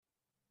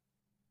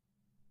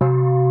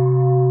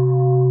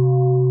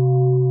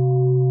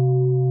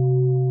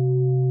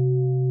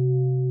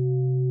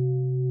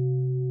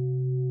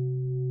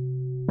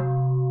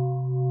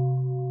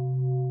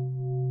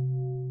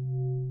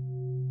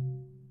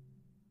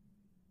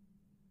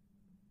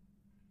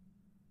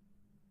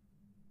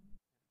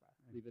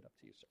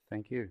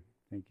Thank you.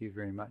 Thank you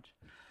very much.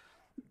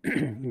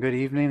 Good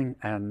evening,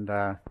 and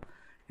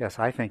yes,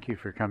 I thank you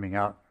for coming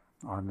out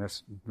on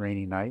this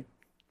rainy night,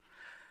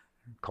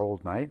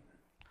 cold night.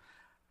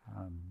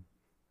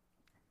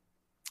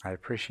 I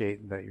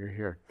appreciate that you're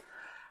here.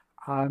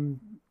 I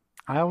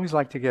always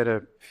like to get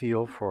a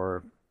feel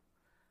for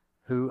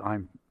who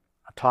I'm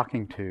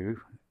talking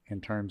to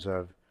in terms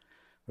of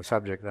the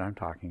subject that I'm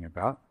talking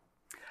about.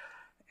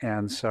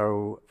 And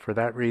so for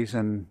that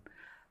reason,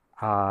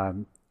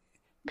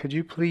 could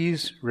you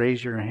please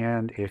raise your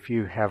hand if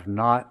you have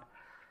not,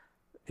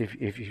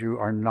 if you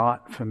are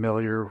not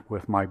familiar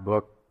with my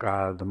book,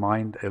 The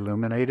Mind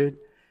Illuminated?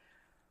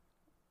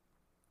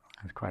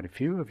 There's quite a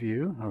few of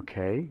you.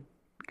 Okay,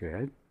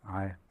 good.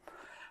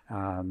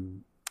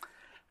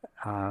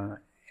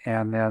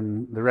 And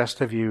then the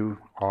rest of you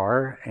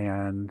are,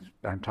 and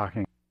I'm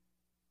talking.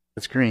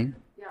 It's green.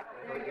 Yeah.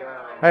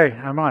 Hey,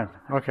 I'm on.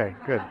 Okay,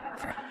 good.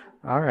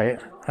 All right.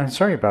 I'm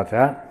sorry about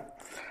that.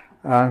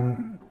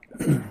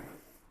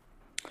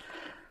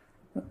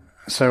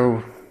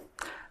 So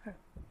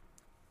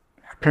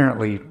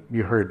apparently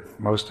you heard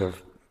most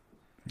of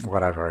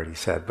what I've already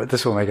said, but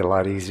this will make it a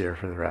lot easier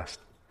for the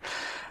rest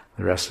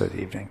of the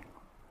evening.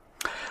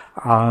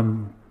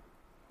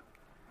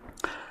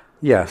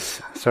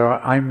 Yes, so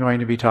I'm going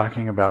to be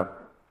talking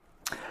about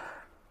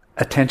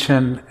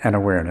attention and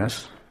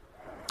awareness.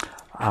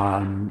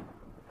 And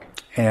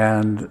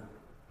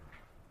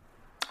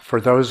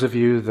for those of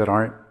you that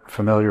aren't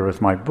familiar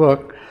with my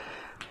book,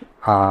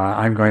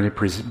 I'm going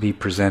to be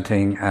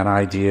presenting an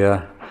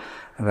idea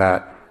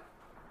that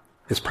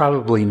is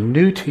probably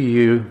new to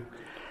you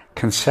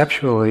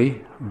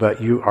conceptually, but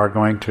you are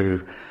going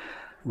to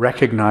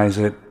recognize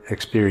it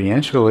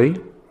experientially,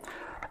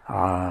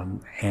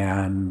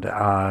 and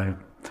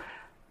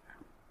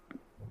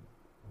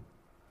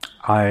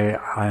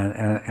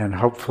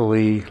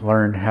hopefully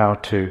learn how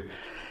to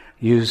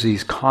use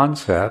these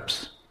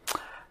concepts,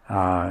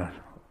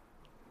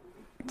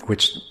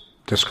 which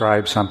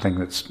describe something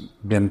that's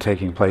been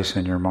taking place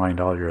in your mind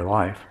all your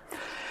life,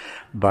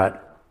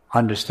 but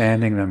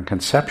understanding them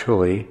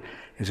conceptually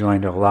is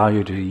going to allow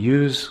you to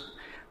use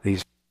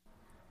these.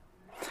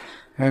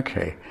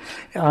 Okay.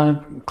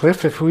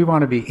 Cliff, if we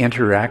want to be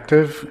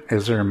interactive,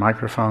 is there a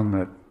microphone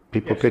that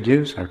people could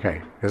use?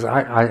 Okay. Because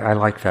I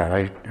like that.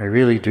 I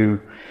really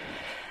do.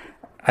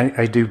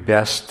 I do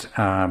best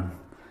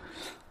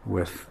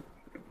with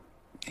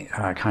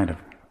kind of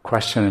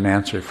question and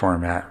answer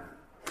format.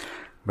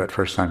 But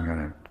first I'm going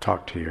to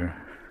talk to you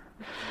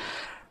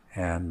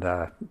and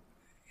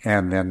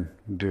then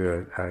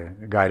do a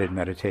guided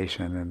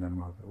meditation, and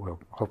then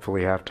we'll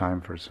hopefully have time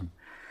for some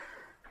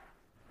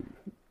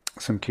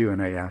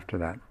Q&A after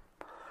that.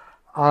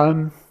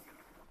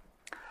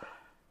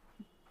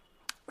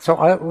 So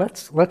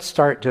let's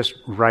start just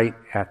right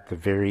at the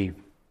very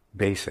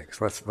basics.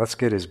 Let's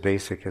get as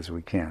basic as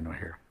we can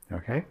here.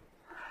 Okay.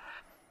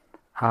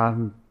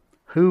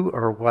 Who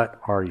or what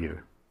are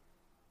you?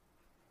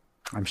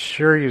 I'm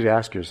sure you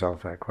ask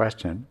yourself that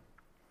question,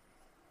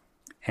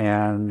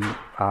 and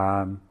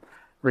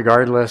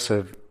regardless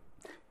of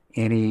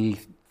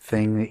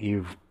anything that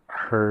you've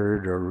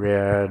heard or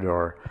read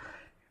or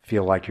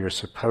feel like you're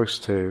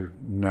supposed to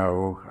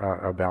know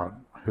about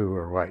who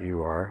or what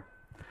you are,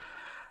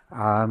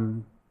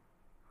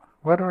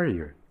 what are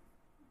you?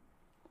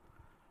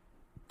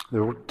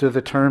 Do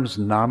the terms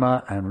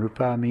nama and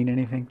rupa mean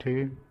anything to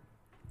you?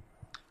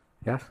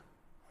 Yes?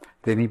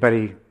 Did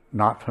anybody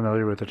not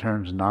familiar with the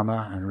terms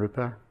nama and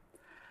rupa?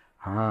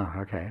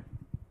 Okay.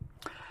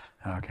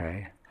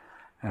 Okay.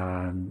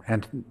 And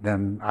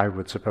then I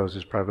would suppose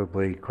there's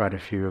probably quite a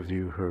few of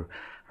you who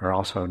are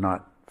also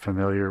not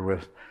familiar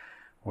with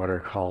what are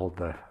called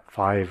the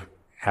 5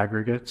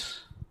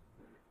 aggregates.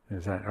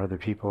 Are there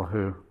people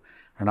who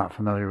are not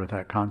familiar with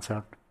that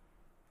concept?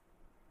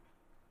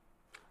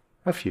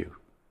 A few,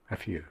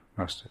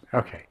 most of it.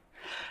 Okay.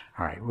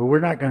 All right. Well, we're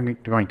not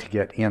going to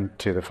get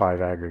into the 5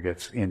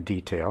 aggregates in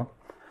detail.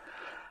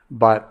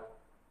 But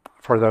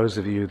for those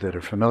of you that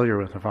are familiar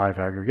with the 5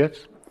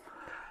 aggregates,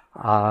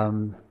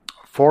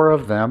 4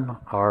 of them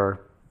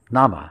are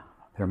nama,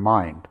 they're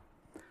mind.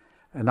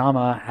 And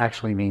nama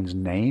actually means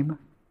name,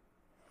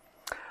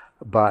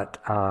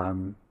 but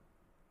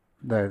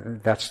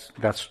that's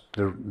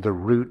the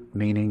root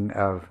meaning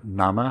of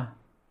nama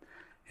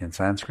in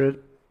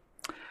Sanskrit.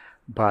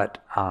 But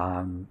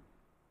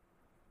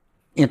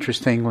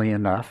interestingly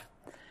enough,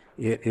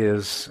 it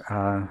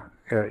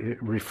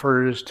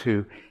refers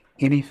to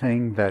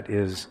anything that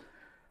is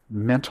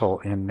mental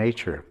in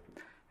nature,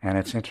 and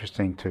it's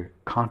interesting to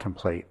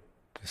contemplate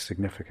the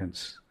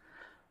significance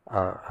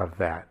of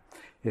that.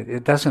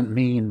 It doesn't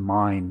mean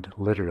mind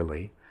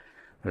literally.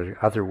 There are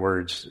other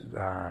words,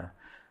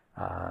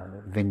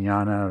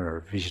 vijnana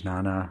or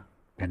vijnana,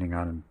 depending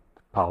on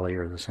the Pali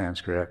or the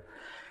Sanskrit,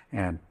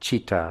 and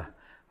chitta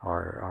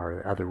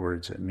are other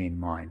words that mean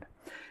mind.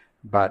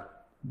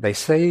 But they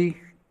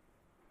say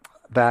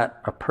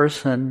that a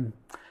person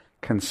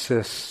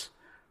consists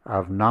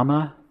of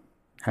nama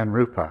and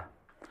rupa.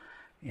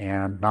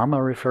 And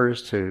nama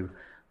refers to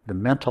the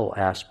mental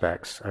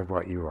aspects of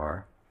what you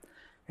are,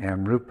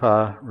 and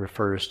rupa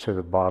refers to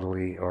the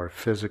bodily or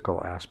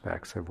physical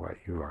aspects of what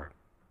you are.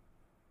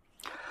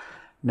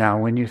 Now,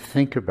 when you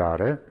think about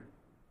it,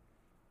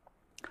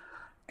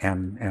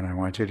 and I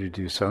want you to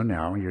do so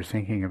now, you're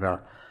thinking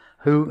about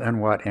who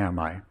and what am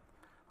I?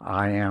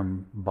 I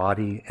am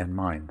body and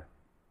mind.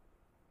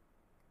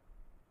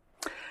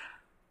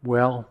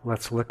 Well,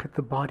 let's look at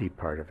the body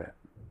part of it.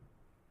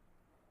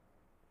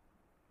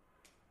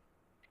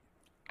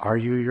 Are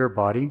you your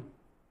body?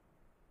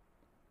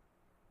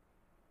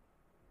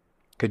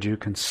 Could you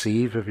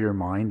conceive of your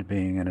mind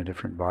being in a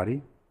different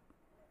body?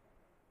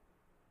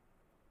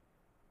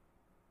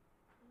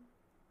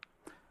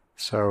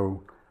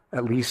 So,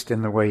 at least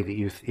in the way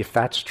that if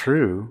that's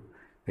true,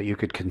 that you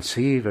could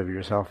conceive of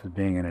yourself as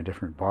being in a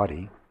different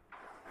body,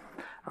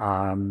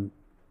 then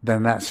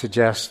that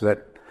suggests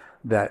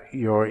that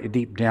your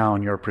deep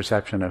down, your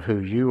perception of who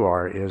you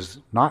are is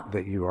not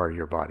that you are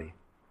your body.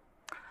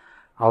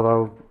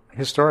 Although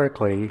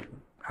historically,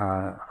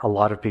 a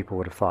lot of people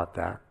would have thought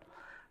that,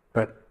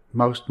 but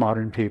most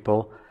modern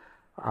people,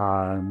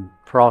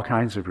 for all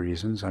kinds of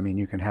reasons, I mean,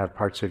 you can have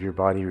parts of your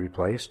body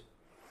replaced.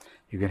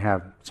 You can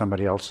have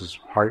somebody else's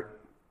heart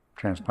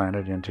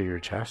transplanted into your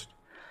chest.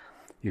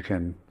 You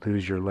can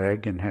lose your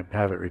leg and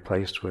have it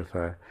replaced with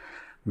a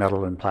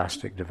metal and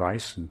plastic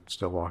device and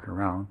still walk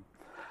around.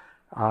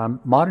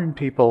 Modern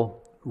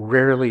people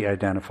rarely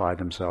identify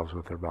themselves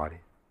with their body.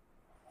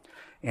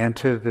 And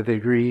to the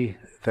degree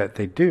that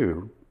they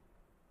do,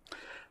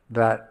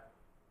 that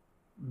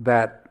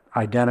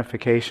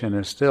identification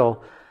is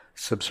still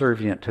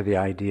subservient to the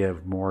idea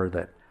of more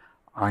that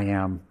I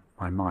am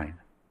my mind.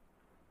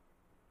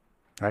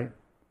 Right?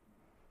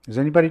 Does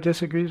anybody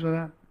disagrees with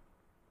that?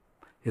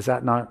 Is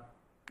that not,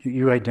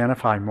 you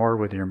identify more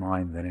with your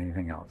mind than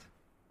anything else?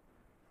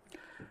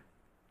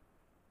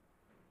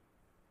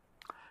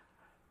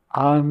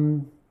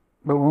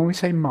 But when we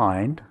say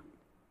mind,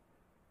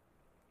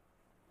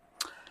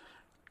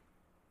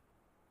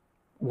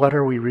 what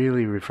are we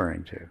really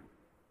referring to?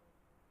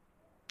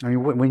 I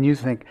mean, when you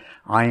think,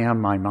 I am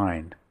my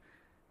mind,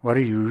 what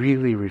are you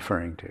really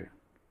referring to?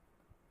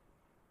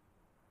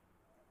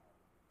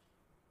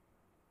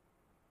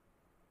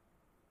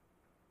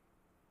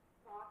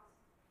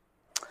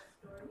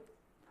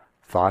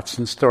 Thoughts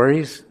and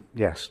stories?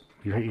 Yes.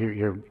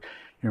 Your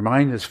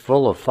mind is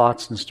full of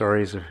thoughts and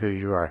stories of who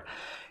you are.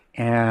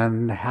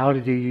 And how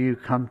do you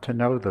come to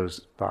know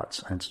those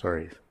thoughts and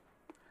stories?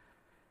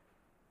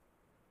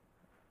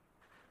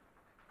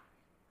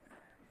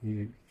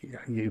 You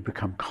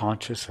become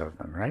conscious of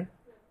them, right?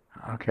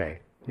 Okay,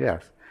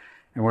 yes.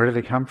 And where do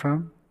they come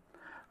from?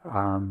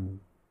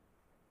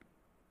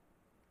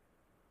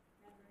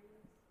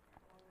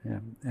 Yeah.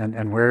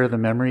 And where are the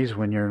memories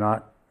when you're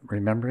not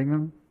remembering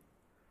them?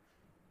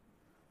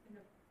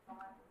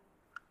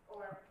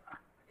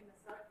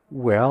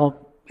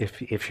 Well,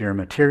 if you're a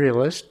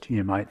materialist,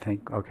 you might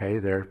think, okay,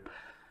 they're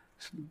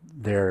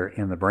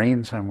in the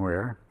brain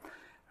somewhere,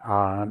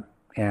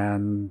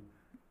 and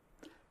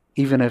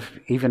even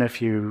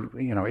if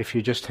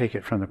you just take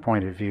it from the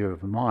point of view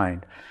of the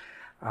mind,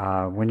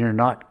 when you're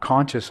not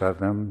conscious of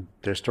them,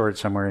 they're stored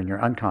somewhere in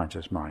your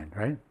unconscious mind,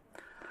 right?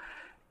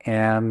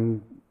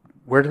 And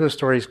where do those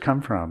stories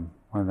come from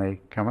when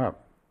they come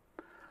up?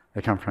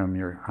 They come from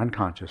your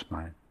unconscious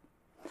mind.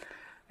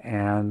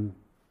 And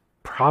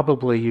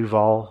probably you've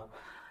all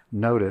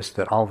noticed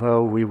that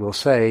although we will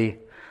say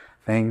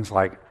things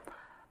like,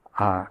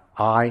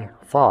 I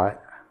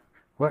thought,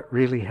 what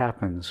really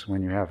happens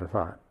when you have a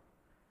thought?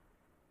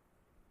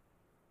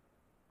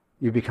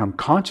 You become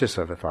conscious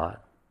of a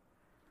thought.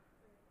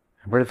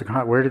 Where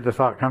did the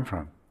thought come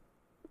from?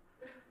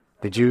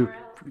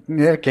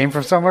 It came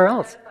from somewhere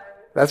else.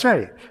 That's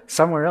right.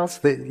 Somewhere else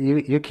that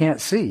you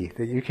can't see,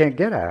 that you can't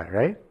get at,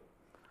 right?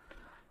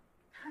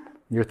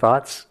 Your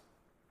thoughts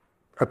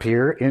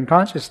appear in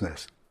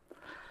consciousness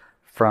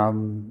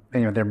from,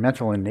 they're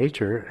mental in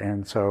nature,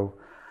 and so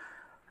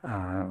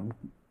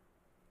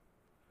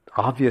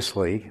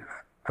obviously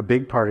a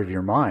big part of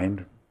your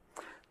mind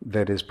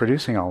that is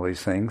producing all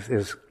these things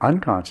is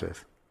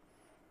unconscious.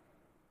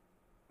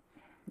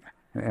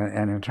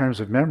 And in terms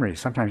of memory,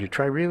 sometimes you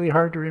try really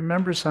hard to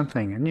remember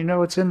something, and you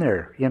know it's in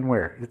there. In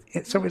where?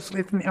 So it's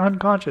in the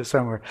unconscious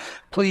somewhere.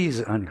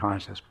 Please,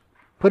 unconscious,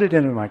 put it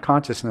into my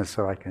consciousness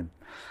so I can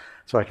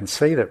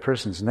say that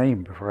person's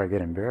name before I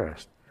get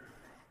embarrassed.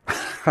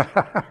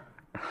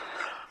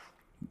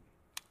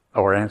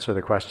 Or answer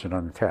the question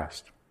on the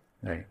test,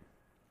 right?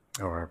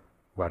 Or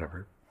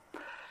whatever.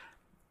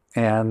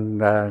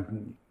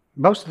 And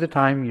most of the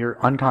time, your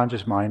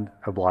unconscious mind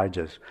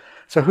obliges.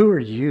 So who are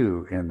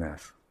you in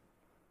this?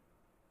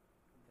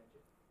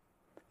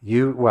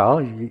 You're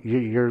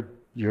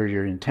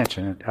your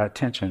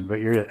attention, but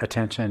your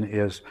attention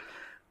is,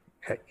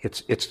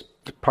 it's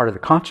part of the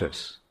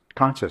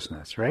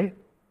consciousness, right?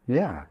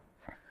 Yeah.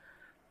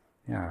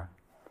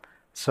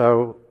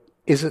 So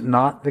is it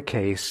not the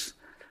case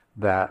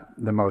that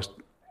the most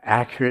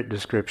accurate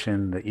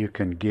description that you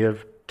can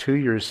give to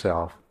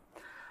yourself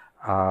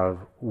of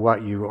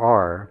what you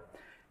are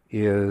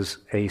is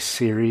a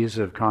series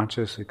of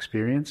conscious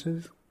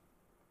experiences.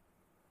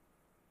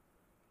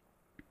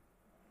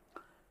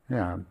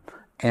 Yeah.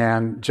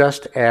 And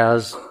just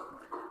as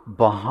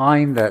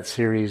behind that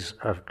series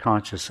of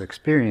conscious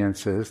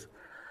experiences,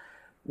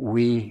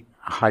 we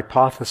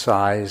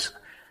hypothesize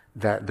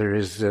that there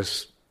is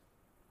this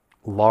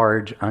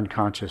large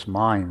unconscious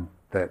mind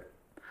that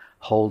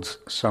holds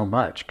so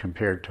much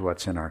compared to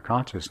what's in our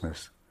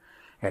consciousness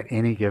at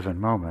any given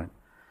moment.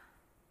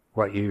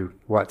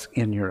 What's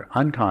in your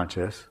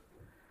unconscious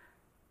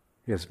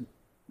is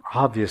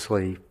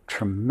obviously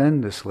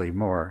tremendously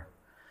more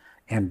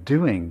and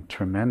doing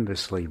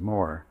tremendously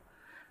more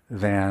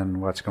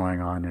than what's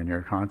going on in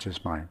your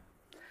conscious mind.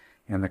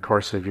 In the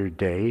course of your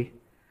day,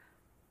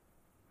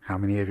 how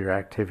many of your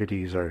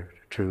activities are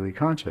truly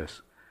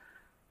conscious?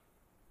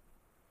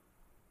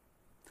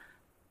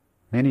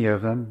 Many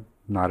of them,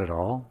 not at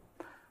all.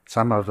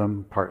 Some of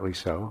them, partly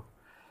so.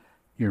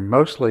 You're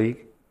mostly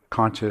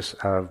conscious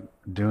of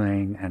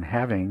doing and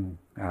having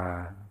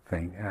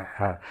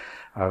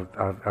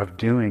of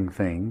doing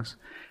things,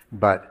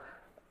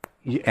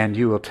 and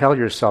you will tell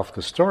yourself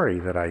the story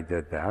that I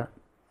did that.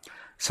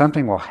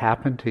 Something will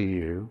happen to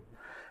you,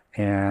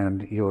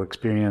 and you'll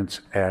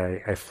experience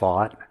a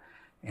thought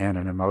and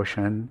an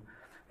emotion,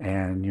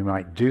 and you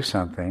might do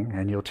something,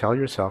 and you'll tell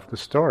yourself the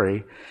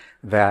story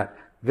that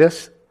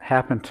this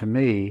happened to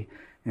me,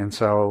 and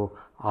so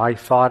I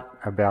thought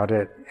about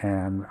it,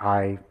 and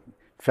I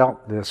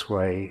felt this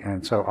way,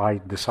 and so I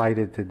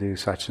decided to do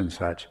such and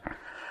such.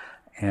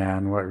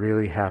 And what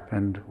really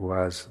happened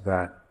was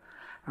that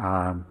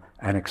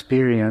an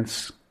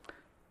experience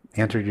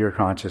entered your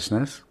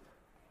consciousness,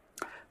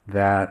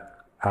 that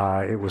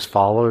it was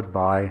followed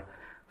by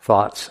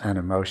thoughts and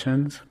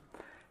emotions,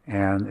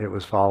 and it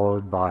was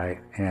followed by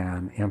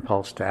an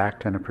impulse to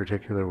act in a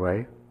particular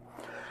way.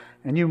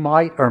 And you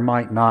might or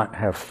might not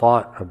have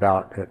thought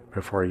about it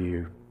before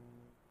you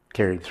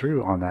carried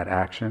through on that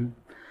action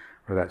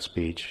or that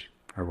speech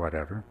or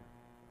whatever.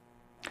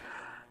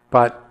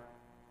 But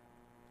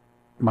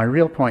my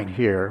real point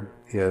here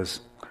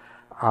is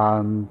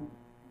all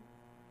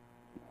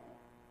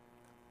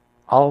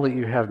that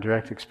you have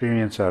direct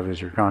experience of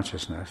is your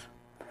consciousness.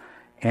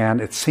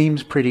 And it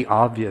seems pretty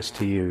obvious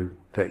to you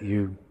that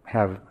you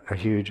have a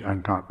huge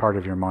part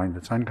of your mind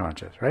that's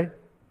unconscious, right?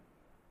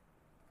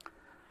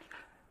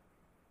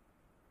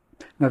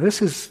 Now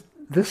this is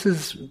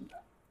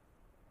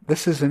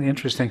an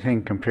interesting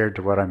thing compared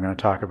to what I'm going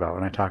to talk about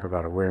when I talk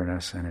about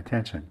awareness and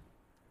attention.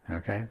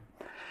 Okay?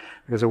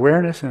 Because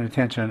awareness and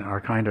attention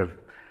are kind of,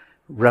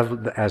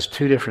 as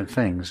two different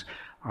things,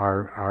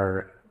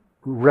 are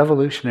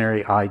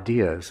revolutionary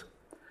ideas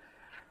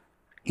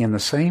in the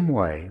same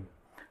way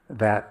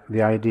that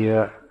the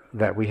idea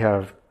that we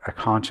have a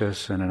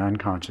conscious and an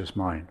unconscious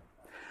mind.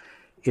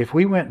 If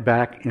we went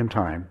back in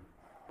time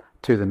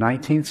to the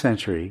 19th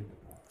century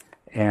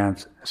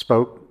and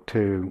spoke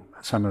to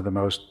some of the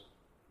most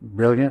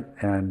brilliant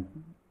and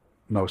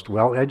most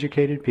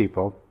well-educated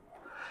people,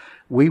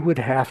 we would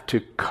have to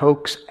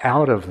coax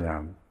out of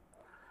them,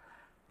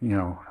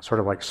 sort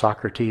of like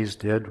Socrates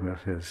did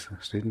with his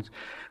students,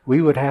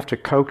 we would have to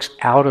coax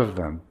out of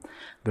them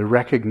the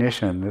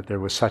recognition that there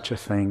was such a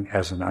thing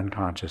as an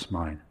unconscious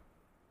mind.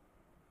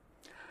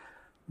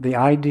 The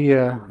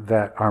idea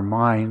that our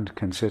mind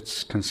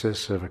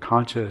consists of a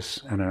conscious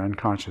and an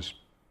unconscious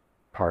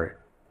part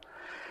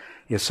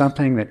is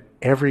something that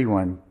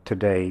everyone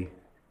today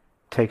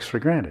takes for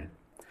granted,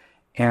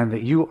 and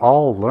that you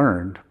all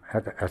learned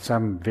at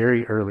some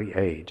very early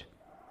age.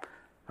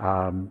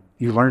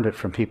 You learned it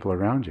from people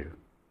around you,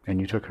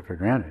 and you took it for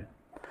granted.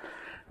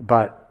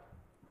 But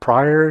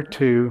prior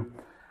to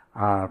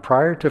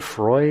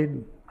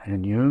Freud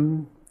and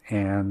Jung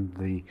and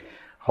the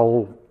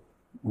whole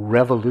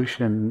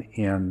revolution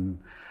in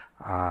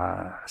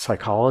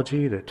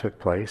psychology that took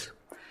place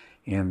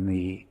in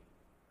the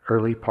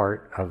early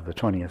part of the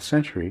 20th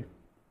century,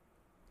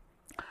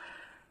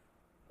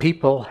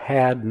 people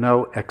had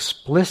no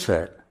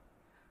explicit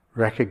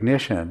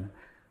recognition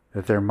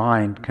that their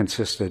mind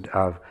consisted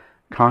of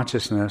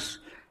consciousness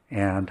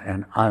and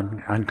an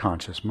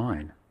unconscious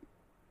mind.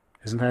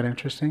 Isn't that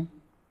interesting?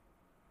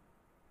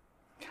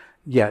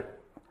 Yet,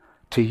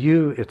 to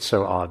you, it's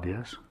so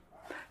obvious.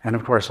 And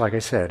of course, like I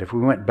said, if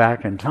we went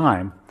back in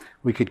time,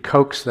 we could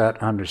coax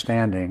that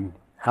understanding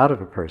out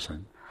of a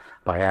person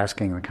by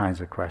asking the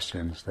kinds of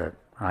questions that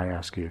I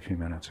asked you a few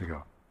minutes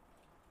ago.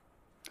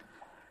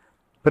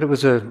 But it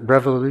was a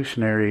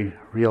revolutionary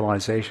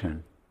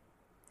realization.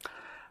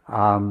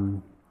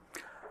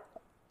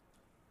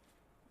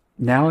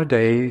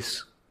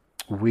 Nowadays,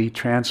 we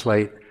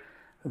translate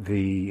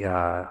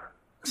the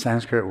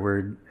Sanskrit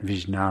word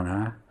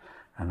vijnana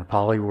and the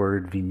Pali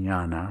word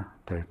vijnana,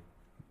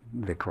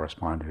 they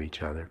correspond to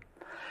each other,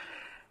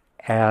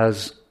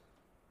 as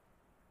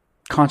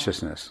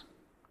consciousness.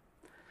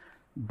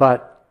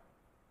 But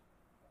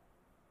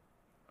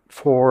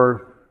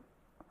for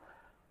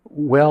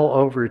well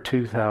over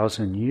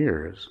 2,000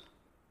 years,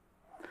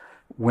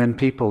 when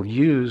people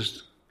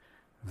used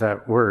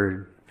that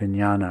word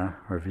vijnana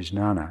or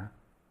vijnana,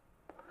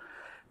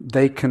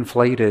 they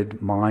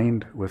conflated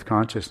mind with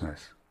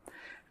consciousness.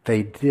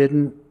 They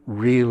didn't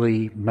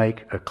really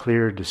make a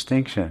clear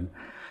distinction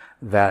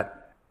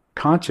that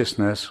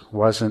consciousness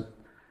wasn't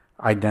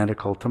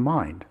identical to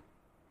mind.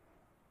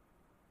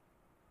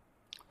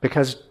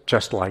 Because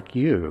just like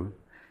you,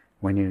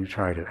 when you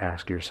try to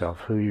ask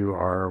yourself who you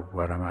are,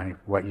 what am I,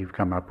 what you've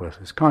come up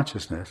with is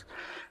consciousness,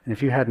 and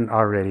if you hadn't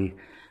already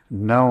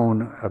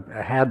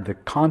had the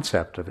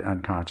concept of the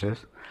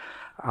unconscious,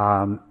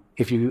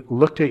 if you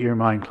looked at your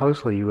mind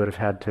closely, you would have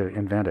had to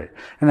invent it.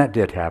 And that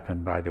did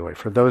happen, by the way.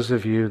 For those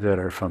of you that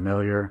are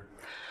familiar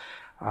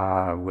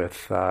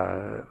with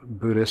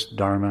Buddhist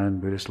Dharma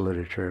and Buddhist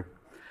literature,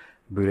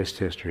 Buddhist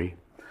history,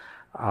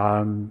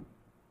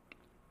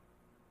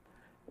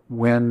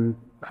 when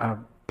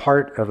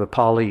part of the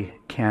Pali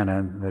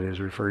canon that is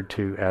referred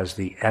to as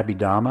the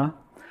Abhidhamma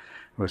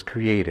was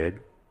created,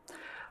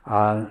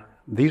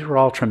 these were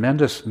all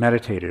tremendous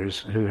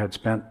meditators who had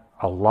spent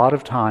a lot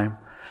of time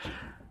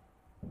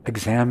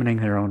examining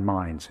their own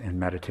minds in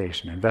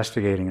meditation,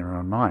 investigating their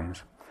own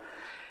minds.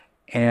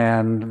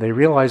 And they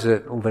realized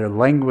that their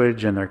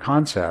language and their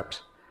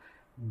concepts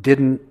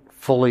didn't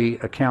fully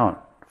account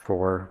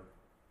for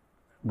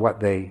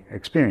what they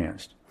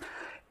experienced.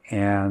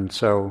 And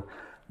so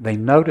they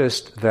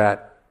noticed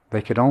that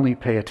they could only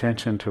pay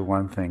attention to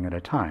one thing at a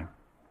time.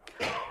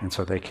 And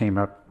so they came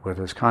up with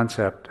this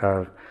concept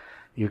of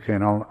you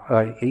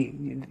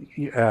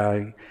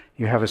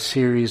have a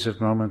series of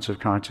moments of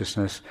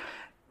consciousness,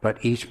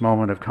 but each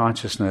moment of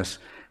consciousness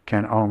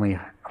can only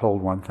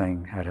hold one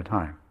thing at a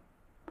time.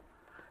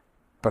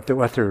 But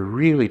what they're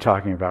really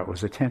talking about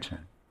was attention.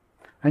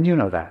 And you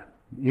know that.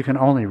 You can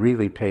only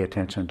really pay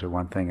attention to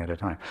one thing at a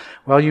time.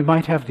 Well, you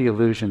might have the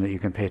illusion that you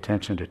can pay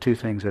attention to two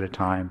things at a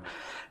time,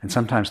 and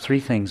sometimes three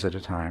things at a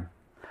time.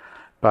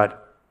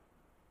 But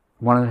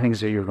one of the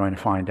things that you're going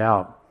to find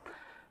out,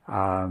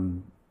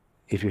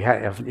 if you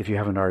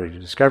haven't already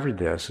discovered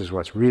this, is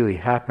what's really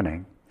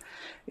happening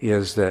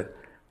is that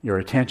your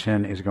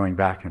attention is going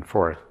back and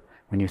forth.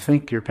 When you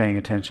think you're paying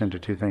attention to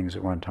two things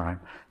at one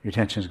time, your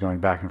attention is going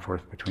back and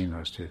forth between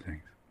those two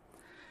things,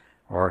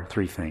 or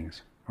three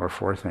things, or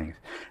four things.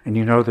 And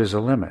you know there's a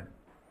limit.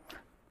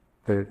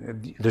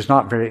 It's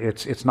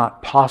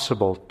not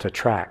possible to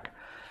track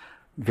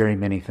very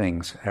many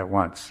things at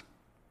once,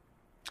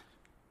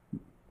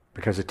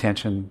 because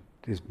attention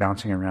is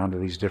bouncing around to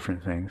these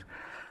different things.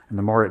 And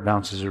the more it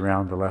bounces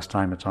around, the less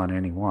time it's on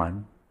any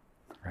one,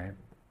 right?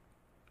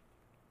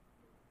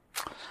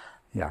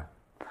 Yeah.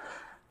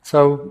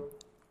 So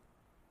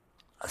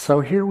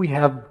here we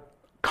have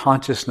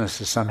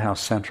consciousness is somehow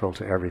central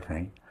to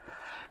everything.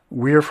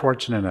 We are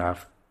fortunate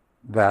enough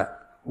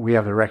that we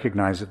have the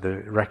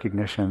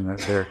recognition that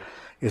there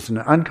is an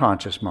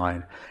unconscious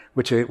mind,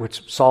 which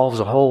solves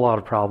a whole lot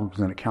of problems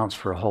and accounts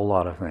for a whole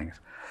lot of things.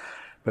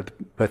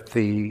 But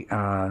the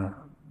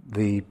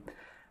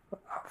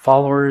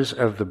followers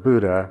of the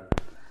Buddha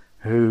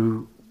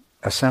who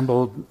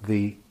assembled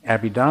the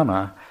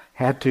Abhidhamma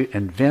had to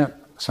invent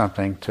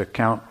something to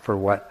account for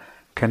what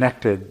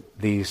connected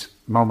these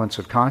moments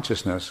of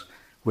consciousness,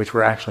 which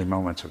were actually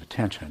moments of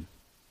attention.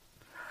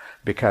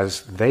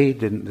 Because they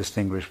didn't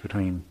distinguish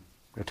between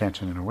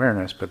attention and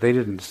awareness, but they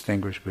didn't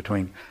distinguish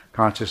between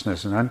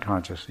consciousness and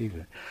unconscious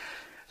either.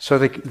 So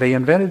they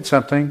invented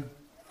something.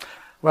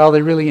 Well,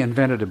 they really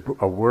invented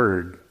a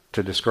word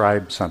to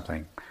describe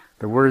something.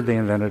 The word they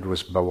invented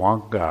was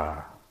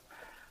bhavanga.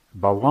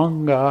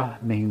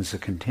 Bhavanga means the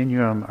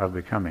continuum of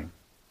becoming.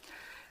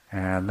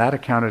 And that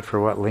accounted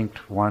for what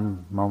linked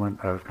one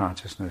moment of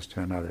consciousness to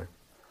another.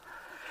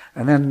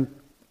 And then,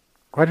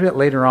 quite a bit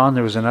later on,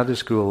 there was another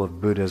school of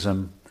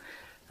Buddhism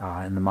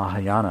in the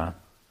Mahayana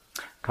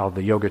called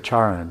the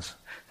Yogacharans.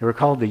 They were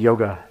called the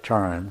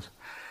Yogacharans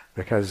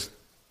because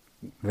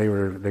they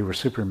were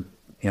super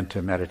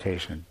into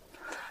meditation.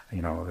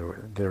 You know,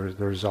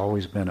 there's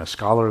always been a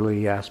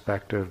scholarly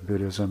aspect of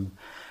Buddhism,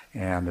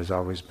 and there's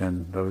always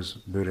been those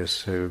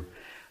Buddhists who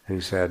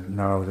said,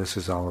 no, this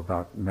is all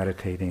about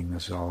meditating,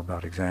 this is all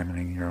about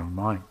examining your own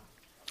mind.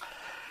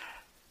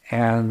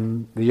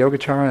 And the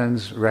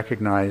Yogacharans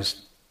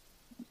recognized,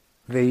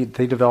 they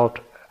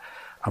developed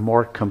a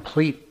more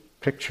complete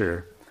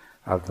picture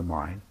of the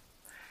mind.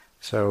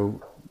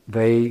 So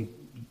they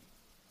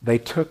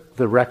took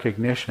the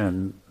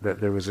recognition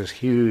that there was this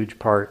huge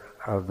part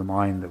of the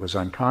mind that was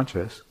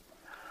unconscious,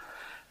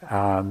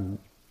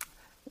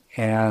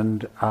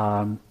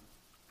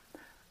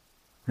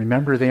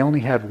 remember, they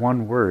only had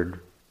one word,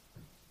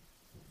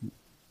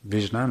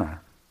 Vijnana.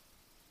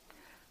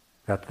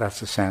 That's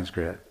the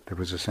Sanskrit. There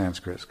was a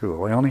Sanskrit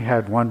school. They only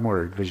had one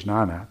word,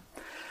 Vijnana,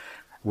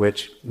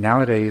 which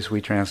nowadays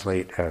we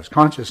translate as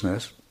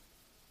consciousness,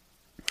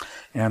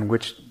 and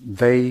which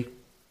they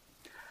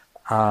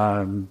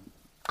called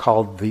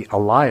the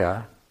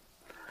alaya,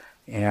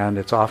 and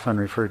it's often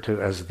referred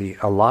to as the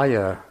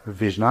alaya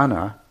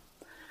Vijnana,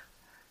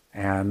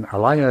 and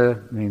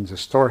alaya means a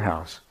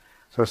storehouse.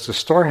 So it's the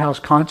storehouse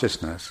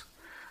consciousness,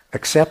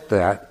 except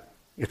that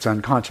it's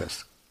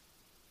unconscious.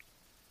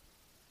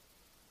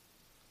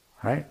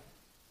 Right?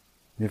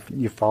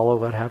 You follow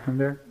what happened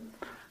there?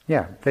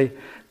 Yeah,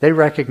 they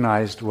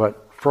recognized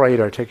what Freud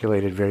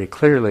articulated very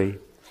clearly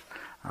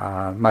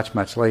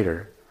much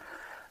later.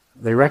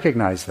 They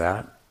recognized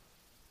that,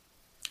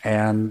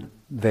 and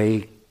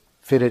they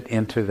fit it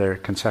into their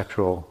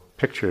conceptual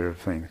picture of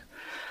things.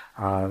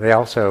 They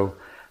also,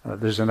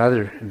 there's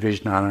another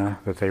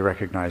Vijnana that they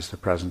recognize the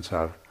presence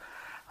of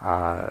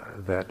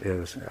that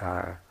is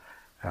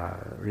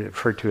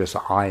referred to as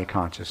the I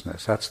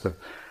consciousness.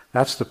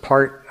 That's the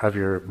part of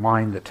your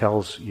mind that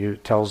tells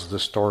the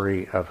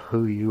story of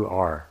who you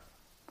are.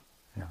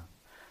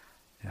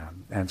 Yeah.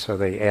 And so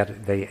they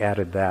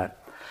added that.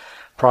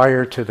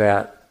 Prior to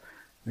that,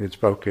 it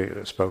spoke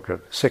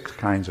of 6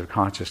 kinds of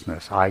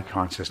consciousness: eye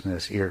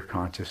consciousness, ear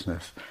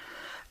consciousness,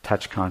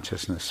 touch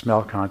consciousness,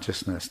 smell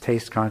consciousness,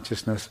 taste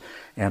consciousness,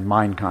 and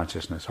mind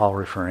consciousness, all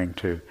referring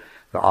to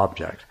the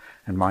object.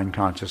 And mind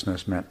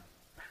consciousness meant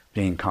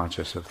being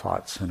conscious of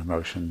thoughts and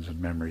emotions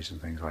and memories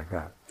and things like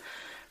that.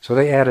 So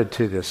they added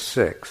to this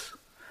 6,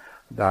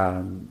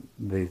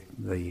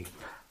 the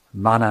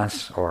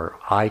manas, or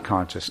I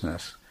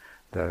consciousness,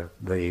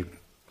 the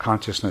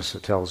consciousness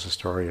that tells the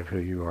story of who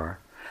you are,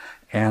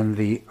 and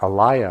the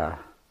alaya,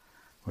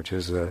 which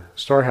is the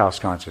storehouse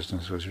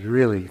consciousness, was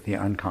really the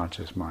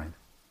unconscious mind.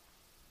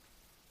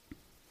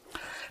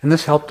 And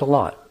this helped a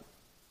lot.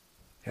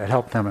 It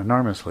helped them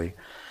enormously,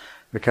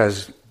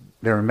 because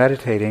they were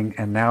meditating,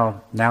 and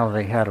now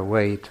they had a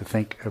way to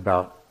think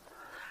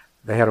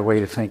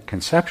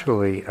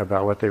conceptually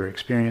about what they were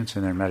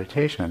experiencing in their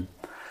meditation,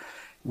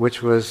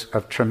 which was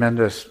of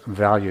tremendous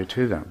value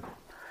to them.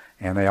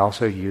 And they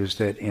also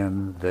used it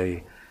in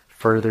the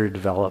further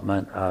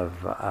development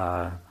of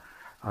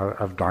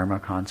Dharma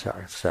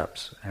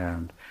concepts.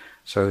 And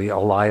so the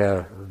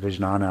alaya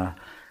vijnana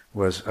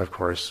was, of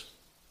course,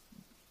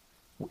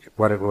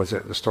 what it was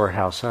the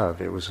storehouse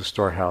of. It was a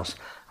storehouse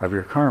of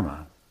your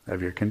karma,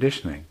 of your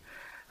conditioning,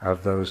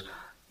 of those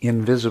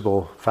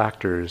invisible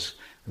factors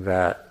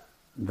that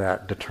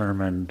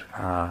determined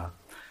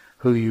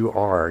who you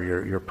are,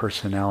 your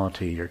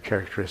personality, your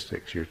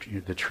characteristics,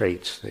 the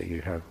traits that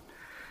you have,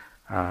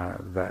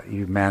 that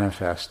you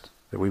manifest,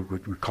 that we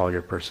would call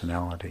your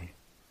personality.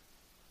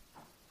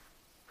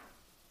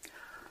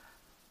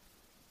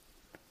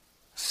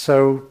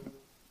 So,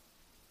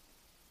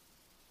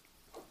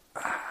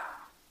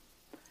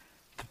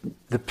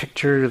 the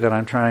picture that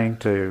I'm trying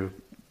to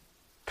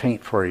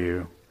paint for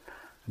you,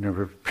 and to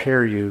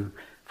prepare you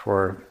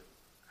for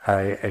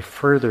a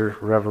further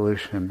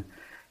revolution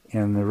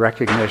in the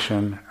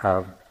recognition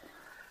of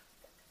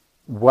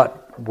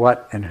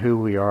what and who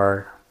we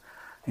are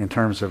in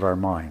terms of our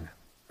mind.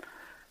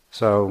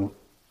 So,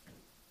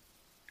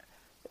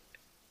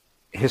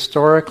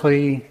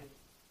 historically,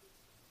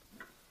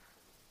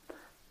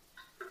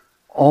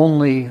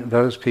 only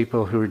those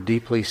people who are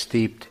deeply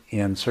steeped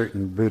in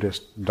certain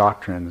Buddhist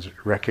doctrines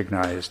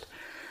recognized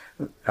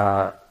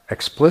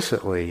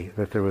explicitly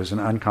that there was an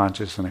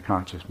unconscious and a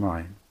conscious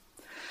mind.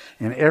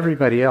 And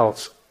everybody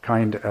else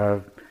kind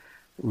of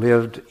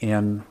lived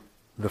in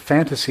the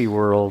fantasy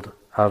world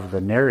of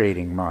the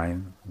narrating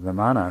mind, the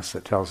manas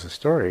that tells the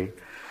story,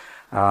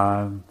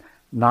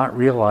 not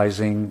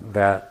realizing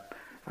that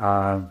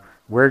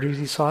where do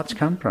these thoughts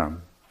come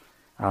from?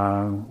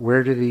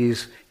 Where do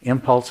these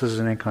impulses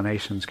and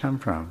inclinations come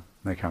from?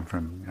 They come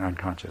from the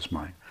unconscious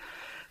mind.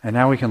 And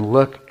now we can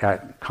look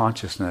at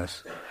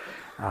consciousness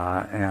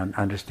and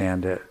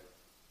understand it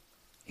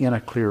in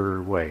a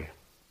clearer way.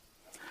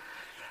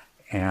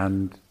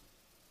 And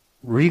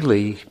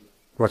really,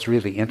 what's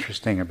really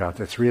interesting about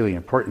this, really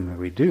important that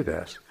we do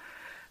this,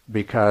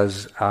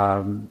 because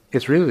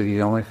it's really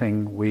the only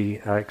thing we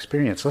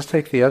experience. Let's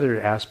take the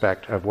other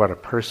aspect of what a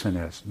person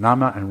is.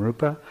 Nama and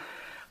Rupa.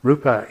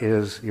 Rupa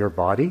is your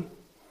body.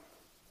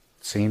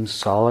 Seems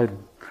solid.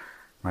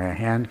 My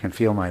hand can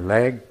feel my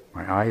leg.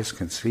 My eyes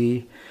can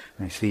see.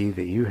 I see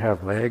that you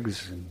have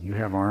legs, and you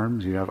have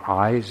arms, you have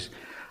eyes.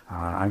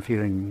 I'm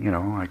feeling,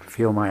 I can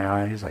feel my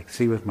eyes. I can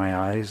see with my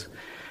eyes.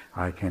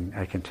 I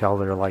can tell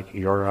they're like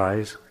your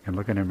eyes. I can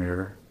look in a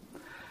mirror.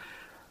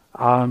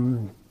 But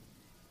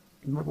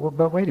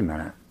wait a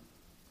minute.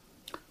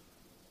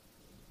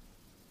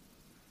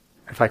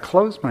 If I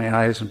close my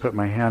eyes and put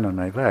my hand on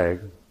my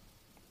leg,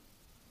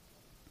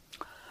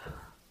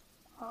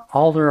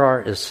 all there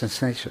are is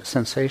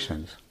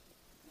sensations.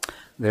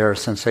 There are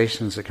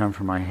sensations that come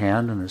from my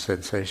hand, and there are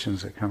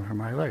sensations that come from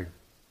my leg.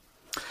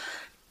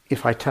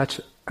 If I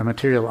touch a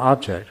material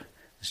object,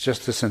 it's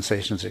just the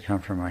sensations that come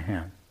from my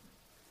hand.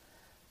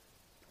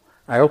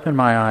 I open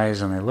my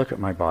eyes and I look at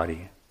my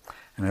body,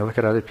 and I look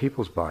at other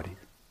people's bodies,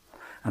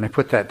 and I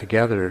put that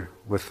together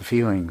with the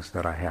feelings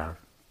that I have.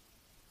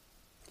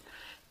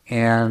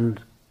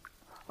 And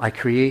I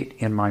create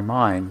in my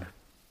mind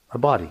a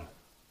body.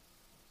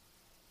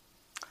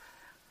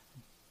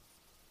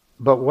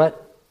 But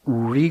what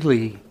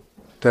really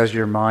does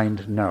your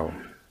mind know?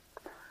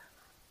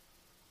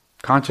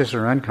 Conscious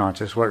or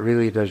unconscious, what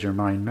really does your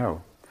mind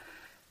know?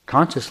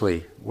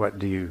 Consciously, what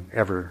do you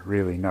ever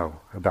really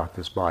know about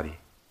this body?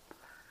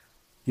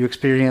 You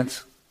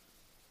experience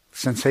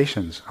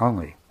sensations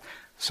only.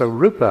 So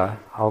rupa,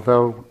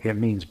 although it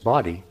means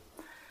body,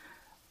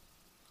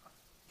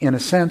 in a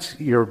sense,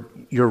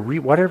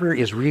 whatever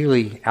is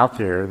really out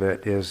there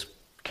that is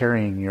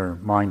carrying your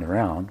mind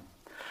around,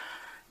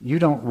 you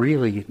don't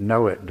really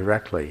know it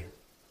directly.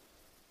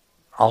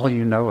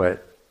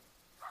 You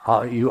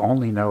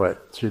only know it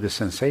through the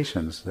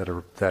sensations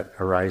that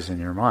arise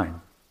in your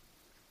mind.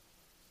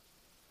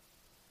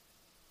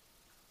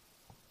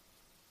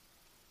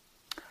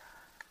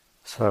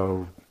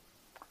 So,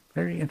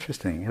 very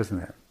interesting, isn't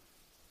it?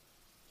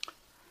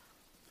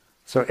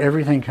 So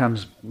everything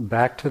comes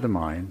back to the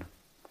mind,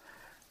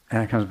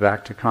 and it comes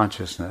back to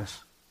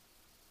consciousness.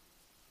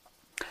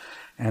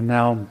 And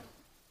now,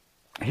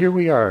 here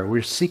we are,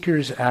 we're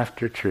seekers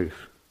after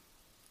truth.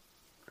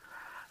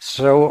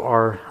 So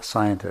are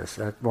scientists.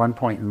 At one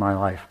point in my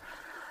life,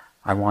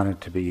 I wanted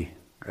to be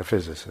a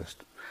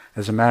physicist.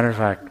 As a matter of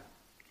fact,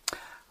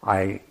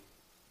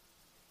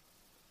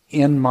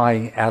 in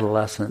my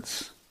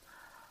adolescence,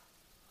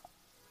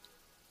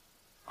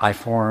 I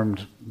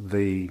formed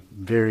the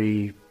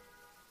very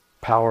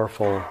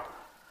powerful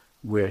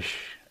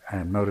wish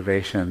and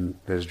motivation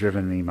that has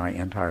driven me my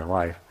entire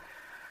life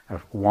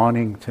of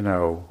wanting to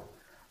know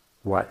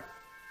what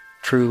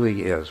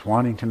truly is,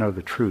 wanting to know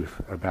the truth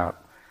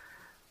about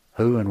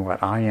who and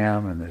what I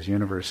am and this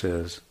universe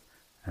is,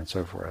 and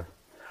so forth.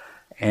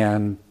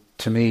 And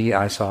to me,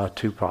 I saw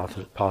two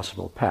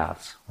possible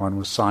paths. One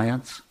was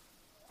science,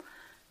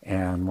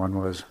 and one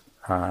was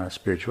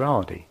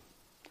spirituality.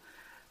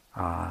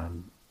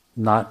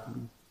 Not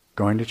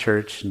going to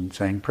church and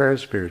saying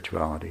prayers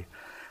spirituality,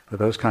 but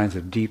those kinds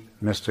of deep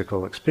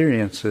mystical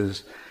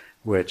experiences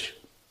which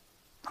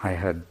I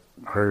had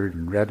heard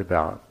and read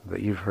about,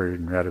 that you've heard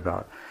and read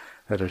about,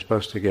 that are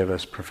supposed to give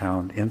us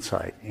profound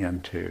insight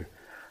into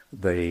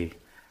the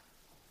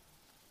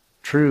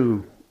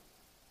truth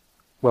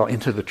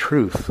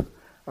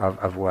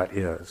of what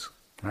is,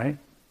 right?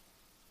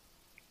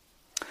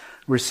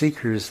 We're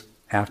seekers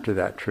after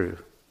that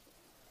truth.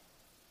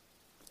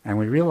 And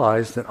we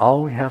realize that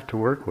all we have to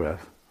work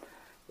with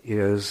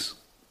is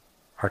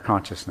our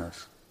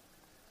consciousness.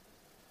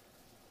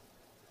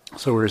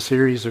 So we're a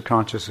series of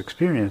conscious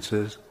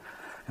experiences,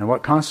 and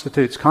what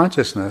constitutes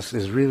consciousness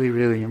is really,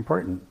 really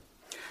important.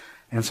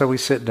 And so we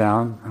sit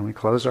down and we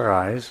close our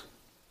eyes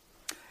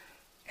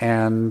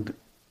and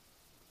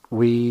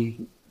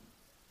we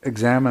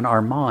examine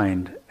our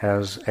mind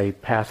as a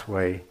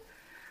pathway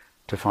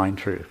to find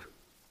truth.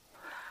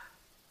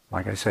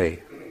 Like I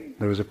say,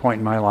 there was a point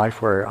in my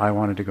life where I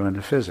wanted to go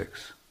into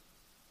physics,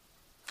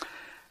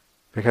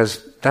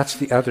 because that's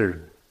the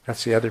other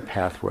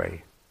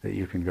pathway that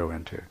you can go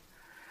into,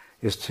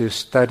 is to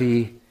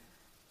study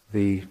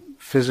the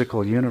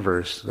physical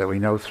universe that we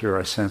know through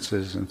our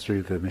senses and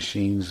through the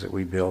machines that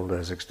we build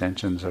as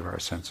extensions of our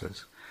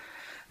senses.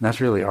 And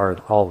that's really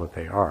all that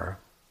they are.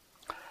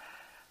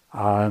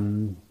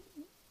 And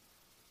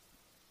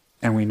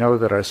we know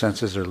that our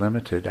senses are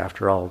limited.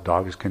 After all,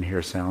 dogs can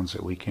hear sounds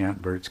that we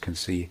can't, birds can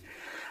see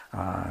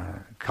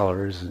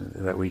colors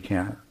that we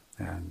can't,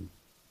 and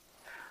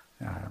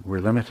we're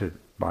limited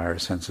by our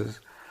senses.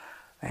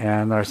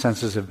 And our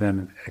senses have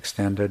been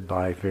extended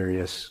by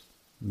various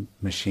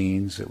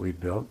machines that we've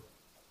built.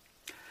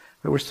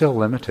 But we're still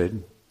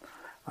limited.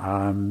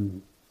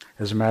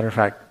 As a matter of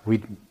fact,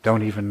 we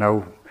don't even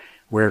know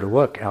where to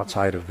look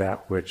outside of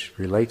that which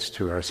relates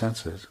to our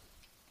senses.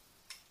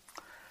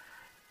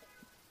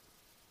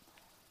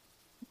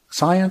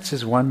 Science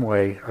is one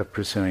way of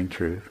pursuing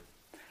truth,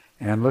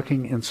 and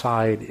looking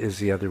inside is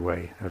the other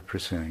way of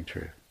pursuing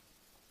truth.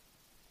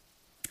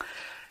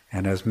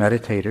 And as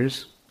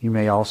meditators, you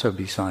may also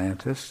be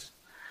scientists.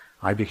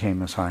 I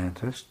became a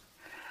scientist,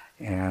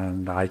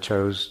 and I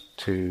chose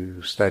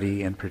to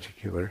study in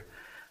particular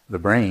the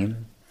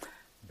brain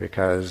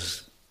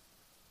because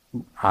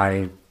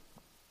I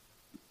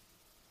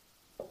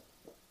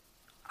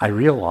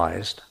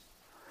realized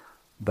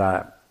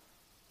that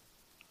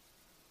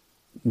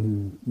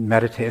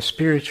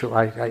spiritual,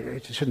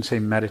 I shouldn't say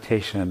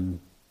meditation,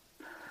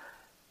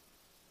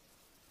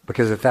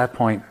 because at that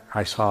point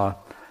I saw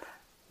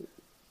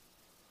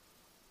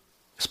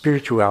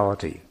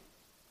spirituality,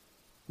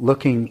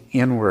 looking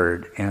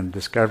inward and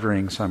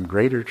discovering some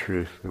greater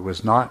truth that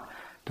was not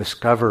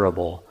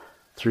discoverable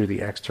through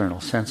the external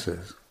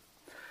senses,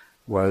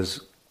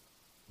 was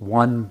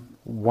one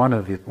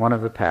of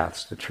the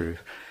paths to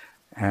truth.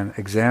 And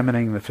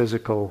examining the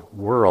physical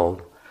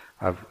world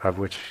of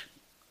which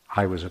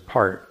I was a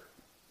part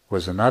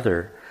was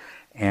another,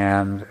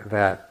 and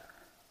that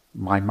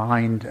my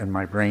mind and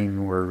my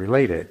brain were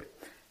related.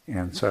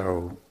 And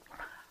so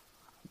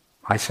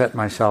I set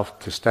myself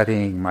to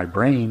studying my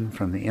brain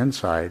from the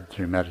inside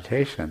through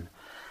meditation,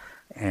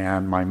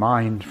 and my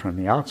mind from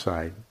the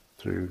outside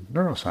through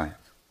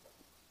neuroscience,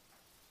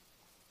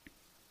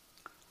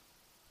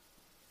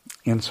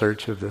 in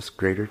search of this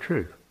greater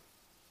truth.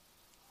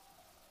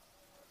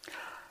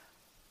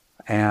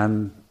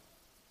 And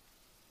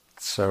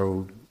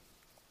so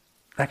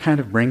that kind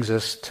of brings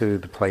us to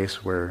the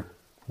place why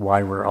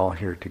we're all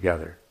here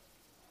together.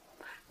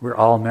 We're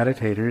all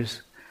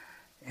meditators,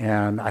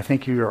 And I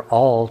think you are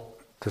all,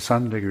 to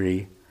some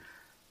degree,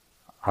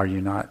 are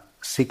you not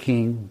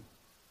seeking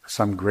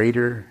some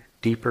greater,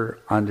 deeper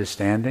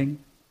understanding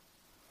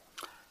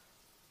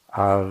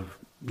of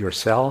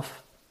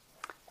yourself,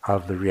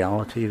 of the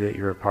reality that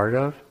you're a part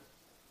of?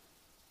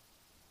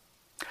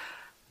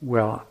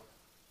 Well,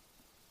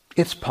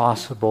 it's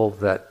possible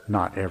that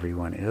not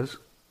everyone is,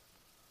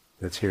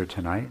 that's here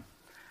tonight.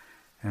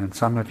 And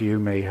some of you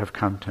may have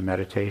come to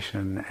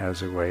meditation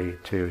as a way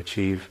to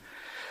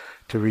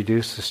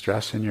reduce the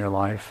stress in your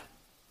life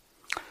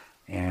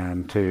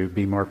and to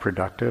be more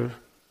productive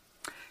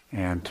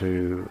and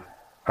to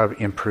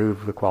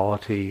improve the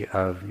quality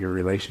of your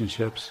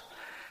relationships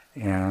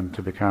and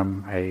to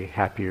become a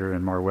happier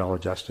and more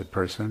well-adjusted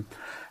person.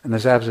 And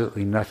there's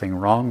absolutely nothing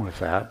wrong with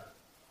that.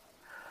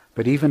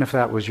 But even if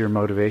that was your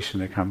motivation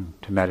to come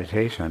to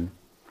meditation,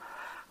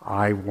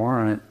 I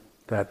warrant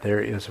that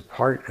there is a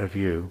part of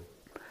you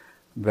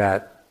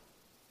that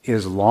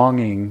is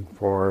longing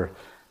for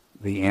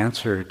the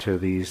answer to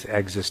these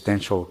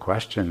existential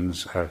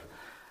questions of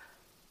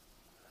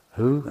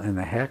who in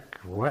the heck,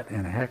 what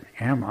in the heck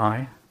am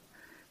I,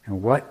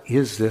 and what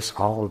is this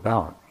all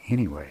about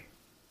anyway?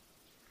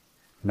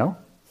 No?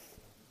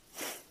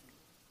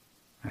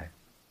 Right.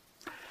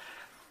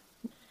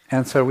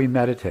 And so we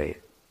meditate.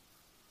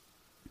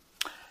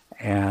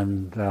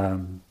 And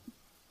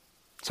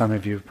some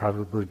of you have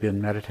probably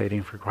been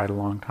meditating for quite a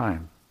long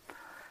time.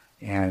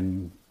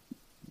 And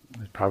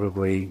there's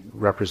probably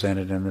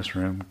represented in this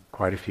room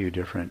quite a few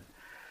different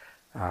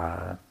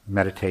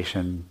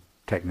meditation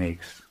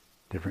techniques,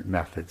 different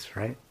methods,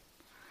 right?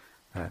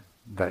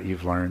 That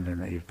you've learned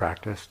and that you've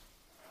practiced.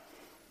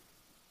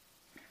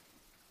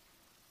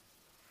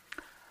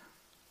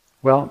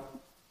 Well,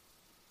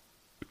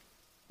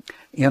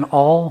 in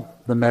all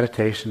the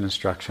meditation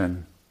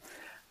instruction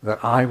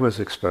that I was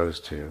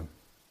exposed to,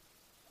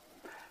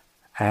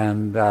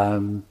 and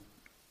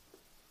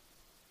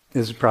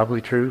this is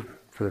probably true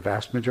for the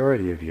vast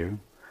majority of you,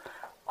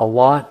 a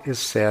lot is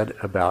said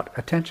about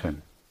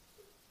attention,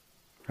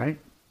 right?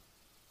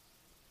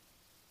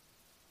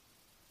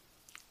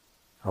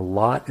 A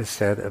lot is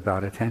said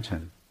about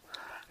attention.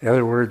 The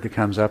other word that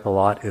comes up a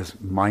lot is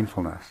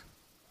mindfulness.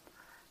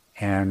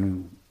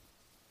 And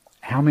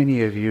how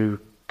many of you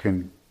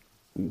can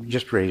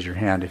just raise your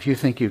hand if you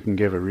think you can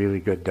give a really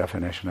good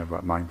definition of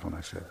what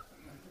mindfulness is?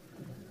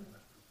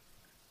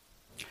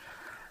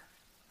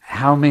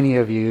 How many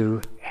of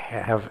you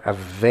have a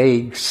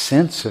vague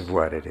sense of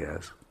what it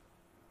is?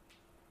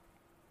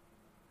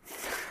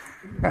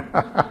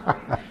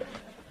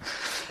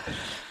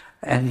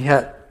 And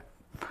yet,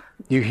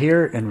 you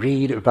hear and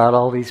read about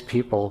all these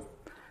people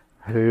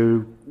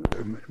who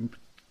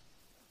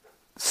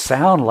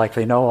sound like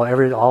they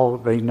know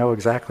they know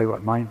exactly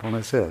what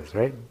mindfulness is,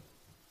 right?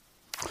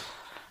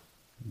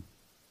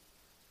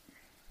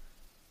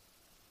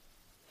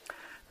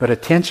 But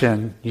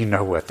attention, you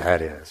know what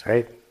that is,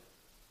 right?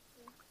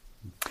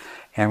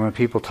 And when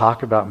people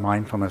talk about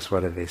mindfulness,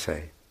 what do they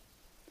say?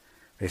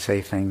 They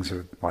say things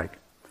like,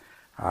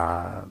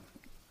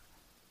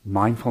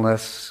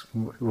 mindfulness,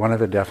 one of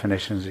the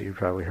definitions that you've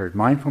probably heard,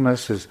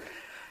 mindfulness is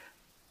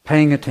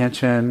paying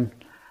attention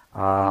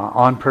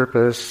on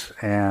purpose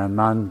and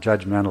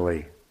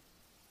non-judgmentally.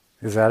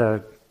 Is that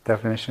a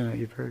definition that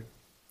you've heard?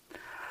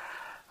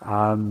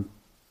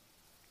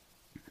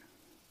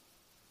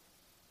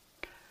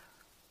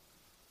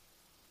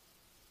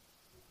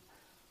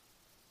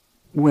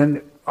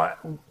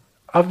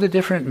 Of the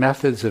different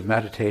methods of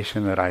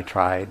meditation that I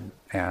tried,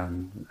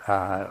 and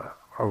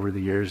over the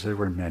years there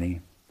were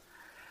many.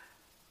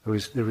 There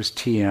was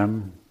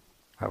TM.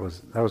 That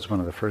was one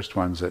of the first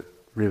ones that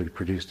really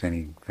produced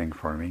anything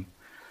for me.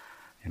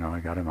 You know,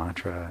 I got a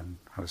mantra, and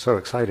I was so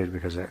excited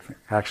because I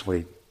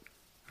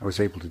was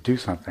able to do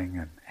something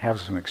and have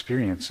some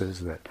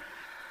experiences that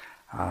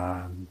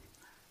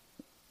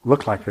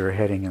looked like they were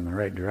heading in the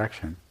right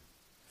direction.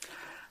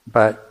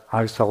 But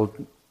I was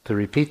told to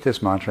repeat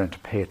this mantra and to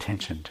pay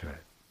attention to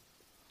it.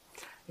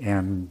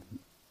 And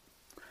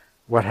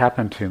what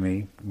happened to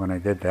me when I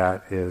did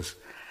that is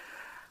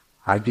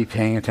I'd be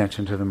paying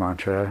attention to the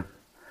mantra,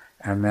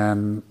 and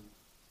then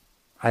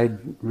I'd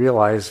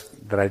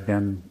realized that I'd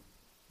been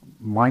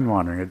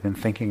mind-wandering, I'd been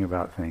thinking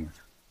about things.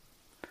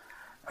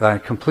 And I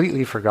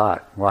completely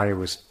forgot why I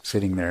was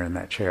sitting there in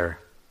that chair,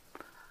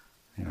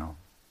 you know.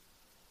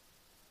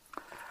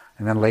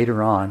 And then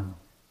later on,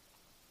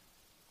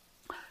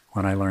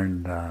 when I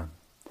learned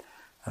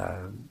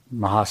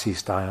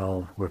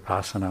Mahasi-style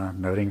Vipassana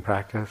noting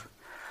practice,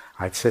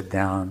 I'd sit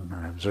down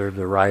and observe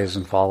the rise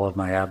and fall of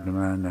my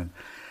abdomen, and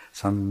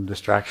some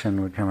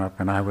distraction would come up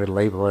and I would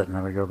label it and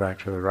I would go back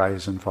to the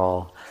rise and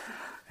fall.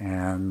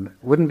 And it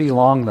wouldn't be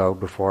long though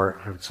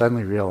before I would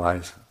suddenly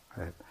realize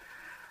that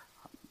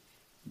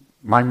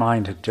my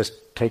mind had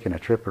just taken a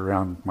trip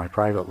around my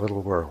private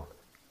little world.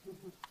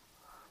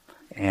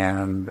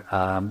 And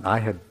I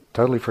had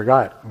totally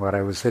forgot what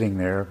I was sitting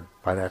there.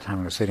 By that time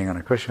I was sitting on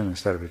a cushion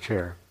instead of a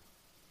chair.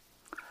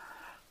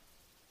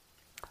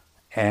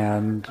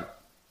 And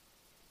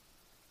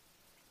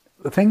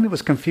the thing that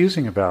was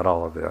confusing about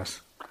all of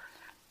this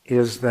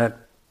is that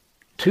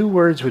two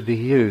words would be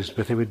used,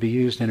 but they would be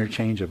used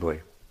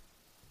interchangeably.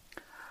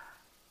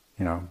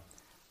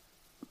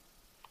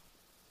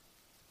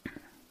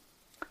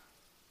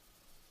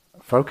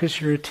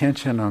 Focus your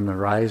attention on the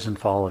rise and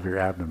fall of your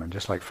abdomen,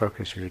 just like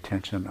focus your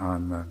attention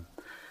on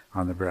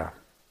the breath.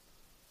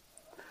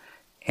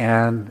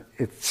 And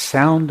it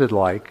sounded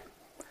like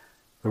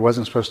there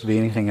wasn't supposed to be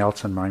anything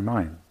else in my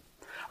mind.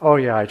 Oh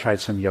yeah, I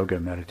tried some yoga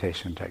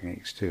meditation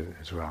techniques too,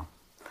 as well.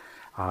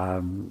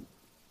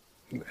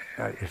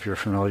 If you're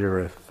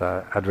familiar with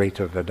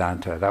Advaita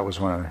Vedanta, that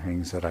was one of the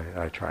things that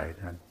I tried.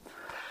 And,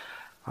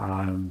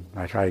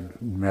 I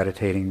tried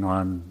meditating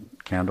on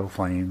candle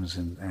flames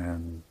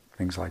and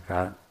things like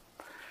that.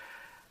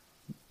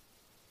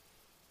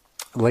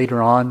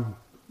 Later on,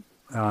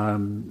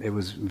 it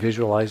was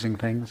visualizing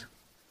things.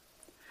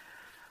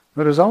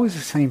 But it was always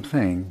the same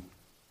thing.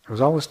 It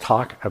was always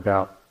talk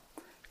about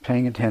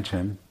paying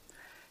attention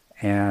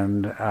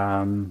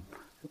and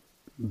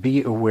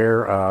be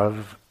aware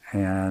of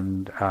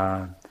and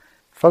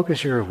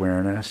focus your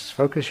awareness,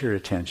 focus your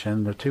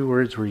attention. The two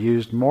words were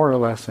used more or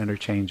less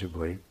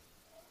interchangeably.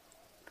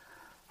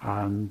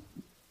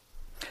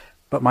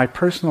 But my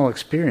personal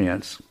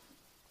experience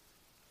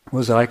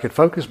was that I could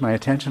focus my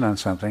attention on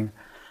something,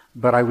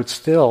 but I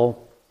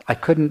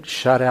couldn't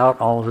shut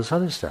out all of this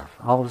other stuff.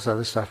 All of this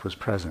other stuff was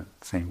present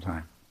at the same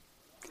time.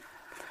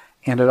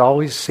 And it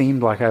always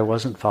seemed like I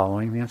wasn't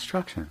following the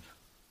instructions.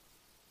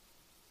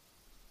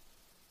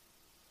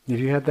 Have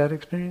you had that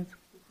experience?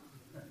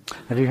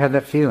 Have you had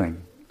that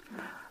feeling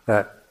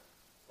that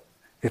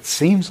it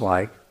seems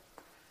like,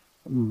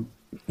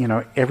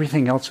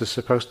 everything else is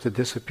supposed to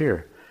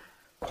disappear?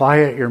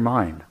 Quiet your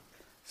mind.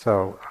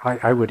 So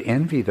I would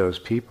envy those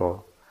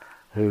people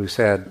who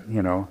said,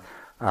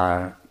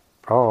 I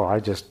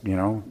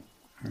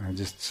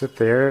just sit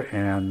there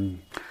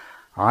and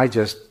I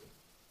just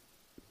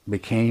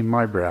became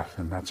my breath,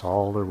 and that's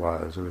all there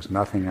was. There was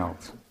nothing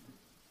else.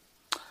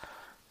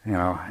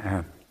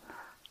 And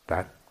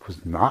that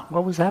was not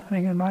what was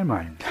happening in my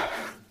mind.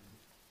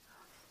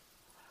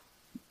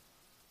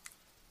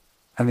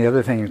 And the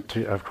other thing,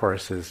 of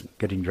course, is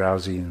getting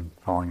drowsy and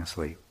falling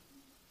asleep.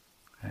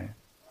 Okay?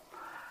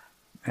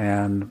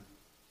 And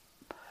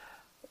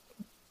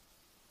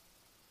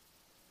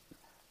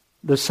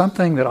there's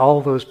something that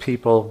all those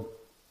people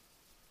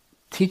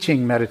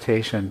teaching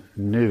meditation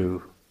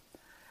knew,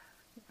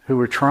 who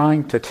were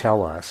trying to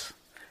tell us,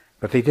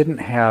 but they didn't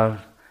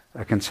have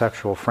a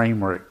conceptual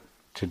framework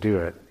to do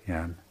it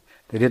in.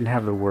 They didn't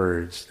have the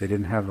words, they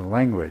didn't have the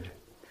language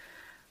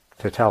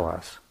to tell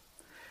us.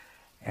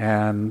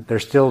 And they're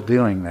still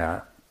doing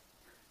that.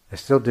 They're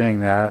still doing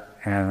that,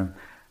 and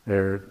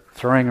they're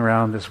throwing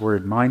around this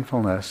word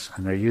mindfulness,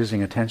 and they're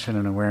using attention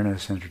and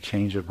awareness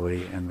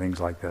interchangeably and things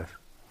like this.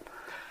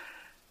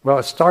 Well,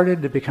 it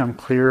started to become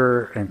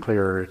clearer and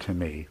clearer to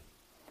me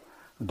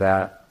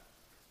that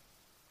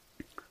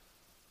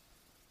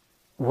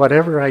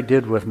whatever I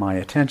did with my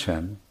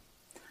attention,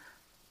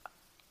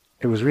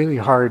 it was really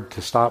hard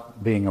to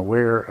stop being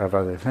aware of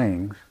other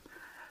things.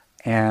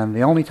 And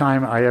the only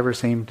time I ever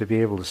seemed to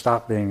be able to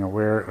stop being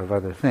aware of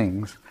other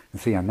things, and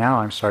see, and now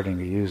I'm starting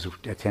to use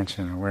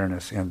attention and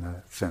awareness in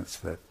the sense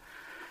that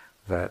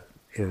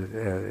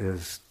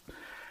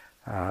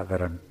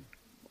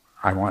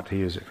I want to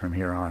use it from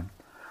here on.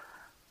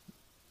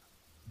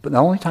 But the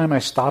only time I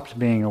stopped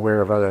being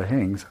aware of other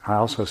things, I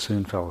also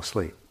soon fell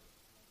asleep.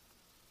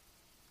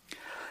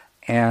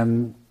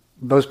 And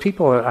those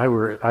people that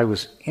I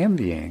was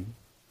envying,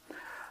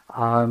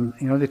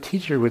 the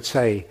teacher would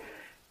say,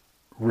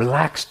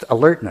 relaxed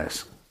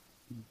alertness,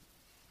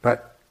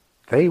 but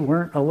they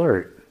weren't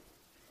alert.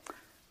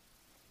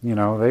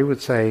 They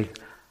would say,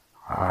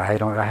 I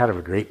had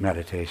a great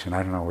meditation.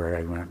 I don't know where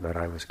I went, but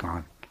I was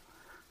gone.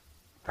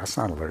 That's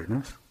not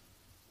alertness.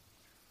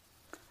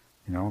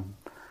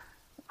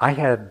 I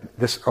had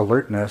this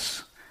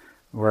alertness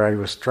where I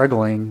was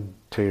struggling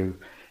to,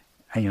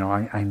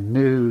 I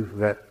knew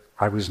that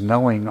I was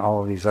knowing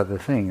all of these other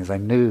things. I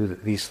knew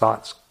that these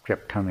thoughts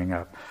kept coming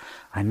up.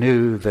 I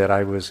knew that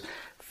I was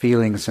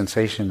feeling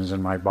sensations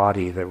in my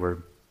body that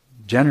were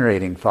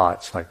generating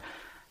thoughts like,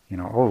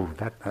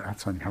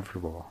 that's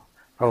uncomfortable.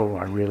 Oh,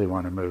 I really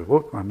want to move.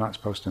 Oh, I'm not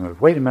supposed to move.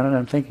 Wait a minute,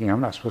 I'm thinking.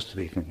 I'm not supposed to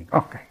be thinking.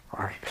 Okay,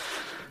 all right.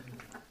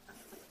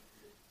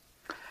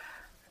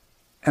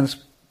 And this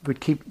would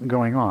keep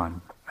going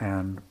on.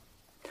 And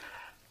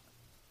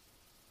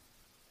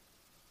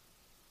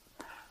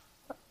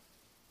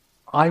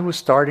I was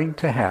starting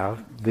to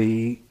have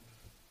the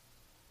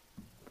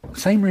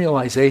same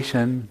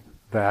realization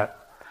that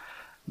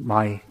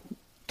my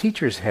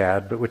teachers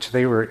had, but which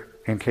they were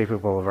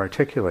incapable of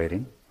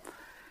articulating,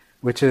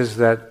 which is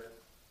that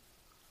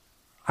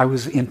I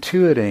was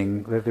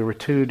intuiting that there were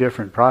two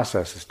different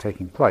processes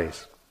taking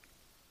place.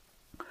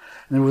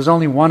 And there was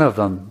only one of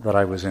them that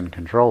I was in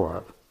control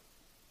of.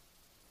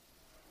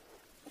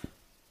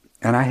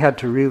 And I had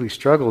to really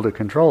struggle to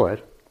control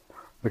it,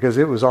 because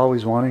it was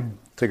always wanting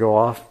to go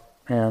off,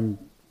 and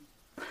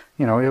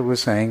it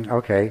was saying,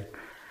 okay,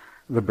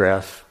 the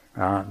breath,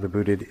 the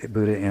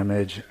Buddha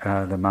image,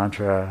 the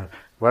mantra,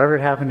 whatever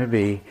it happened to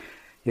be,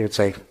 you would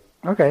say,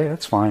 okay,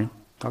 that's fine.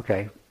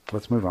 Okay,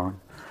 let's move on.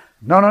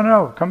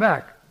 No, come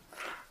back.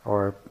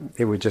 Or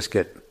it would just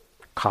get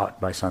caught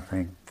by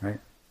something, right?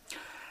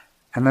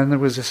 And then there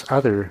was this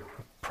other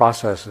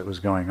process that was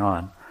going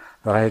on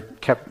that I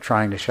kept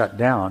trying to shut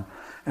down,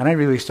 and I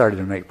really started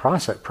to make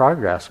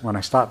progress when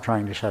I stopped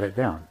trying to shut it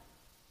down.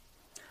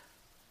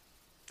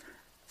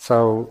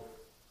 So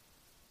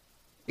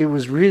it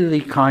was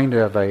really kind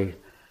of a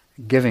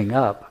giving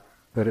up,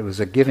 but it was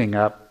a giving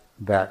up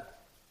that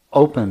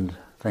opened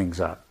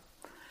things up.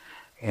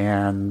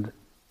 And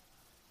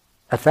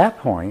at that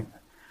point,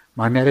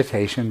 my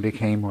meditation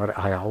became what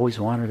I always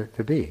wanted it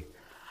to be.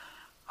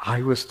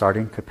 I was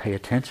starting to pay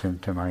attention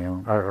to my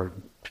own,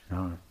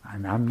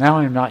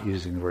 I'm not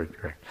using the word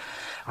correct.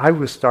 I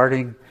was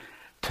starting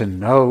to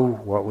know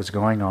what was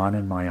going on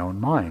in my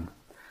own mind.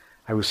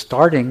 I was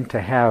starting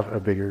to have a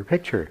bigger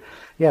picture.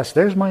 Yes,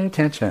 there's my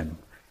attention.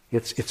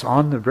 It's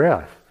on the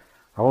breath.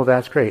 Oh,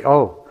 that's great.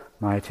 Oh,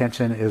 my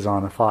attention is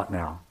on a thought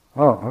now.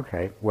 Oh,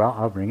 okay. Well,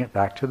 I'll bring it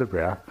back to the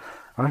breath.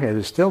 Okay,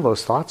 there's still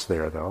those thoughts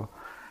there, though.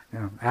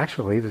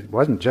 Actually, it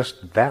wasn't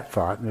just that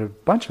thought. There are a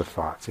bunch of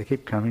thoughts. They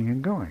keep coming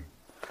and going.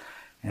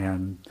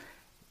 And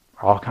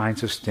all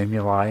kinds of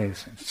stimuli.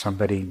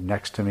 Somebody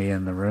next to me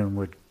in the room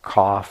would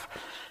cough,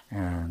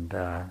 and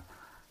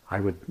I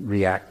would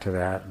react to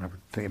that,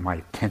 and my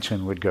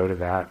attention would go to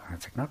that.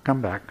 I'd say, no,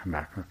 come back,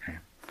 okay.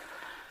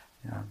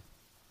 Yeah.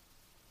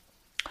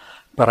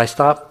 But I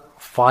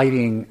stopped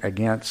fighting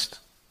against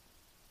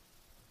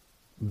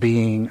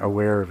being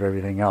aware of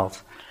everything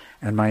else,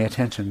 and my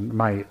attention,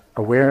 my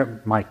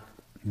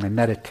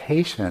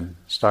meditation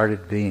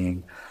started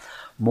being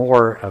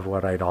more of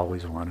what I'd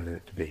always wanted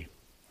it to be.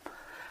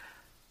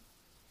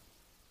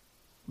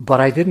 But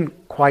I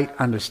didn't quite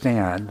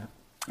understand,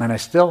 and I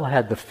still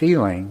had the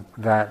feeling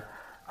that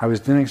I was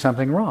doing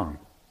something wrong.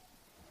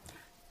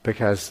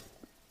 Because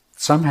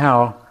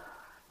somehow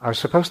I was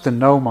supposed to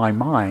know my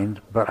mind,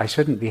 but I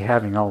shouldn't be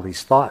having all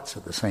these thoughts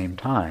at the same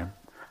time.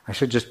 I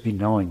should just be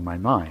knowing my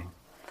mind.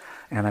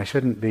 And I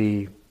shouldn't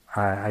be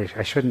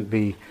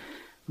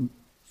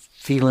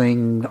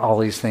feeling all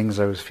these things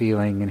I was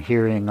feeling and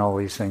hearing all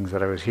these things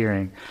that I was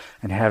hearing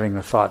and having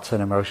the thoughts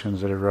and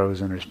emotions that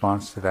arose in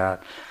response to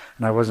that.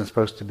 And I wasn't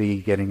supposed to be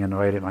getting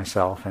annoyed at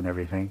myself and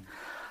everything.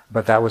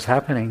 But that was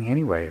happening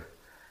anyway.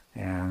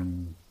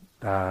 And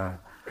I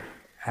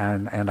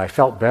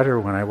felt better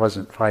when I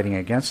wasn't fighting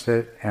against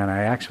it, and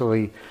I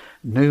actually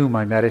knew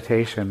my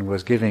meditation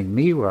was giving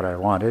me what I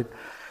wanted,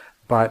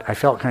 but I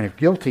felt kind of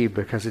guilty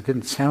because it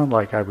didn't sound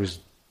like I was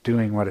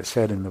doing what it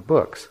said in the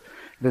books.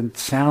 It didn't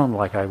sound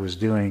like I was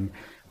doing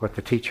what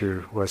the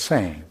teacher was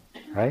saying,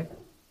 right?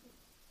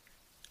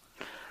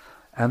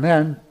 And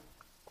then,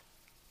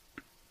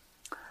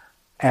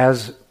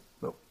 as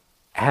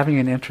having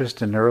an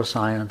interest in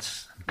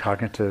neuroscience,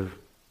 cognitive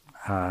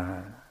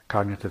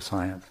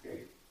science,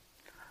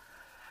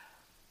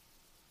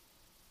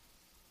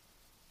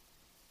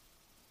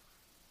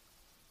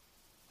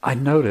 I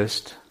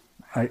noticed,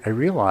 I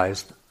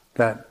realized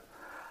that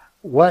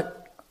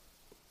what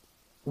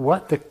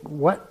the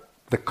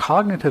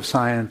cognitive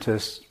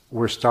scientists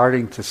were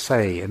starting to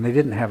say, and they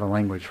didn't have a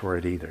language for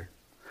it either.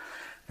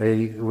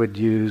 They would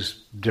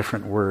use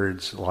different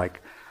words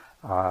like,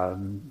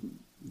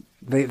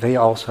 they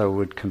also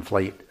would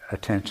conflate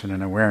attention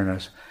and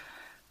awareness,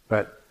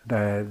 but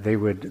they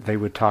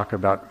would talk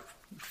about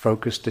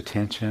focused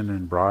attention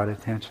and broad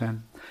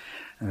attention,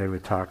 and they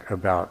would talk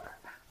about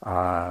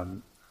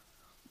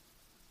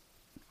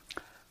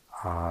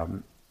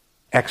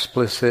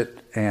explicit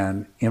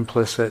and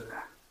implicit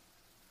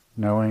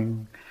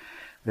knowing.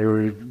 They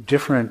were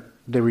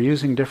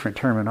using different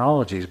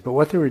terminologies, but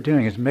what they were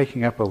doing is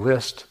making up a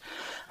list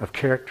of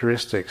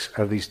characteristics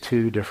of these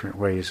two different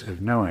ways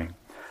of knowing.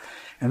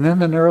 And then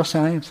the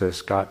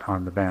neuroscientists got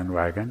on the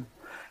bandwagon,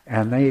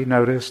 and they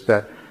noticed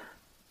that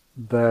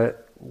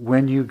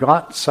when you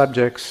got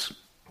subjects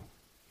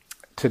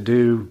to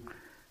do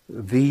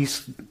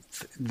these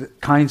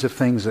kinds of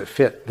things that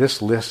fit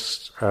this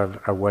list of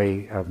a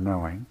way of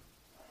knowing,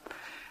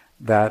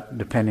 that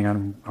depending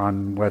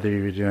on whether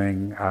you were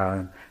doing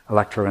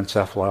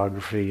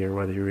electroencephalography or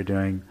whether you were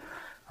doing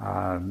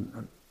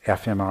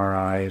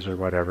fMRIs or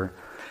whatever,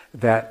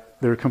 that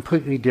there are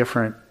completely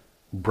different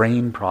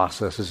brain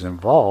processes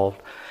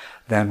involved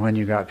than when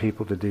you got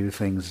people to do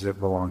things that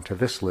belong to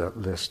this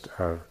list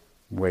of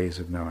ways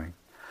of knowing.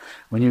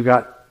 When you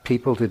got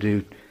people to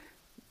do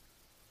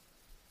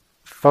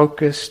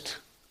focused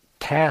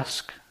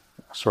task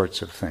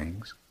sorts of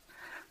things,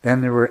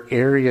 then there were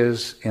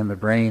areas in the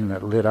brain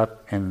that lit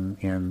up in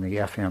the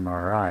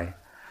fMRI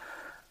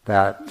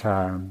that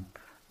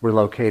were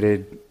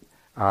located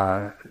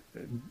on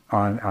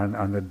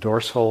the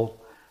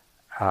dorsal,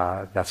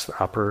 that's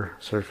the upper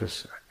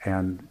surface,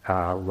 and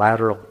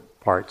lateral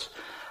parts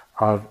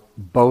of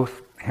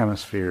both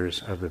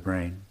hemispheres of the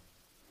brain.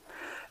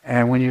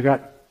 And when you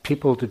got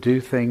people to do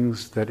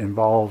things that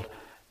involved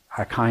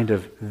a kind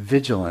of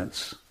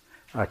vigilance,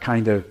 a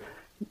kind of,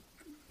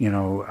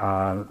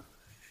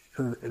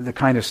 the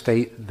kind of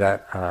state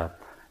that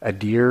a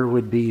deer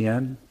would be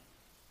in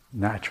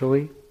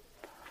naturally,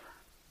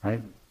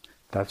 right?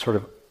 That sort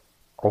of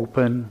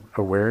open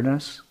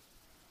awareness.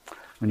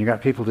 When you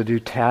got people to do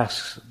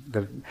tasks,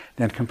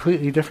 then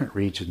completely different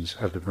regions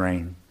of the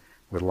brain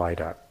would light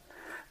up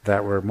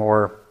that were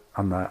more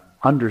on the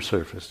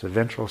undersurface, the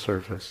ventral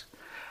surface,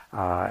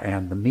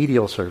 and the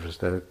medial surface,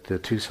 the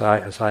two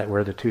sides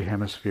where the two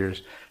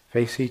hemispheres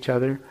face each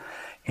other,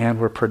 and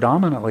were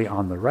predominantly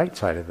on the right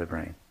side of the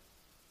brain.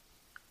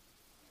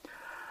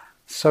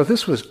 So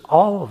this was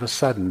all of a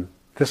sudden,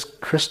 this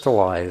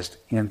crystallized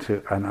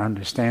into an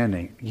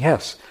understanding.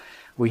 Yes,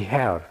 we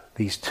have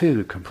these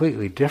two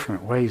completely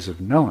different ways of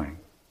knowing.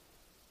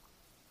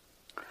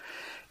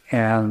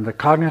 And the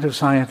cognitive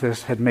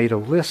scientists had made a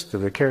list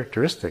of the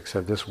characteristics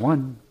of this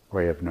one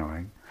way of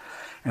knowing,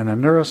 and the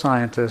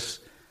neuroscientists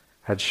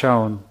had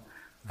shown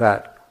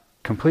that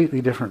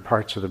completely different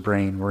parts of the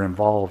brain were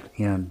involved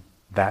in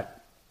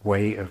that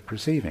way of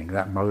perceiving,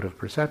 that mode of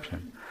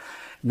perception.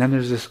 And then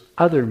there's this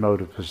other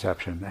mode of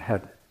perception that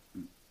had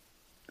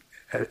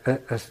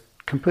a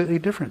completely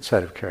different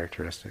set of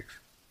characteristics,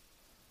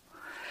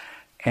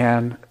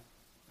 and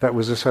that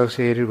was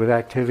associated with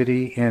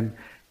activity in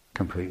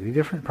completely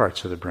different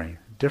parts of the brain,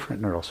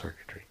 different neural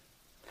circuitry.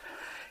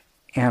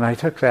 And I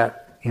took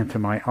that into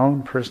my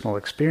own personal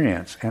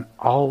experience, and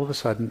all of a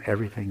sudden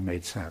everything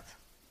made sense.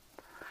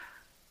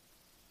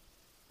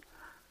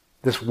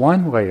 This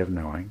one way of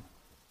knowing,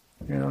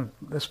 I'll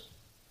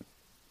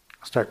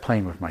start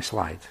playing with my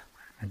slides.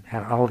 I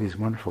had all these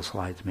wonderful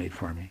slides made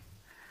for me.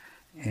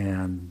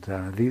 And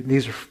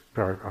these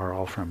are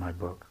all from my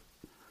book.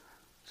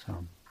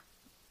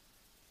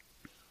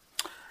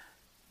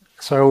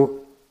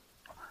 So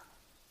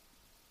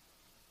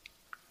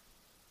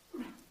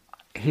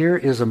here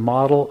is a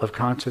model of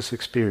conscious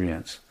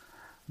experience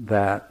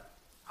that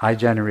I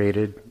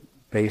generated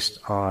based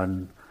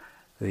on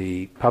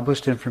the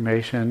published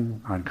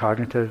information on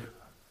cognitive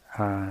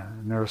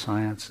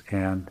neuroscience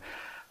and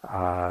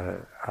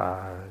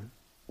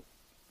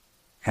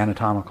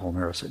anatomical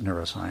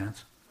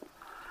neuroscience.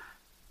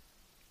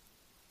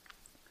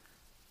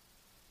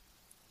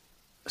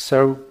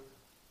 So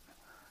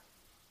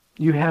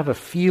you have a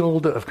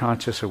field of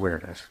conscious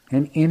awareness.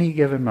 In any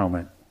given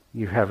moment,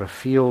 you have a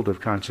field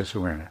of conscious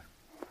awareness.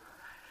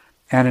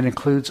 And it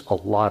includes a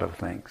lot of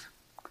things.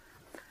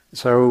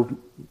 So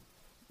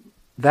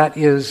that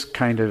is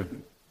kind of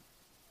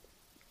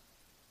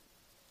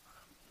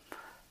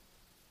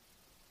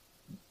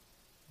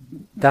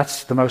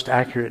that's the most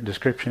accurate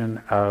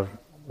description of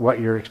what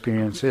your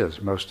experience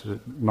is, most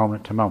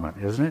moment to moment,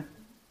 isn't it?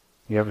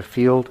 You have a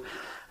field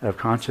of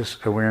conscious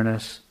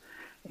awareness,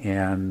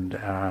 and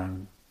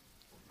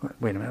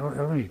wait a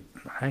minute,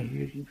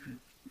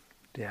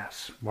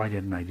 yes, why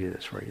didn't I do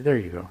this for you? There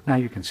you go. Now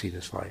you can see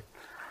the slide.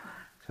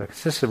 So it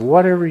consists of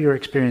whatever you're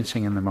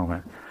experiencing in the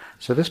moment.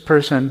 So this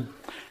person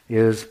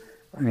is,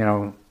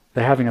 they're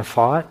having a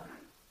thought.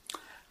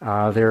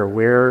 They're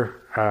aware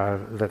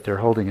that they're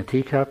holding a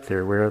teacup. They're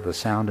aware of the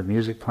sound of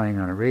music playing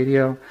on a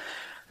radio.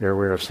 They're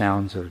aware of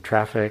sounds of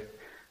traffic.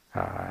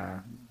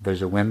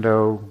 There's a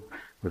window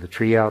with a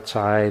tree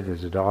outside.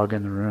 There's a dog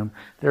in the room.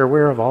 They're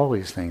aware of all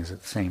these things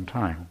at the same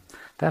time.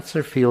 That's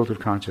their field of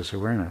conscious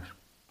awareness.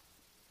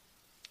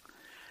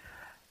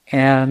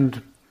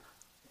 And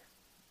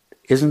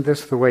isn't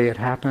this the way it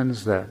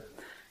happens, that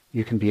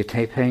you can be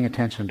paying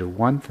attention to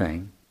one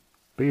thing,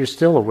 but you're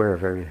still aware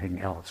of everything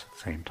else at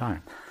the same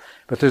time?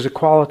 But there's a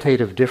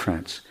qualitative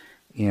difference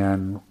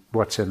in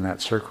what's in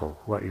that circle,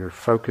 what you're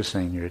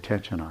focusing your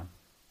attention on.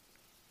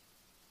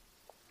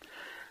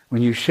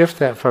 When you shift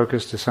that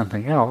focus to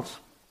something else,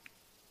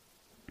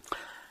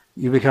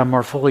 you become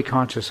more fully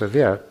conscious of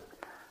it,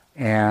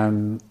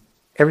 and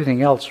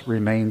everything else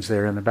remains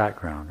there in the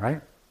background,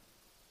 right?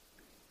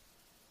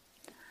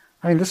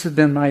 I mean, this has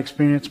been my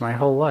experience my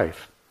whole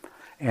life.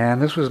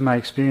 And this was my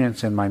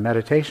experience in my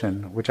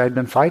meditation, which I'd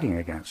been fighting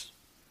against,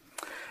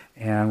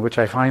 and which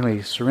I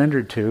finally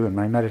surrendered to, and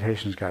my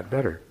meditations got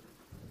better.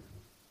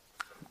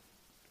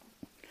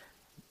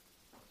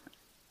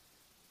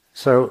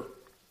 So,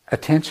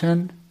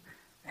 attention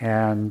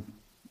and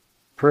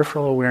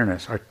peripheral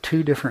awareness are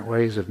two different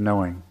ways of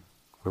knowing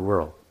the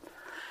world.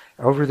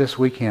 Over this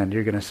weekend,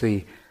 you're going to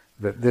see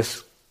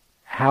that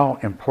how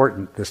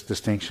important this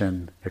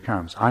distinction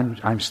becomes.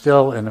 I'm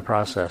still in the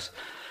process,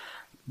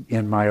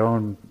 in my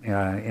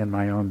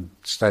own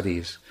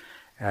studies,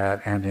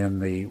 and in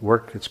the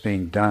work that's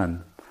being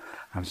done.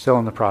 I'm still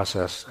in the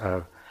process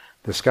of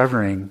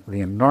discovering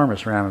the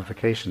enormous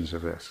ramifications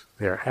of this.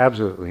 They are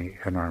absolutely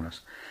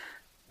enormous.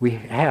 We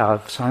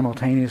have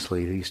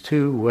simultaneously these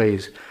two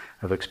ways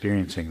of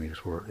experiencing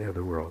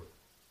the world.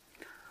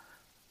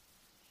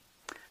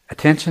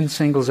 Attention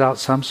singles out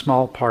some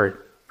small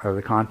part of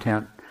the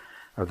content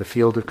of the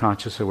field of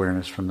conscious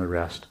awareness from the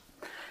rest,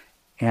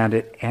 and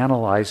it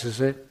analyzes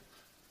it,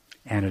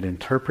 and it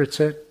interprets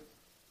it,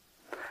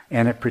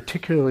 and it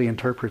particularly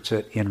interprets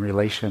it in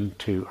relation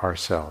to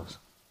ourselves.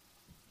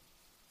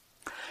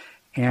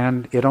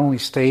 And it only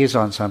stays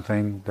on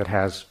something that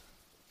has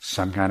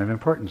some kind of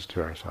importance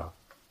to ourselves.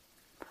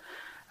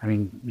 I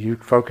mean, you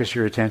focus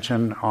your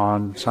attention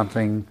on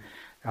something,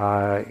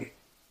 say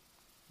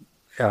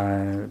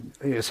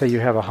you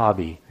have a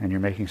hobby and you're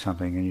making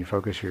something and you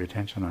focus your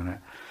attention on it.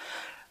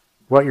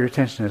 What your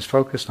attention is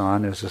focused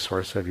on is the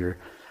source of your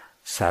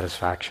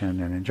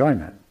satisfaction and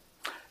enjoyment.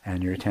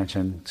 And your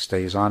attention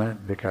stays on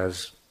it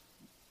because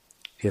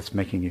it's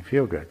making you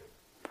feel good.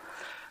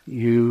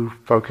 You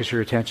focus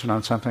your attention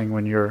on something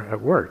when you're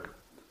at work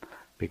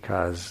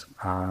because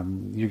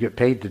you get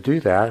paid to do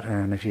that,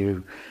 and if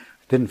you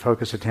didn't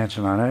focus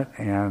attention on it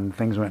and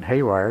things went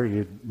haywire,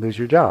 you'd lose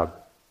your job,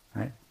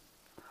 right?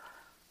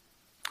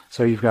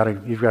 So you've got a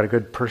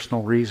good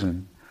personal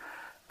reason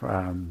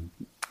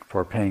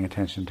for paying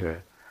attention to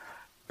it.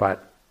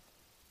 But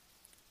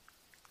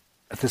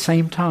at the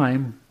same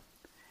time,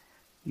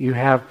 you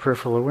have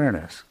peripheral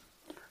awareness.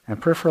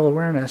 And peripheral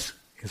awareness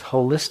is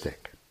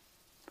holistic.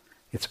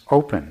 It's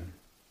open.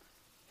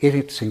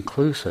 It's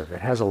inclusive.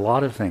 It has a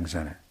lot of things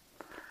in it.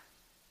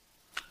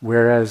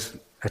 Whereas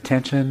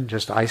attention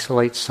just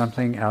isolates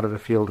something out of the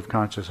field of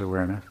conscious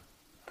awareness.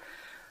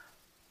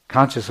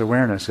 Conscious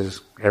awareness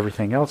is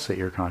everything else that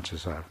you're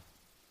conscious of.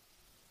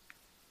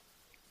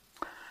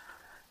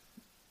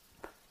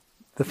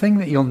 The thing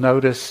that you'll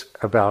notice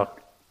about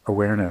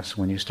awareness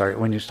when you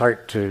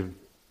start to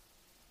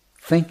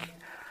think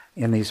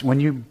in these, when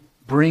you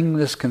bring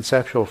this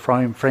conceptual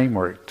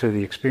framework to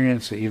the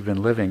experience that you've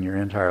been living your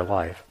entire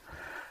life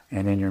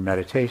and in your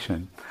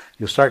meditation,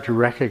 you'll start to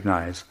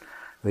recognize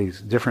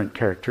these different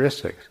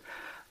characteristics.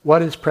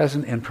 What is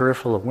present in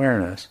peripheral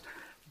awareness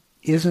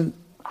isn't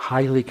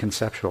highly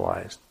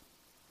conceptualized.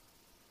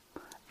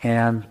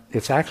 And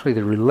it's actually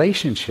the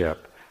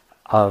relationship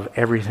of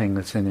everything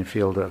that's in the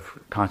field of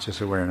conscious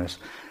awareness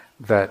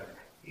that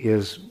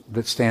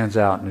stands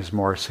out and is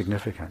more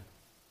significant.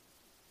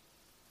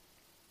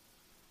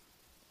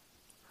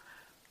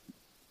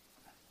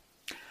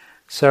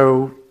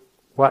 So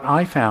what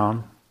I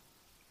found,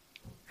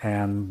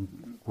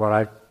 and what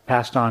I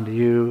passed on to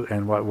you,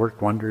 and what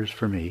worked wonders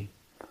for me,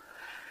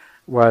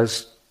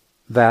 was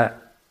that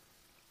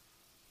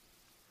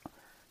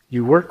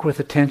you work with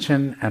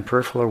attention and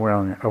peripheral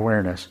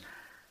awareness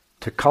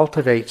to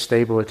cultivate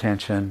stable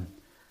attention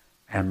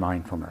and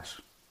mindfulness.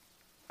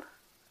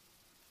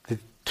 The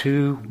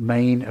two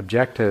main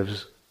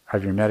objectives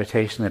of your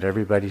meditation that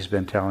everybody's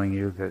been telling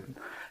you, that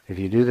if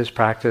you do this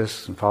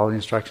practice and follow the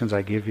instructions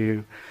I give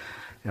you,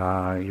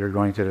 you're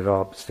going to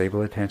develop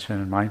stable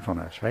attention and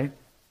mindfulness, right?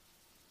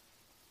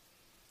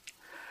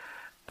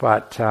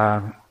 But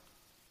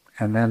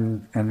and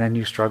then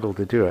you struggle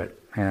to do it,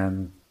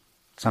 and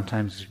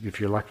sometimes, if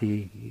you're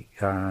lucky,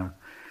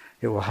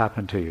 it will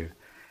happen to you,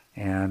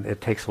 and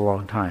it takes a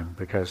long time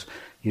because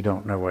you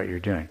don't know what you're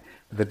doing.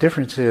 But the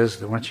difference is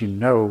that once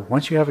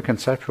you have a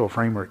conceptual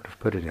framework to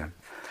put it in,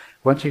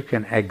 once you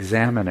can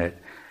examine it,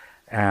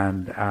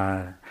 and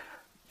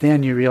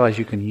then you realize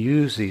you can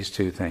use these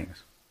two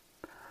things.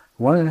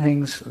 One of the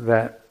things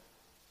that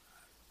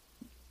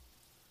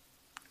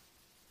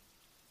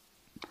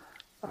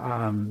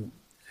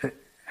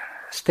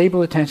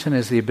stable attention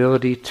is the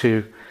ability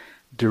to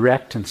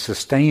direct and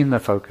sustain the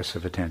focus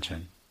of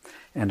attention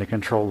and to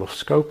control the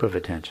scope of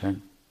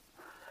attention.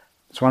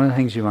 It's one of the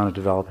things you want to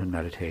develop in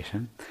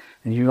meditation.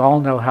 And you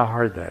all know how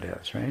hard that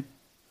is, right?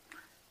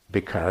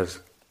 Because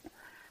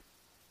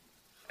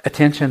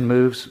attention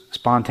moves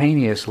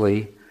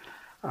spontaneously.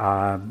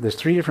 There's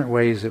three different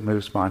ways it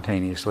moves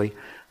spontaneously.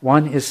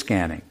 One is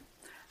scanning.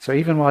 So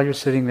even while you're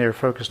sitting there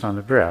focused on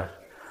the breath,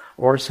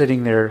 or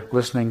sitting there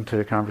listening to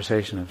the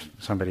conversation of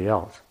somebody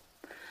else,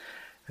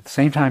 at the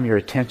same time your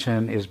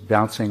attention is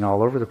bouncing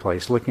all over the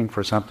place, looking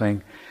for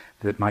something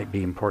that might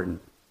be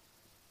important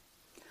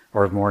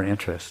or of more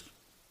interest.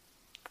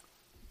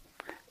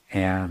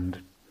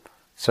 And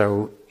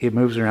so it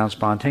moves around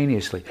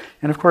spontaneously.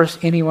 And of course,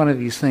 any one of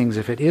these things,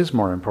 if it is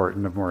more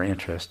important, of more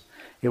interest,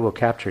 it will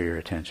capture your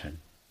attention.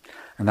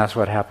 And that's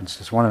what happens.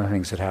 It's one of the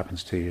things that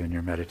happens to you in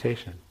your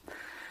meditation.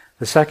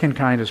 The second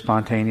kind of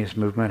spontaneous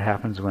movement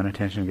happens when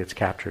attention gets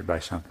captured by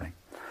something.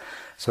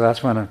 So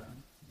that's when a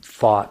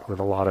thought with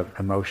a lot of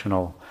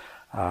emotional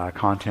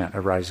content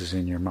arises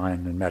in your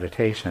mind in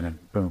meditation,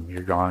 and boom,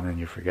 you're gone and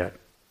you forget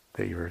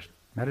that you were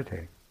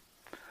meditating.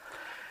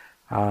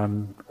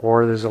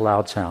 Or there's a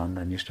loud sound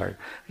and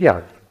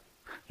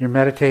you're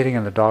meditating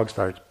and the dog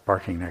starts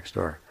barking next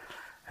door.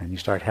 And you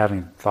start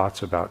having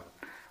thoughts about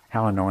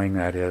how annoying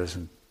that is,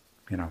 and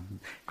of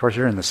course,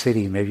 you're in the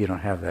city. Maybe you don't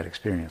have that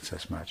experience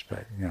as much,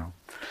 but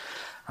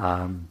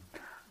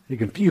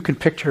you can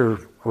picture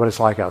what it's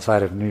like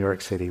outside of New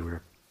York City,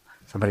 where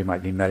somebody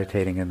might be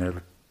meditating in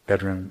their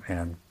bedroom,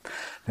 and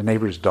the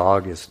neighbor's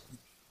dog is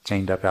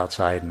chained up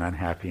outside and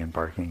unhappy and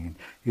barking. And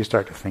you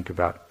start to think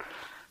about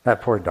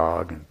that poor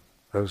dog and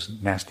those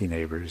nasty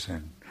neighbors,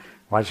 and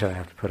why should I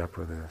have to put up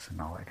with this, and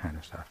all that kind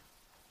of stuff.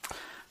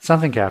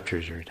 Something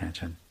captures your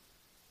attention.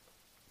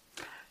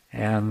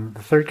 And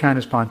the third kind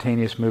of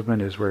spontaneous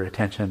movement is where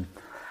attention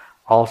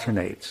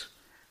alternates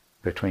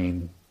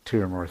between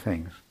two or more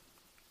things.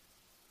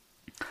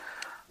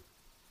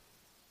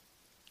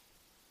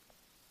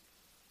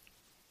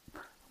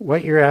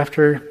 What you're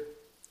after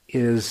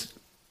is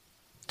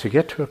to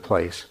get to a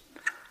place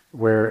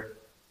where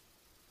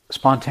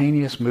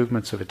spontaneous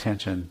movements of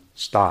attention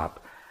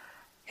stop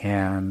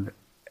and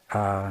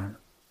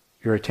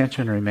your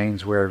attention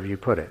remains wherever you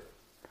put it.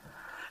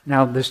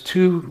 Now, there's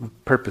two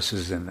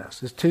purposes in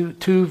this. There's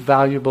two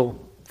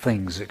valuable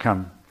things that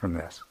come from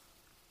this.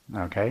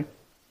 Okay?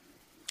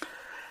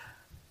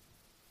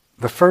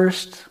 The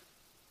first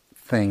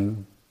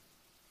thing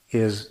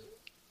is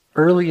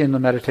early in the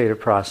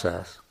meditative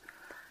process,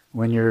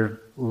 when you're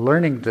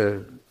learning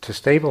to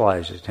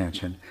stabilize your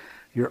attention,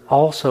 you're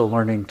also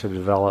learning to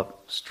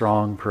develop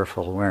strong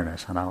peripheral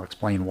awareness, and I'll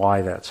explain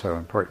why that's so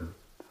important.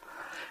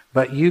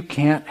 But you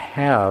can't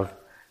have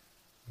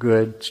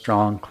good,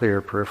 strong,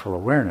 clear peripheral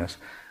awareness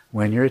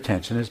when your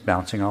attention is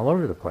bouncing all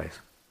over the place.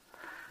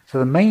 So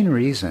the main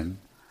reason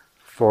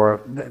for...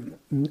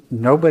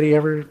 Nobody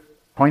ever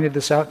pointed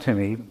this out to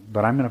me,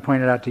 but I'm going to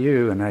point it out to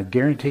you, and I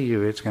guarantee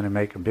you it's going to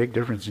make a big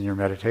difference in your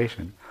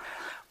meditation.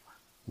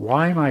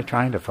 Why am I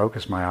trying to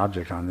focus my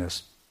object on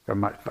this,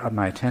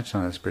 my attention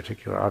on this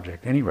particular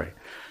object anyway?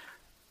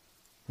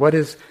 What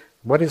is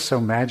so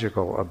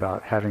magical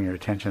about having your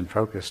attention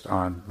focused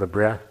on the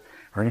breath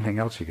or anything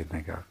else you could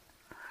think of?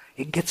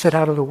 It gets it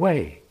out of the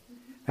way.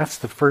 That's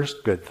the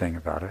first good thing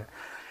about it.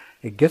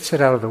 It gets it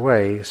out of the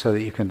way so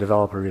that you can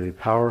develop a really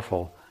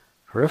powerful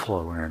peripheral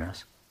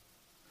awareness,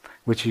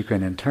 which you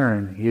can in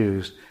turn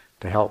use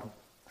to help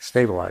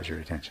stabilize your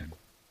attention.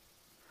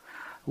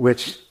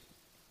 Which,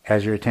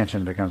 as your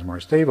attention becomes more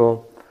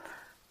stable,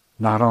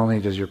 not only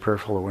does your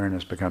peripheral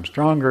awareness become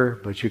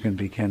stronger, but you can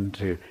begin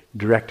to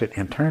direct it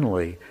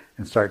internally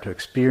and start to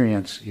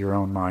experience your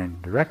own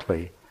mind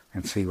directly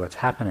and see what's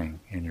happening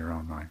in your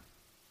own mind.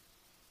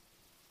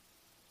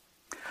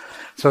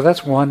 So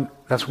that's one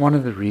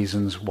of the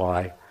reasons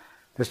why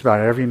just about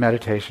every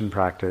meditation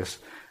practice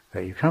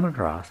that you come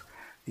across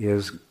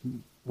is,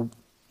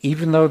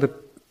 even though the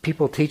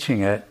people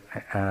teaching it,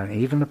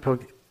 even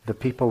the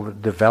people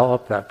that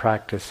develop that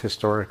practice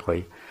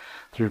historically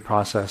through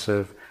process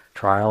of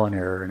trial and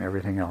error and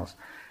everything else,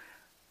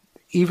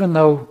 even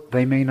though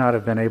they may not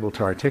have been able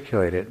to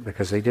articulate it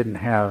because they didn't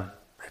have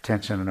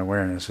attention and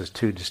awareness as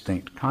two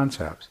distinct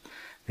concepts,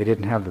 they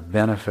didn't have the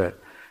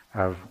benefit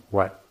of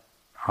what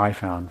I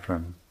found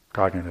from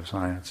cognitive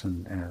science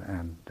and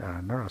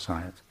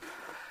neuroscience.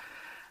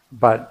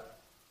 But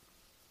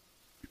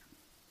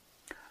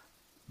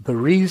the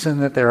reason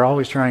that they're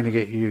always trying to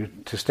get you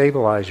to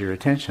stabilize your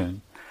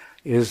attention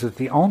is that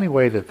the only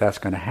way that that's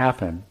going to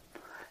happen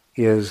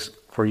is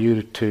for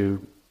you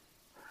to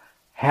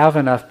have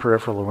enough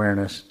peripheral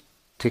awareness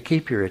to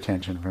keep your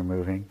attention from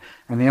moving,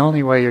 and the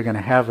only way you're going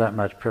to have that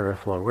much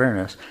peripheral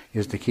awareness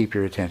is to keep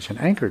your attention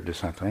anchored to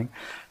something,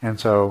 and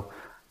so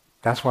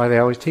that's why they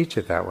always teach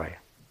it that way.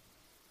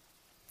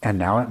 And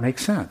now it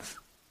makes sense.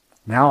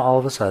 Now all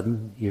of a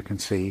sudden you can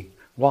see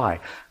why.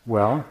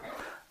 Well,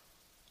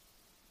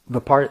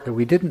 the part that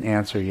we didn't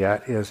answer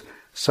yet is,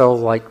 so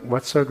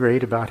what's so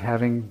great about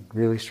having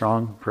really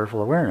strong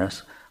peripheral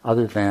awareness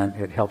other than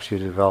it helps you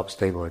to develop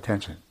stable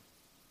attention?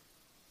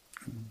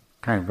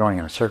 Kind of going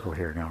in a circle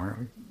here now, aren't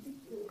we?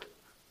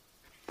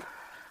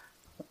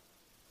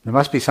 There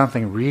must be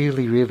something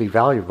really, really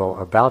valuable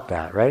about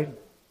that, right?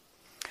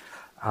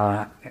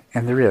 And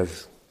there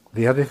is.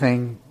 The other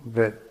thing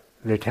that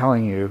they're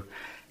telling you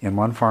in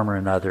one form or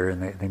another,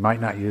 and they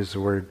might not use the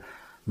word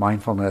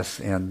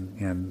mindfulness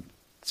in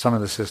some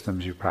of the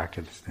systems you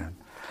practice in,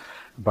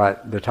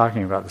 but they're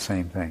talking about the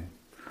same thing,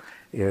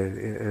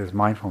 is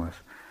mindfulness.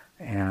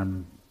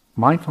 And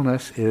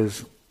mindfulness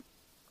is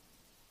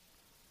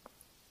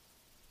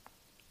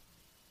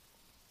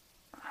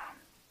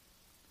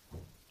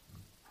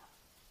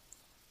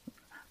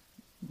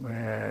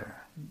the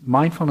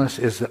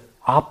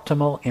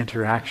optimal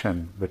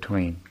interaction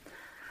between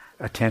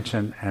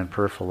attention and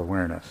peripheral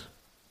awareness.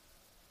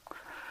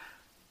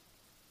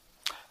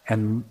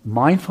 And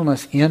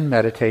mindfulness in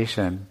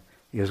meditation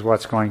is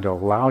what's going to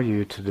allow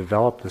you to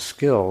develop the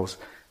skills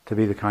to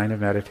be the kind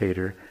of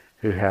meditator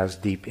who has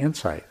deep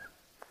insight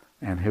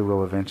and who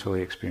will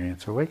eventually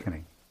experience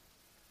awakening.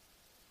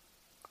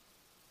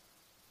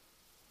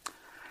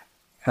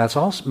 That's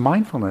also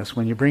mindfulness,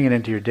 when you bring it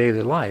into your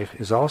daily life,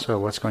 is also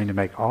what's going to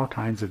make all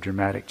kinds of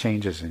dramatic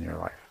changes in your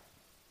life.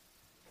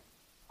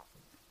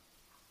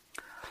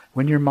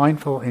 When you're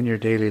mindful in your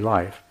daily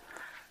life,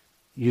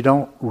 you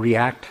don't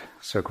react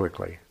so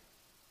quickly.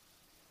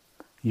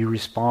 You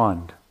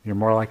respond. You're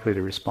more likely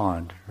to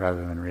respond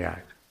rather than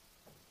react.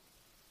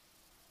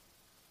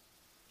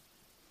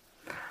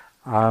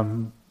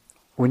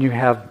 When you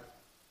have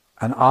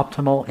an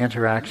optimal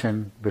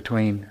interaction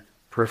between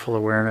peripheral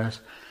awareness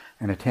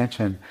and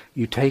attention,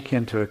 you take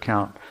into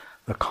account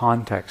the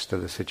context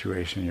of the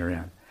situation you're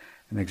in.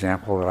 An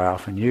example that I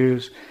often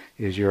use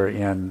is you're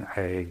in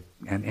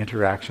an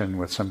interaction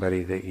with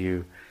somebody that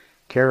you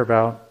care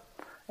about,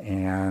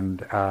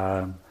 and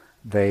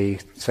they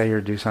say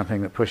or do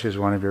something that pushes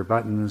one of your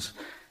buttons,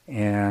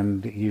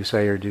 and you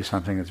say or do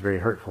something that's very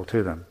hurtful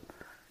to them.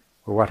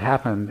 Well, what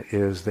happened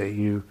is that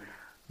you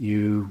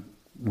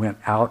went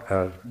out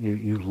of,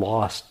 you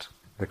lost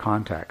the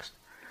context.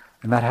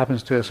 And that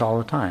happens to us all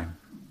the time.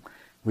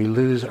 We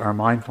lose our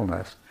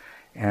mindfulness,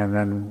 and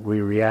then we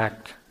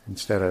react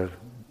instead of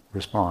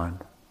respond.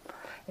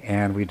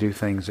 And we do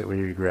things that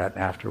we regret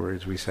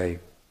afterwards. We say,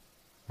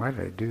 why did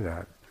I do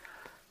that?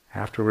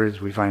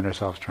 Afterwards, we find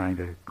ourselves trying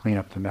to clean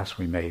up the mess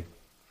we made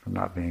from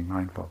not being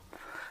mindful.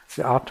 It's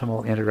the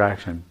optimal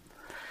interaction.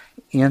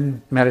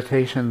 In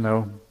meditation,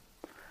 though,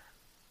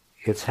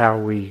 it's how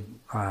we...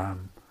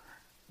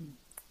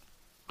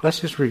 let's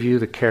just review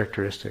the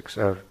characteristics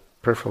of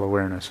peripheral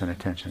awareness and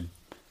attention.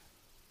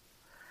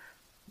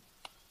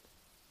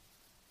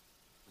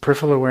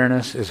 Peripheral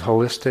awareness is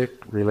holistic,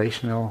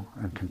 relational,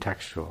 and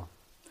contextual.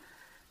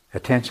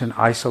 Attention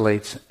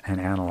isolates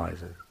and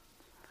analyzes.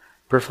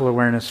 Peripheral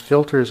awareness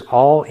filters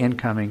all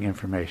incoming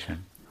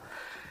information.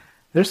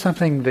 There's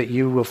something that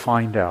you will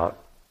find out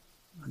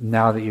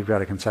now that you've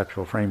got a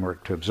conceptual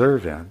framework to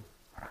observe in,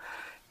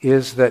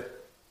 is that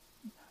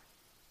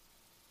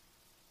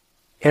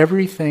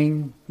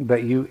everything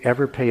that you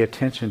ever pay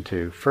attention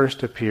to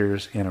first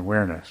appears in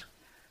awareness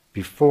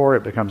before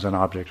it becomes an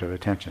object of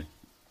attention.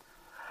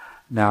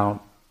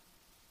 Now,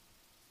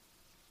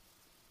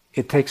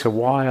 it takes a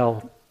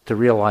while to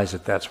realize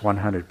that that's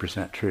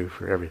 100% true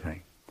for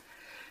everything.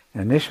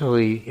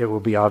 Initially, it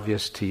will be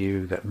obvious to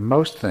you that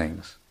most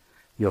things,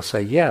 you'll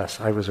say, yes,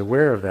 I was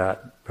aware of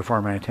that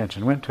before my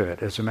attention went to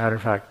it. As a matter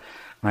of fact,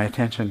 my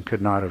attention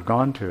could not have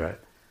gone to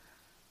it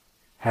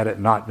had it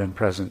not been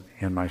present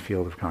in my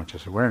field of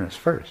conscious awareness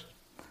first.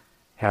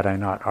 Had I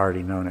not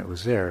already known it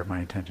was there, my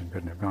attention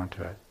couldn't have gone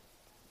to it.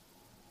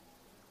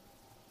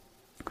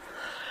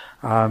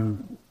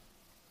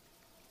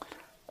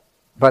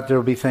 But there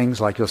will be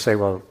things like you'll say,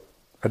 well,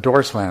 a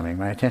door slamming,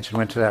 my attention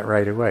went to that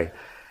right away.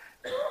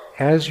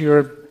 As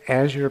your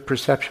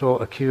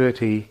perceptual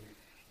acuity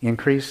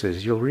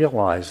increases, you'll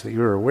realize that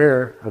you're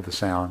aware of the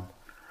sound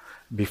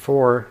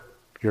before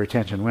your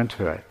attention went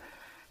to it.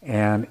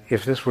 And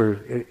if this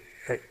were,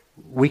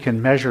 we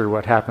can measure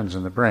what happens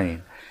in the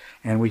brain,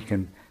 and we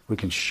can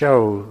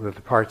show that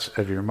the parts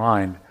of your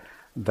mind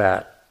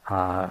that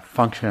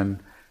function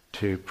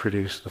to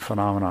produce the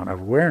phenomenon of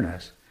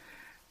awareness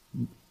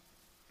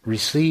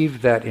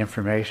receive that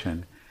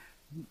information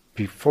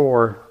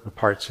before the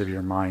parts of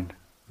your mind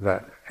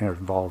that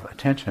involve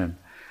attention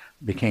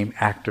became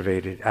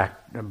activated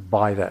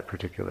by that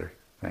particular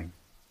thing.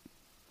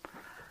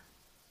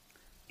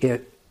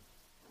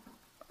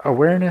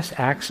 Awareness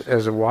acts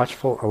as a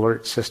watchful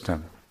alert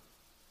system.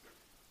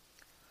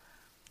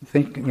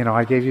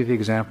 I gave you the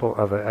example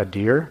of a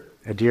deer.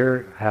 A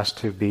deer has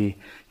to be,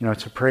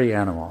 it's a prey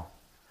animal.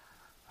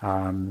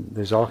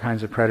 There's all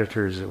kinds of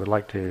predators that would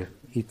like to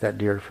eat that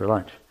deer for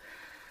lunch.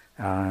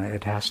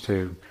 It has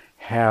to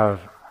have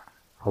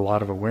a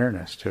lot of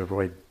awareness to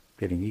avoid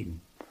getting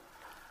eaten.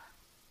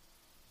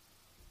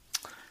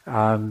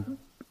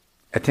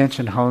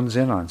 Attention hones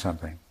in on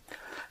something.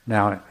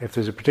 Now, if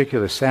there's a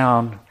particular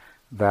sound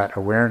that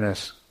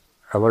awareness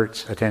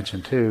alerts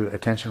attention to,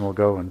 attention will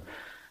go and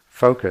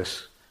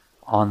focus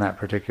on that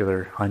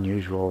particular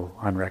unusual,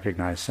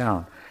 unrecognized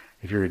sound.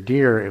 If you're a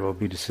deer, it will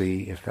be to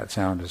see if that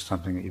sound is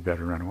something that you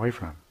better run away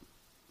from.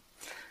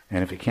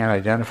 And if it can't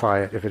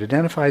identify it, if it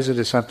identifies it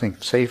as something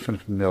safe and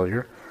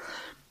familiar,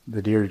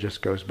 the deer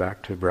just goes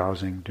back to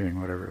browsing, doing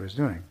whatever it was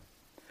doing.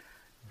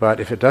 But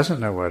if it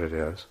doesn't know what it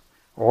is,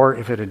 or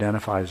if it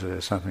identifies it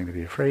as something to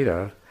be afraid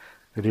of,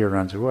 the deer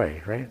runs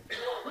away, right?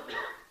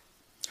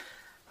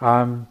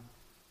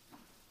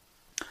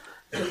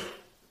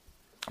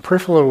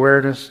 Peripheral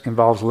awareness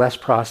involves less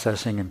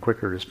processing and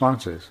quicker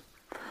responses.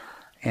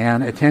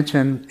 And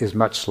attention is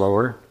much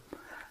slower.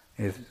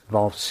 It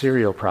involves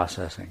serial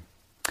processing.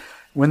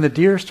 When the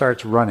deer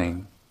starts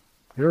running,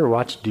 you ever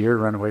watch deer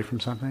run away from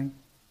something?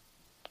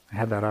 I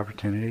had that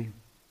opportunity.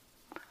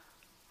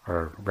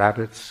 Or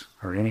rabbits,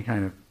 or any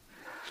kind of...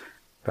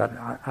 But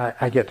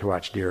I get to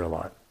watch deer a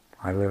lot.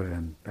 I live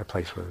in a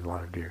place where there's a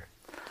lot of deer.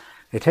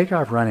 They take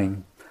off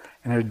running,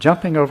 and they're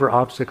jumping over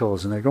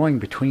obstacles, and they're going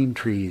between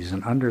trees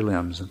and under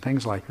limbs and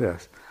things like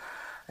this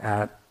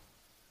at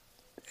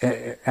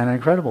an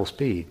incredible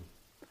speed.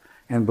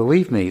 And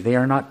believe me, they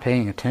are not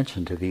paying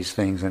attention to these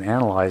things and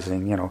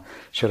analyzing,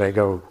 should I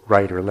go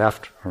right or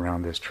left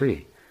around this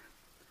tree?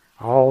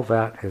 All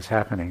that is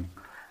happening.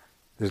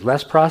 There's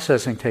less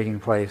processing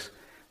taking place.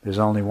 There's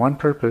only one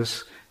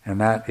purpose,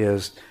 and that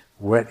is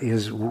what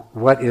is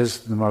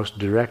the most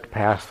direct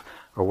path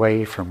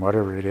away from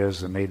whatever it is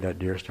that made that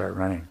deer start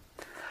running.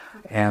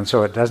 And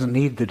so it doesn't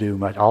need to do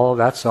much.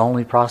 That's the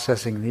only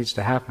processing that needs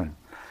to happen.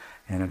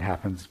 And it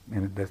happens,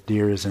 and the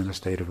deer is in a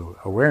state of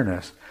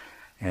awareness.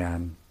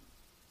 And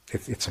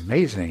it's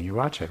amazing. You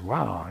watch it.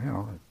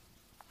 Wow,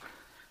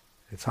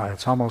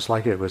 it's almost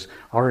like it was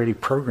already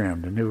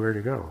programmed and knew where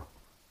to go.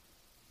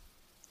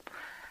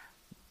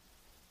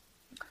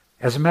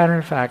 As a matter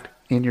of fact,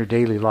 in your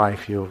daily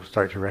life, you'll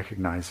start to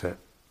recognize that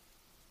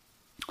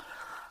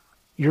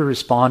you're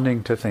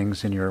responding to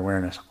things in your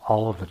awareness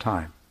all of the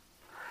time.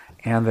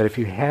 And that if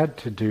you had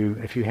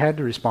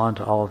to respond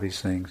to all of these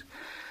things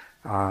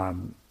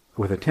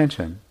with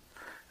attention,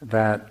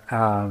 that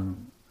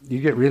you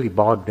get really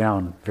bogged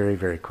down very,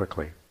 very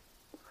quickly.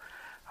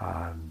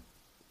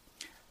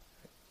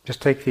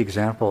 Just take the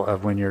example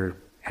of when you're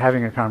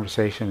having a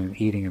conversation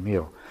and eating a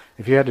meal.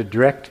 If you had to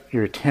direct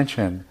your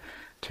attention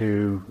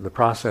to the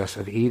process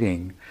of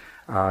eating,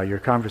 your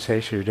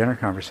conversation, your dinner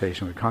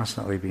conversation would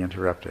constantly be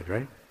interrupted,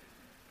 right?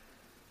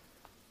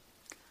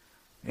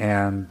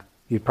 And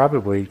you'd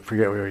probably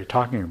forget what you're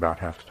talking about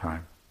half the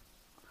time.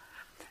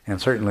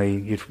 And certainly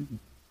you'd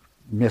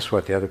miss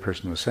what the other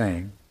person was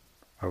saying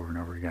over and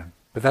over again.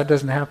 But that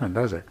doesn't happen,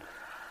 does it?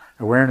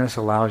 Awareness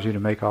allows you to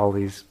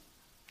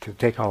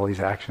take all these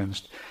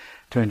actions,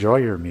 to enjoy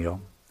your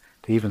meal,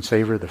 to even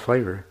savor the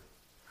flavor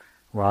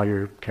while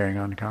you're carrying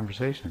on the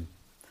conversation.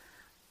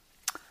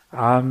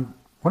 One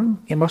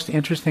of the most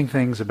interesting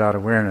things about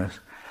awareness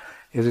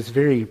is it's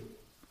very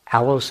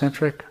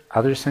allocentric,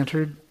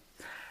 other-centered,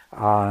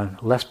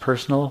 less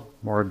personal,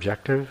 more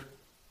objective.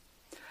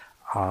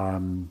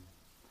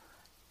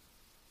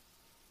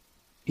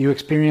 You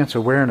experience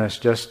awareness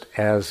just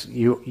as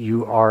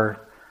you are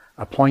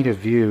a point of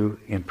view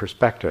in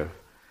perspective,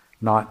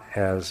 not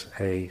as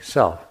a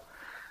self.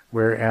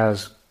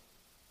 Whereas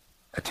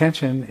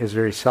attention is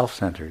very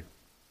self-centered.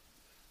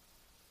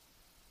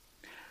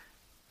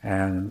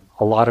 And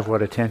a lot of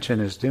what attention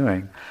is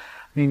doing,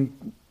 I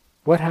mean,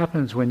 what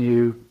happens when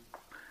you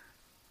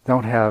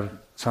don't have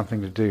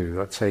something to do?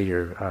 Let's say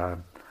you're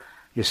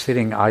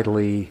sitting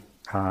idly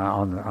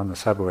on the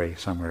subway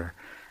somewhere,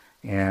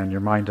 and your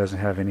mind doesn't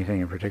have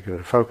anything in particular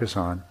to focus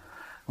on.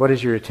 What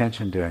is your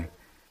attention doing?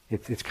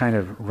 It's kind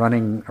of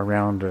running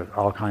around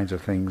all kinds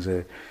of things,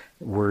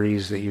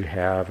 worries that you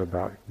have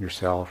about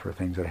yourself or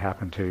things that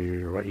happen to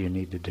you or what you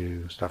need to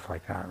do, stuff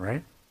like that,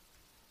 right?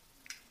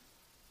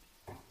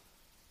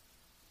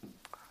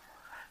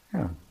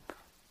 Yeah.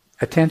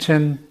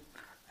 Attention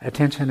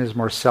is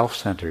more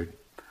self-centered,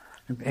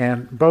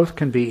 and both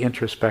can be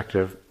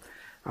introspective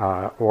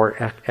or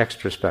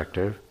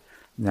extrospective.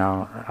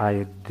 Now,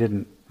 I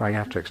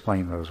have to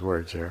explain those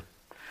words there.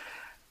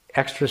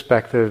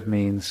 Extrospective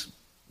means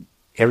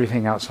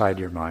everything outside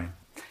your mind.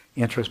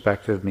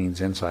 Introspective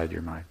means inside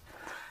your mind.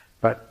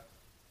 But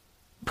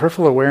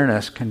peripheral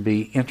awareness can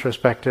be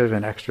introspective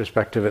and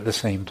extrospective at the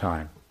same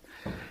time.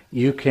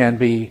 You can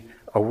be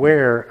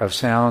aware of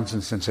sounds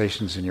and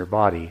sensations in your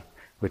body,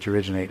 which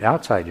originate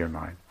outside your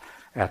mind,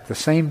 at the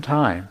same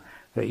time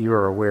that you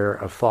are aware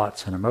of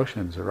thoughts and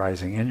emotions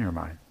arising in your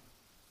mind.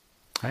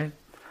 Right?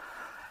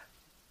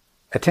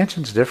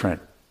 Attention's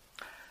different.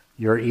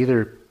 You're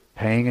either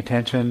paying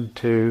attention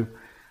to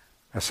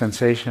a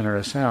sensation or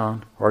a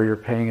sound, or you're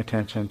paying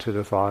attention to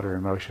the thought or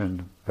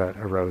emotion that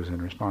arose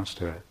in response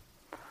to it.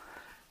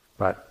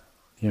 But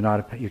you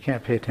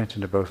can't pay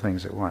attention to both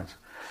things at once.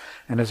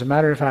 And as a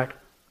matter of fact,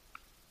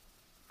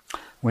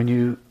 when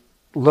you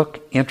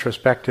look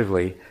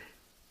introspectively,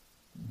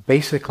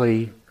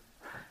 basically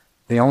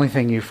the only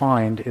thing you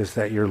find is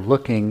that you're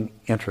looking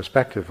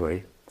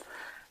introspectively,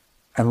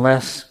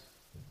 unless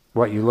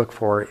what you look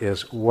for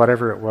is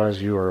whatever it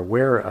was you were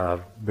aware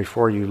of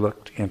before you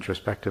looked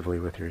introspectively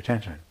with your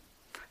attention.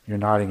 You're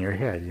nodding your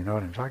head, you know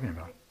what I'm talking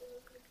about.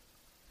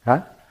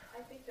 Huh?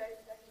 I think that's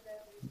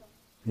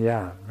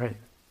Yeah, right.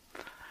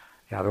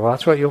 Yeah, well,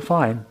 that's what you'll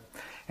find.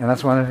 And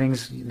that's one of the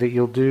things that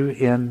you'll do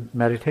in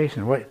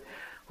meditation. The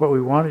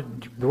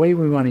way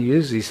we want to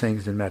use these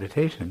things in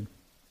meditation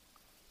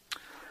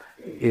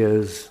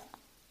is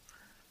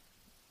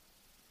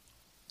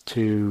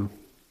to,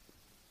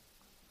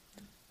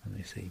 let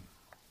me see.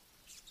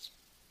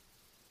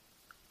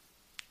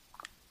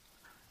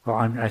 Well,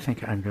 I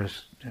think I'll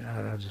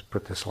just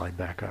put the slide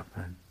back up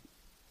then.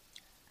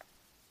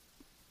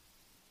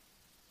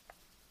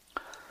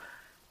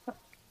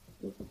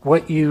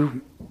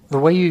 The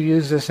way you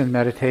use this in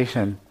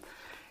meditation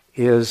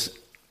is,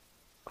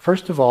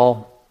 first of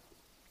all,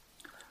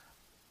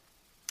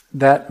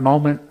 that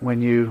moment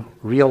when you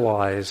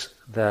realize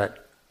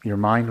that your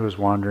mind was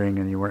wandering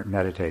and you weren't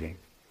meditating.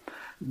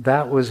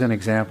 That was an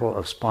example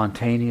of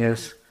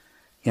spontaneous,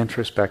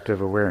 introspective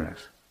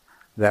awareness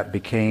that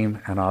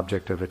became an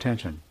object of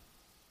attention.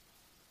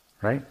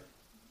 Right?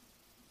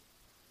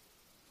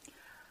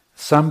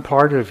 Some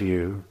part of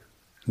you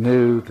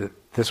knew that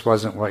this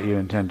wasn't what you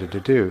intended to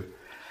do,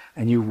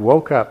 and you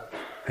woke up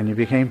and you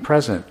became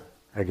present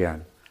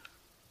again.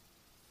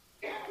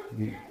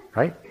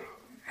 Right?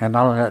 And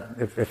not only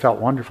that, it felt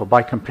wonderful.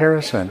 By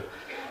comparison,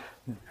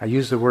 I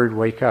use the word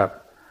wake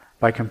up.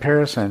 By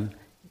comparison,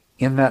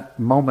 in that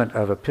moment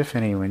of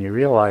epiphany when you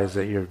realize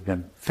that you've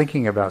been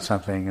thinking about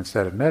something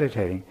instead of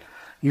meditating,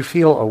 you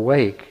feel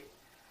awake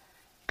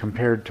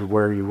compared to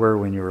where you were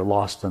when you were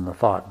lost in the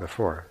thought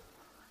before.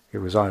 It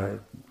was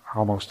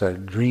almost a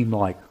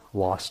dreamlike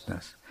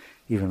lostness,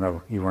 even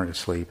though you weren't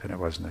asleep and it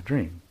wasn't a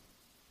dream.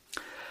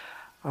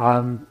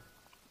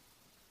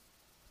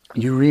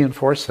 You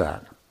reinforce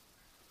that.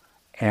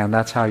 And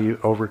that's how you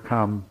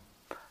overcome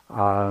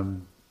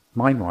mind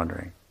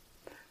wandering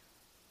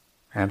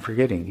and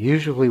forgetting.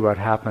 Usually what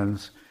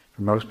happens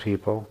for most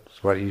people,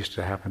 it's what used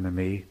to happen to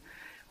me,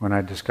 when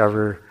I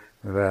discover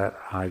that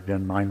I've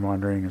been mind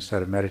wandering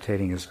instead of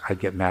meditating, is I'd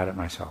get mad at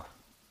myself.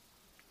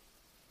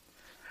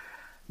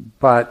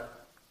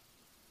 But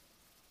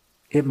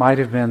it might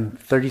have been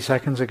 30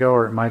 seconds ago,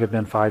 or it might have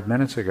been 5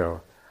 minutes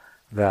ago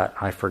that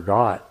I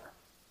forgot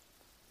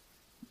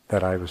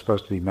that I was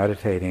supposed to be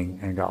meditating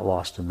and got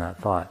lost in that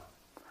thought.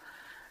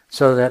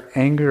 So that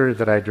anger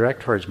that I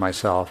direct towards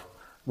myself,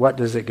 what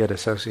does it get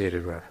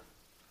associated with?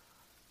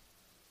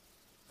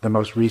 The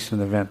most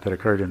recent event that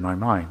occurred in my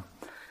mind,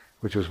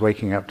 which was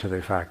waking up to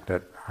the fact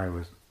that I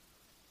was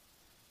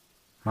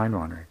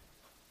mind-wandering.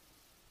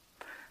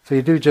 So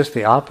you do just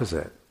the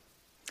opposite.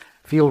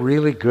 Feel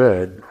really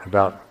good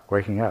about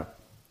waking up.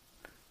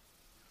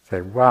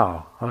 Say,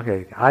 wow,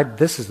 okay,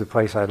 this is the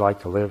place I'd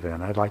like to live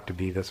in. I'd like to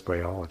be this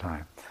way all the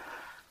time.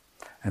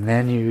 And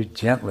then you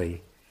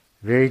gently,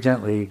 very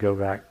gently go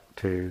back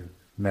to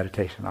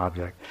meditation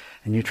object,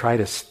 and you try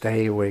to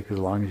stay awake as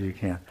long as you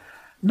can,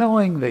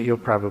 knowing that you'll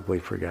probably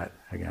forget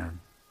again,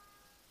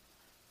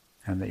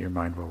 and that your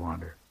mind will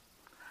wander.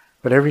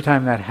 But every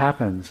time that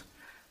happens,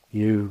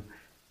 you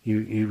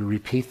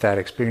repeat that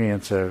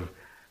experience of,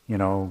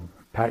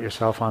 pat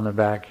yourself on the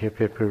back, hip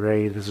hip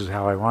hooray, this is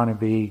how I want to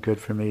be, good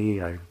for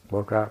me, I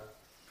woke up.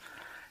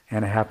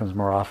 And it happens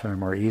more often and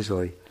more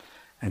easily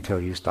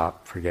until you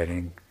stop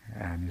forgetting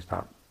and you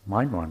stop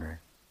mind wandering.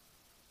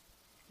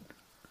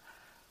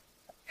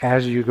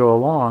 As you go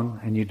along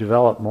and you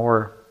develop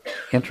more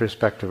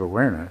introspective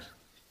awareness,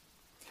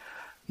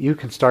 you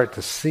can start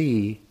to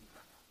see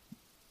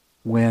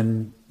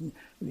when,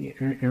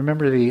 you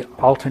remember the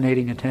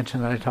alternating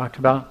attention that I talked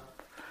about?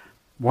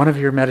 One of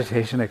your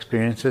meditation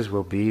experiences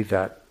will be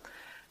that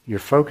you're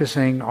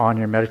focusing on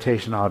your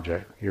meditation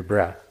object, your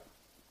breath,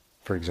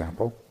 for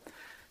example,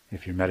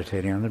 if you're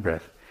meditating on the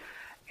breath,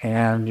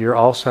 and you're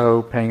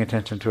also paying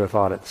attention to a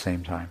thought at the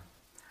same time.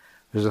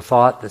 There's a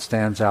thought that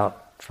stands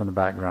out from the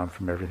background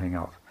from everything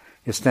else.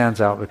 It stands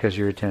out because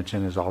your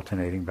attention is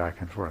alternating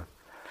back and forth.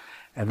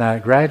 And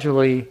that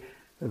gradually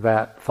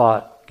that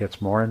thought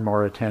gets more and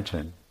more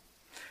attention,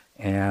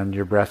 and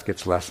your breath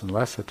gets less and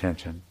less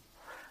attention,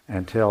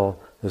 until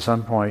there's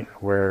some point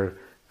where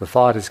the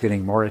thought is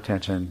getting more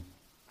attention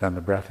than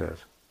the breath is.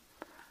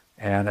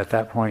 And at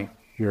that point,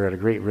 you're at a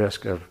great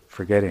risk of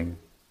forgetting.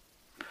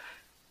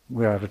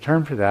 We have a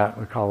term for that.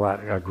 We call that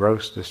a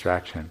gross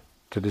distraction,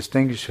 to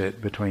distinguish it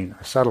between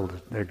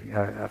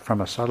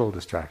from a subtle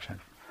distraction.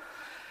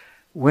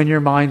 When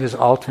your mind is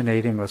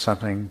alternating with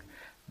something,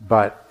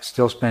 but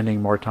still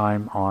spending more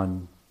time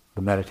on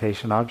the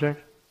meditation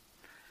object,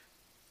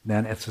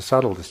 then it's a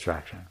subtle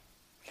distraction.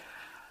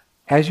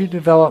 As you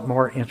develop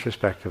more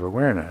introspective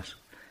awareness,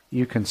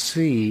 you can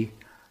see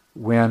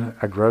when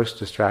a gross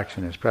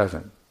distraction is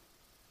present.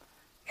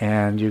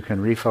 And you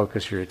can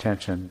refocus your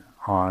attention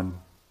on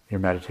your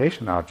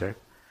meditation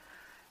object,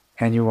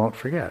 and you won't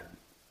forget.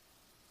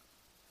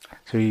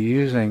 So you're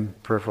using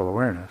peripheral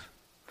awareness,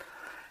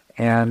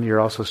 and you're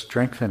also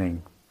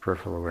strengthening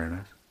peripheral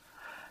awareness.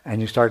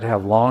 And you start to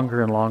have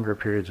longer and longer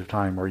periods of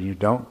time where you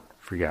don't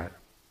forget.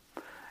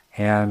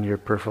 And your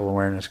peripheral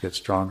awareness gets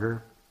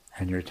stronger,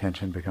 and your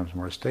attention becomes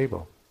more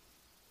stable.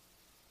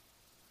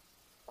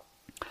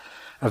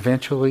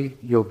 Eventually,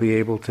 you'll be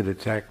able to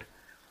detect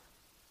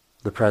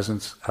the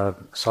presence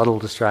of subtle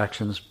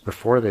distractions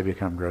before they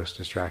become gross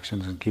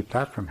distractions and keep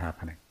that from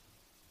happening.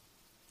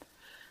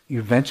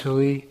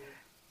 Eventually,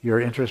 your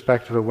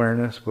introspective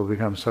awareness will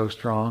become so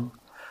strong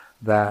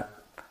that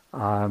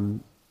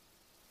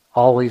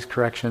all these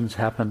corrections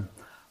happen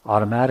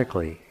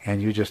automatically,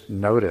 and you just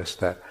notice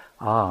that,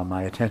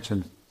 my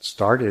attention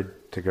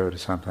started to go to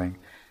something,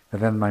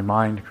 and then my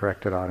mind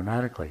corrected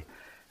automatically.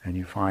 And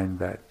you find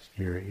that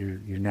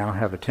you now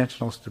have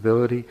attentional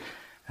stability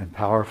and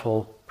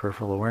powerful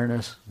peripheral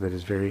awareness that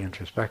is very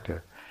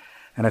introspective.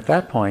 And at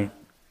that point,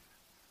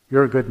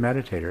 you're a good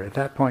meditator. At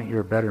that point,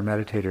 you're a better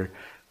meditator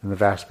than the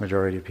vast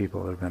majority of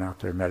people that have been out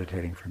there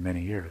meditating for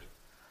many years.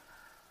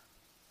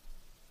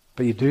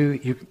 But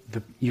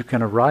you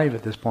can arrive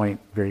at this point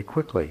very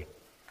quickly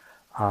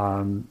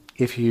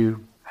if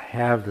you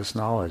have this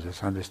knowledge,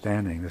 this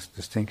understanding, this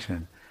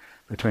distinction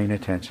between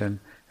attention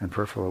and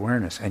peripheral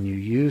awareness, and you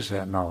use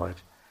that knowledge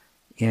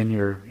in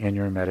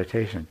your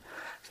meditation.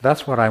 So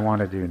that's what I want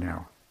to do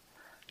now,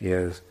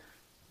 is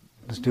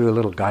let's do a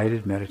little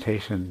guided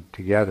meditation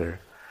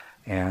together.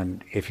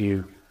 And if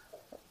you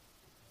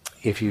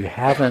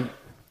haven't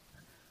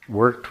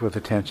worked with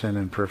attention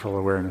and peripheral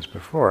awareness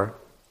before,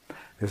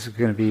 this is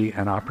going to be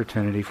an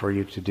opportunity for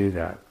you to do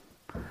that.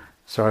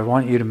 So I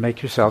want you to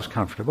make yourselves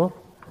comfortable.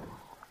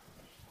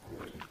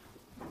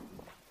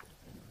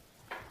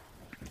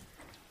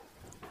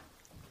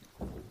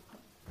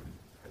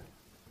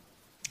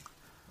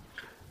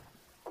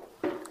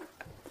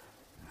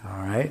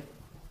 All right.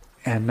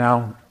 And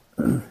now,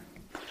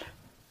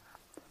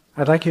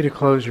 I'd like you to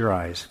close your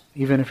eyes.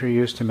 Even if you're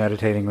used to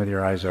meditating with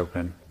your eyes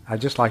open,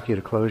 I'd just like you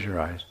to close your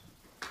eyes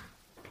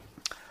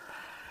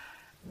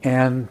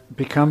and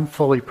become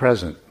fully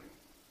present.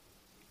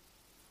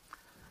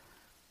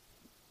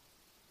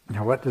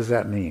 Now, what does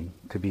that mean,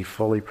 to be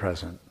fully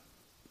present?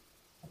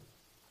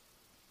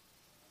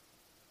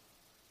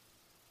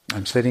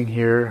 I'm sitting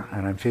here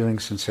and I'm feeling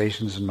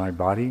sensations in my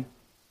body.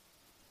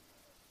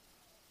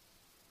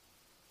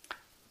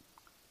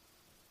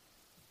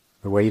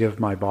 the weight of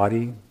my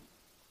body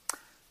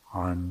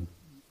on,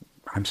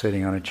 I'm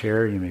sitting on a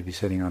chair, you may be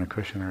sitting on a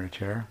cushion or a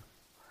chair.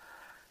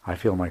 I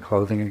feel my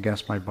clothing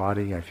against my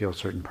body, I feel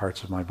certain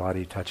parts of my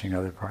body touching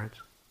other parts.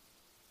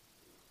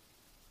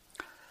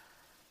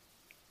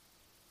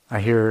 I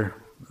hear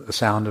the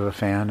sound of a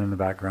fan in the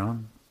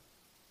background.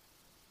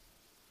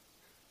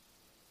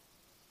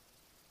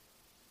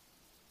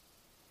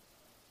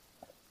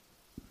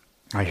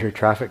 I hear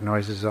traffic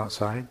noises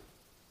outside.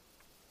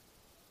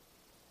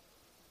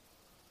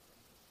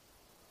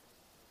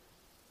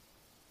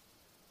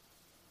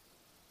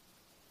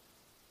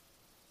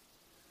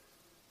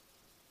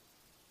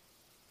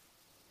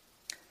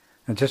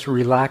 And just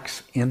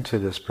relax into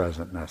this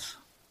presentness.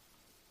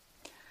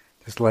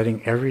 Just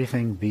letting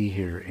everything be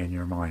here in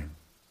your mind.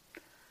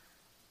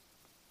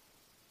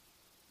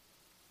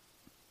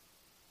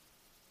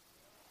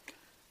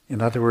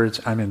 In other words,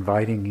 I'm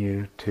inviting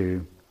you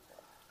to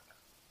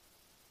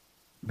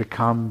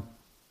become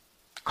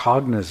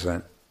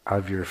cognizant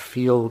of your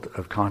field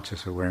of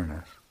conscious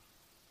awareness.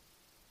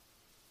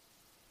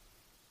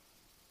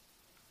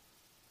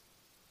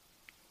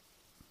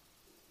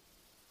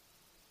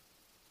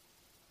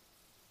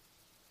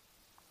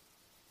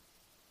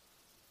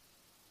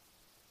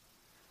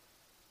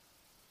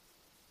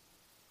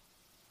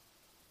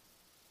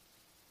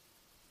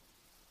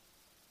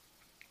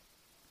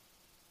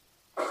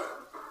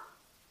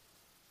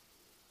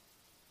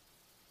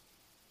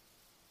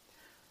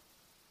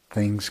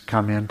 Things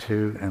come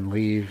into and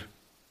leave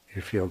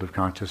your field of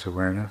conscious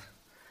awareness.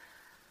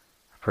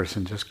 A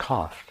person just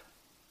coughed.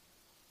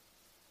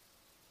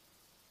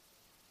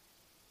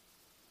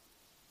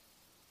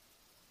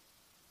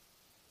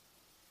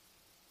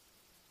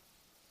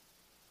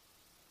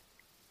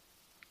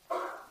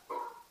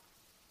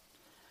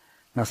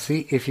 Now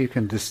see if you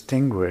can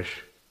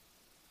distinguish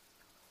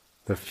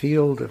the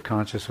field of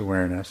conscious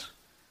awareness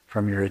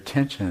from your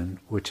attention,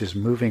 which is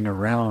moving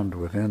around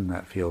within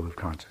that field of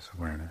conscious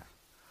awareness.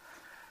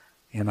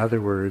 In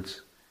other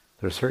words,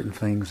 there are certain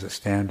things that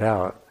stand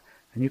out,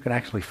 and you can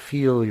actually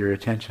feel your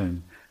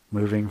attention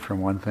moving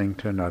from one thing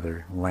to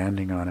another,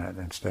 landing on it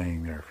and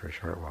staying there for a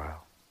short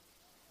while.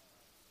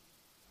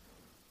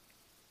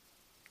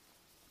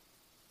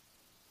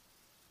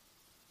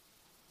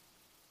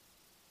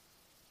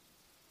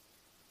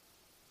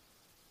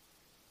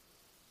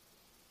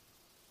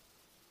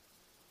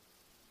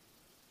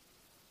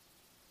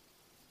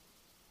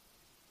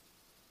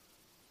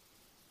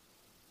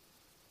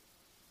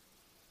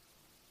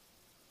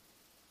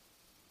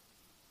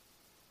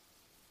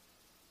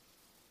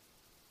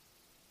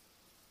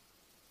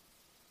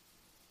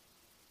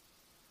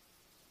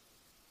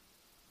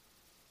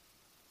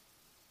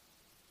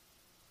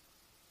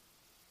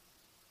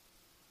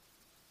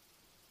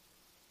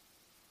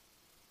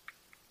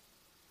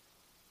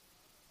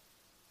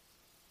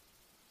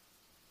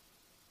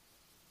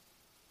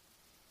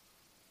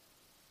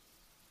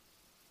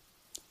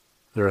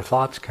 There are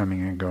thoughts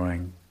coming and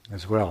going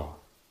as well.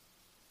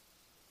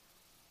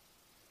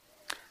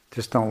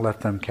 Just don't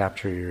let them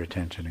capture your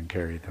attention and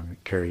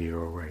carry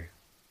you away.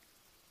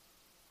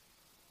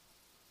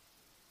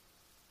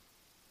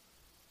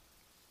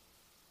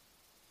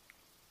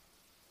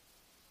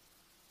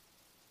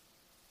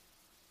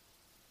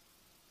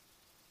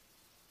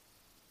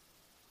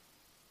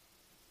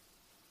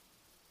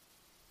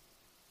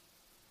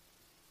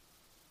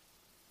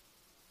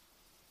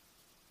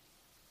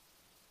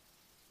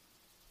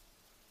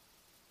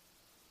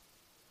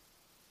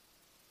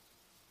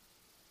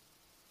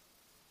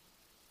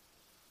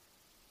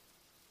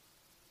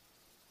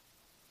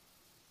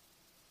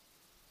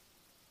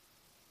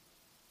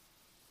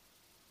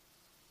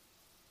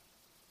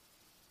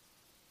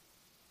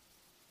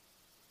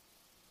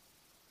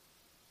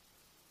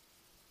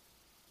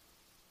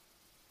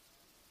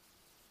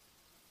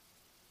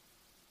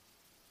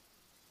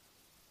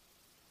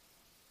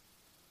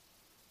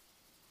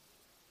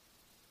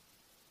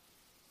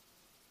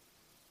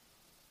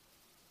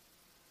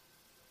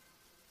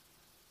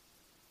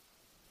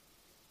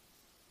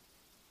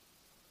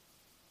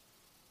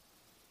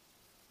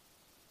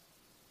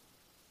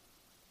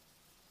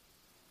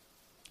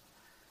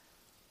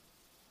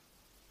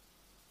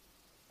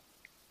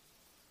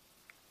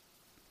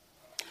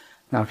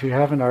 Now, if you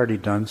haven't already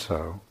done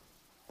so,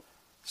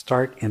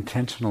 start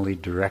intentionally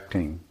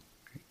directing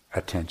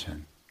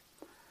attention.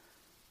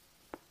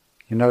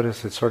 You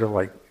notice it's sort of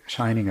like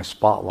shining a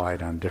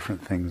spotlight on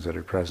different things that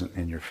are present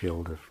in your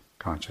field of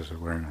conscious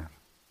awareness.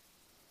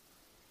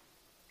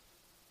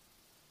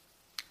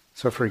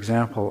 So, for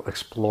example,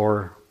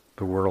 explore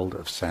the world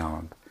of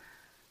sound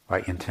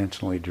by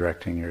intentionally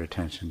directing your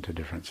attention to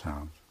different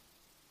sounds.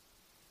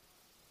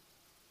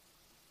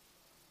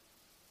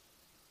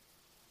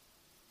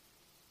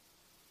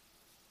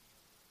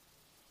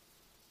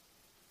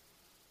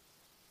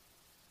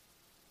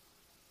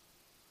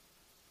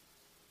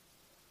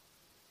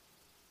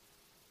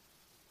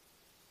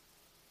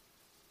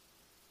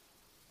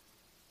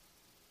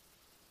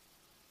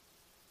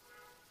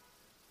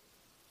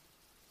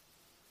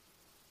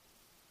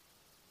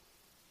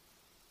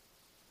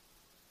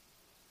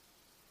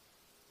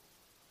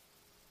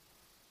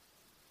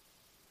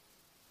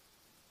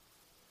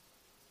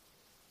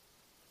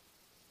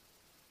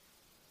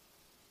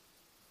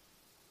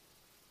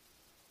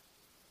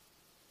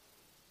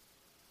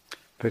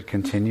 But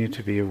continue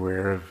to be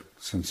aware of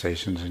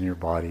sensations in your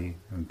body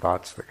and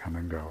thoughts that come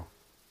and go.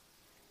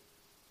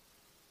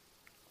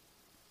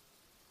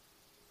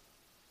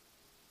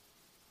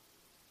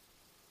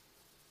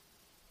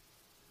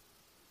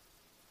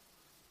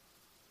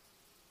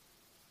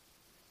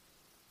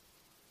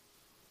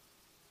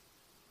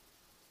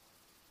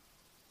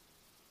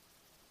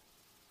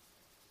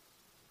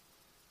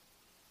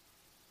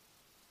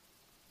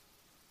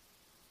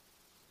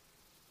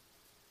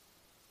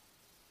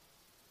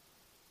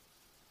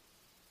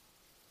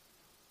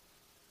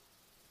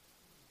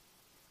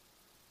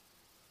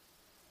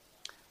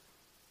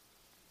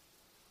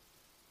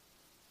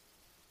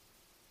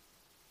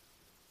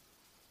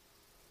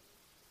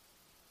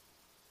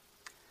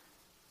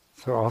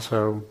 So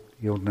also,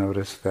 you'll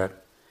notice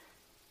that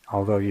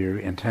although you're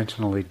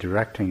intentionally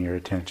directing your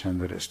attention,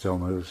 that it still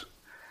moves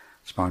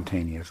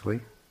spontaneously.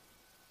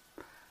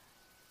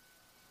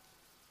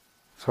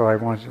 So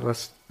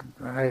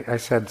I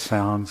said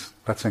sounds,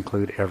 let's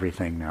include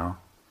everything now.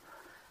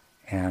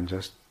 And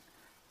just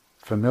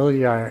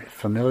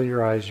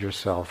familiarize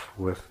yourself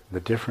with the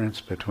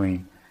difference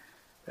between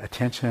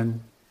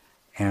attention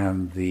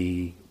and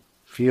the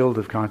field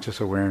of conscious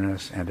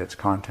awareness and its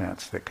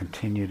contents that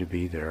continue to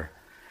be there,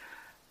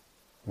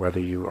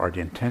 whether you are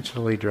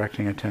intentionally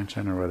directing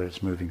attention or whether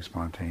it's moving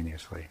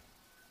spontaneously.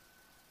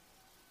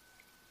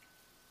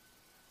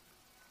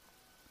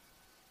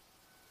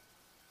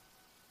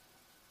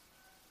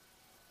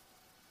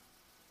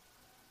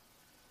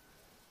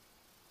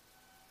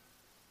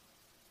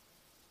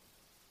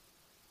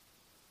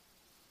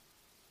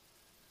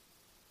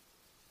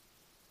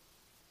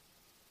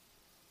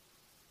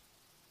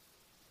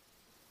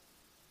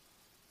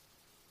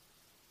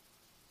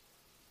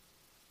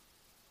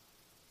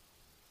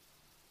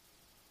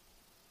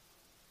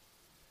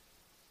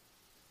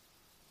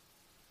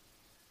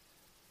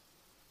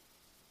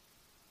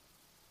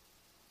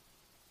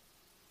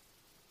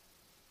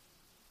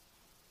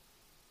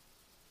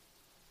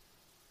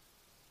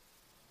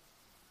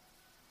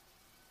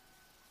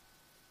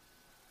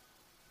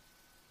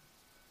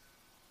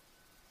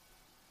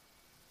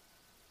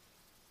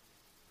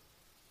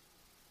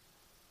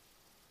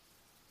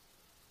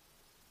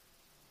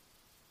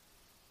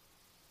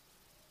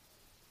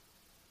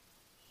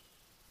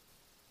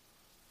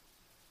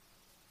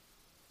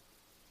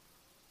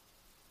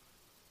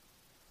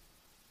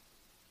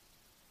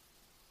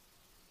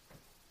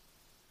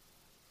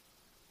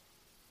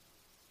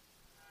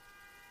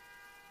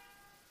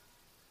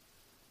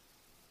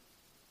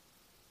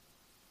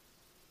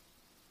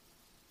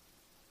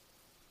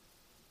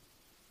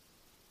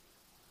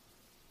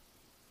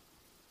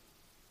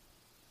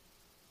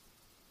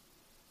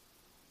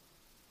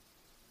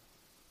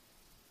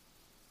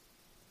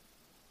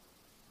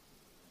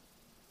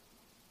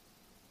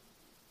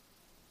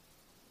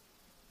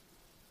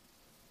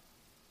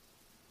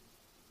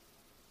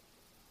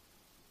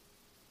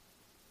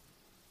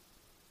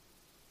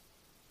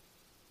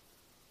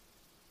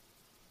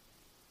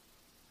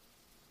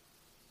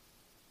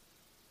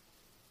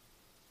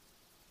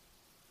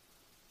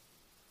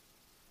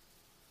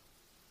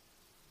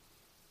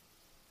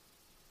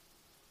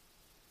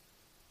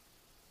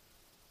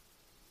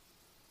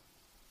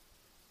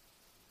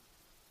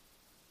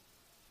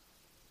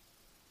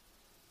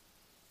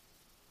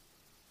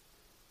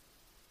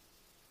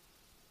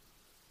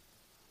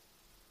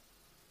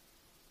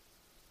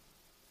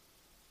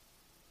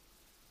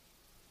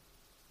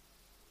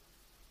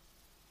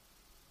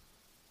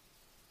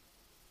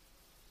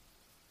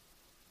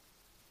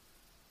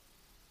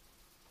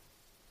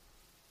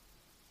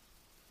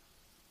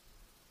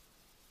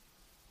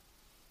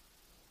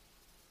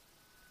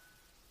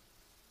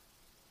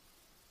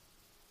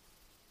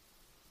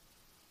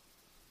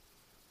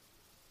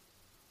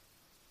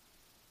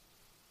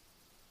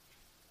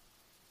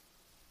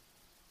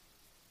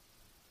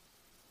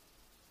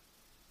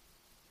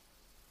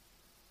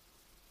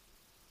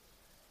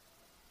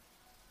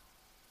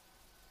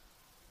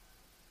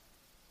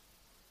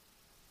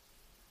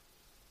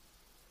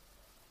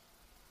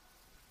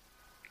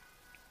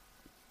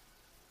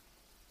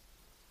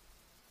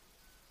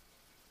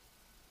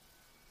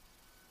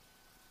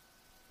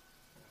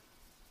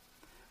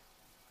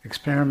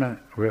 Experiment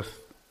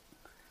with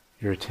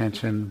your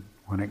attention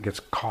when it gets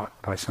caught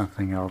by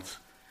something else,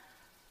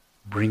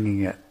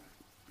 bringing it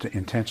to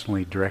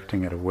intentionally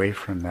directing it away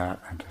from that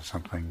into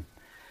something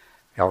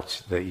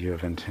else that you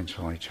have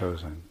intentionally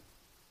chosen.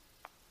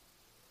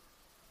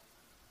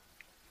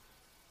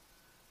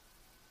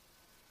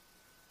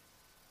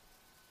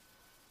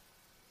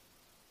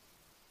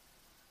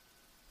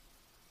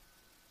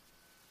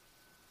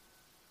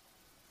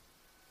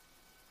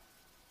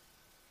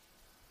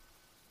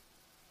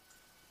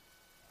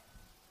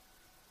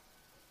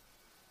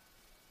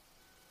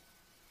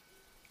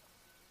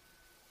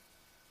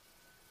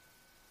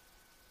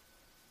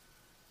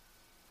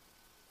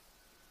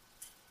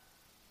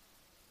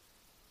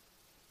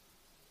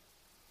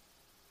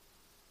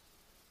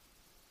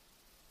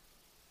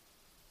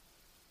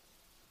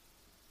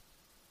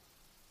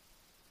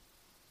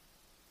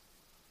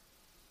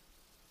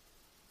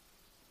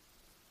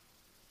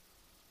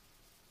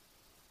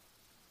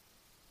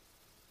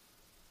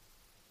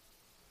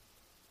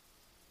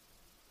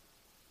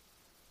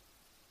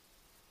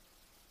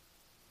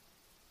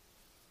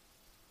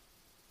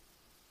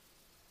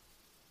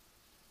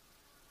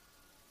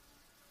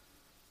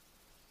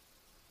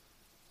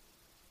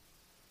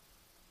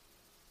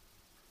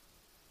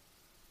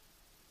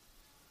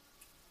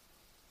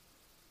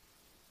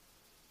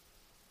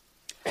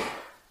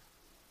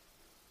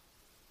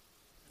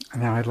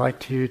 Now I'd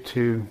like you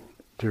to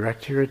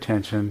direct your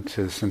attention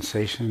to the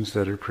sensations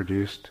that are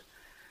produced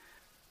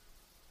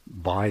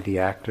by the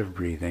act of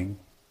breathing,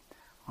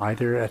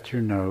 either at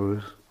your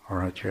nose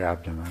or at your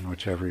abdomen,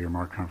 whichever you're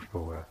more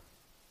comfortable with.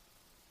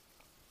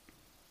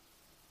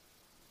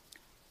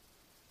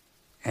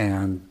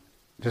 And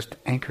just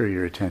anchor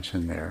your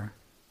attention there.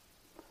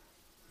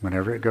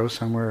 Whenever it goes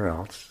somewhere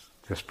else,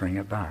 just bring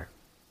it back.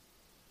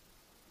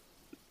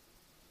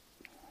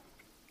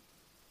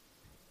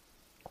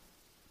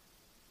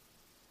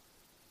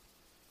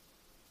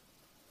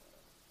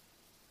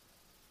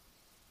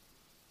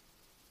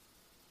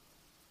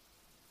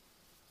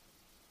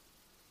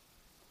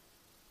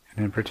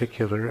 And in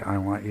particular, I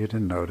want you to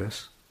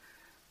notice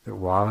that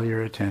while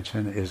your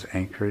attention is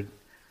anchored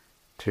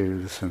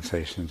to the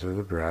sensations of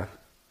the breath,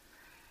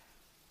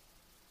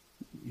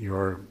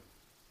 your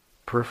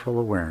peripheral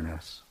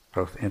awareness,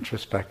 both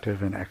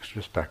introspective and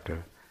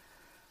extrospective,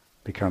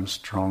 becomes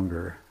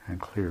stronger and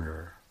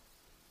clearer.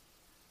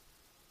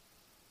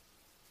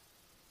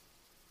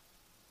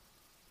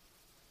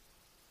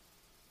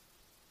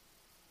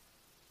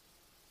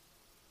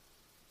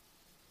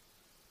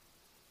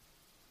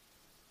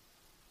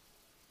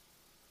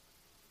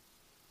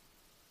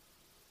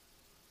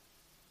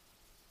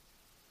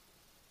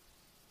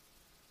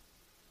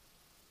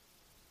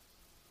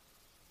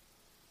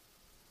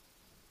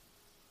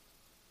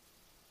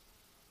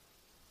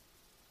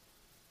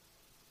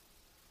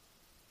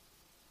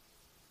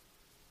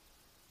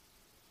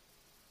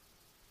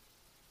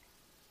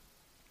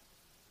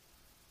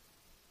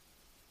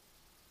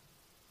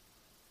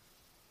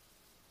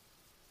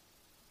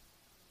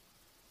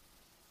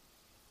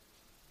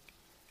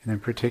 And in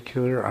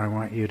particular, I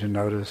want you to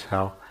notice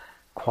how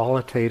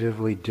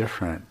qualitatively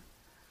different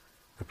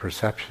the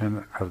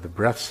perception of the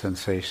breath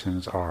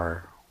sensations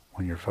are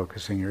when you're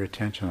focusing your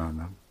attention on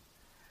them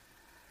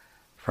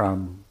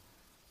from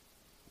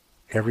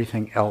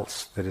everything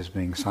else that is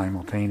being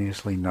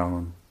simultaneously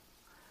known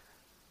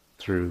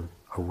through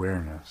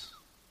awareness.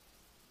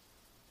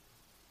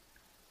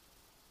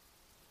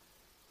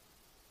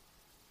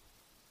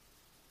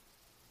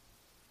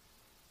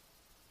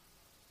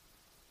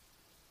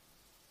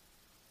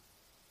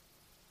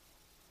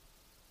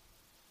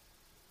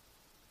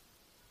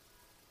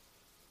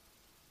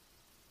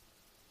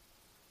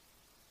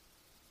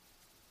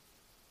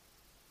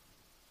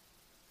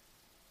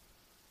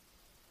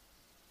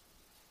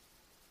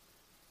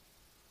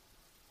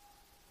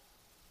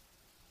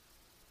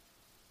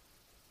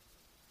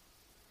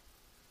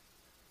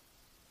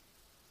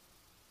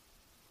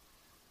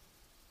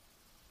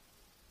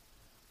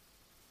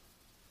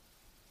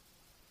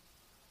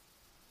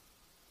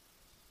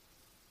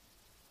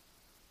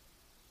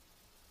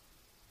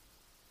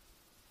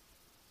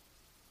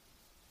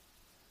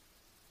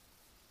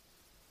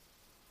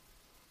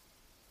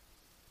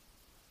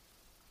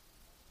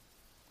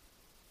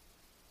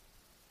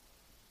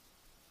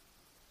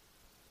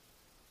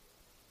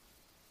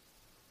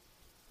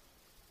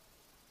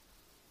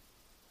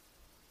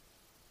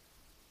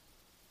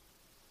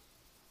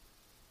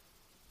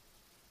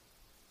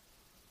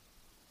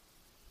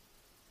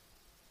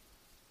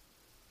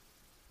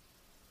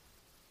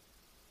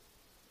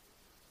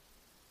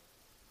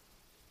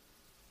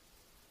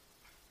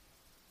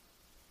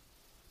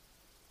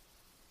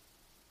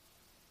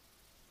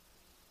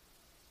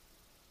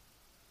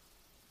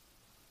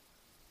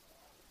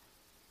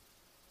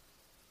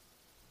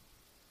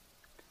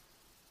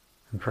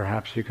 And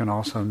perhaps you can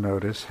also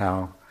notice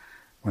how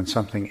when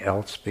something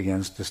else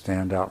begins to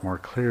stand out more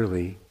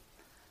clearly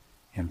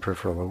in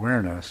peripheral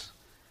awareness,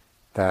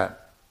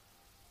 that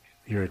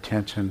your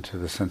attention to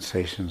the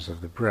sensations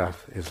of the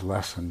breath is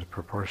lessened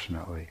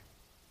proportionately.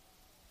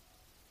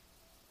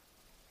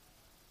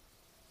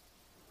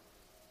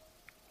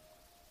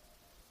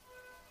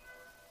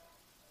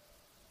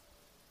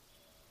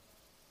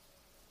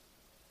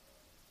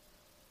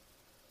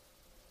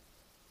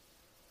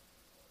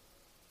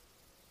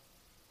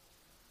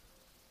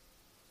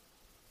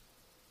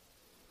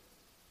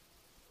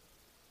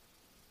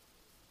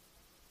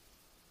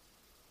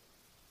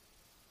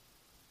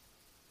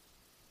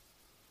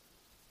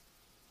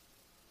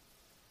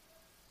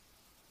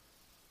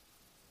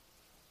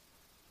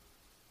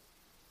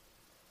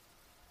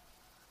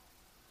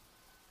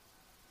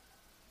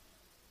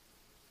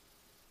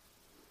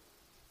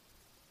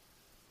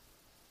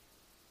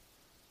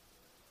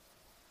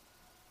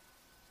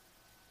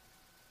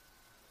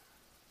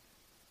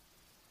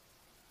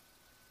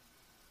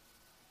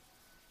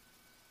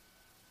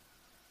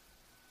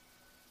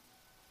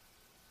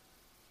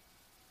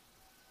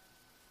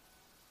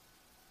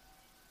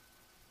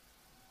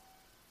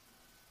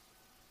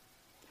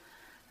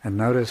 And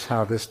notice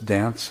how this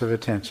dance of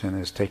attention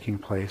is taking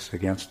place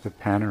against the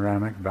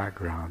panoramic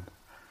background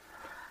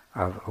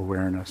of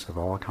awareness of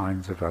all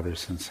kinds of other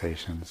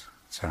sensations,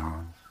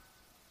 sounds,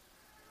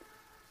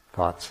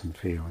 thoughts and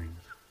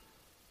feelings.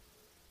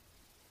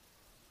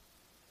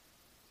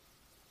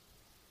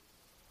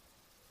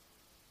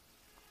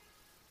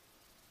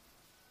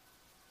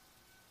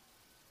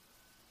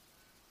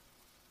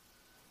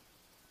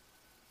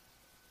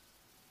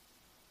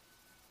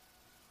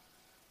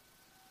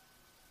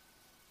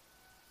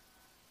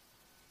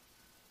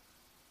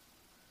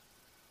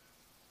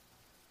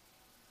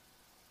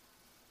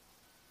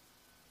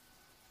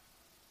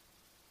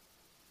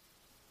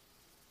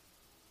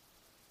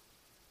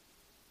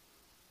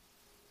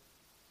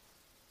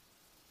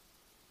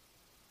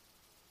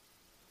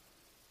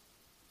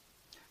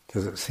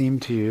 Does it seem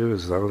to you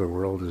as though the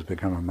world has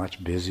become a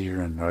much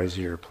busier and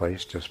noisier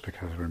place just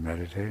because we're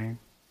meditating?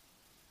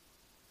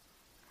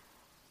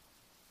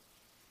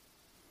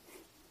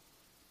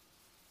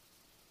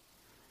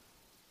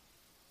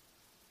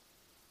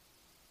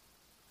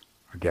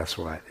 Or guess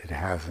what? It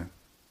hasn't.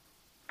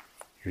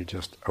 You're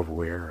just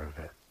aware of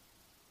it.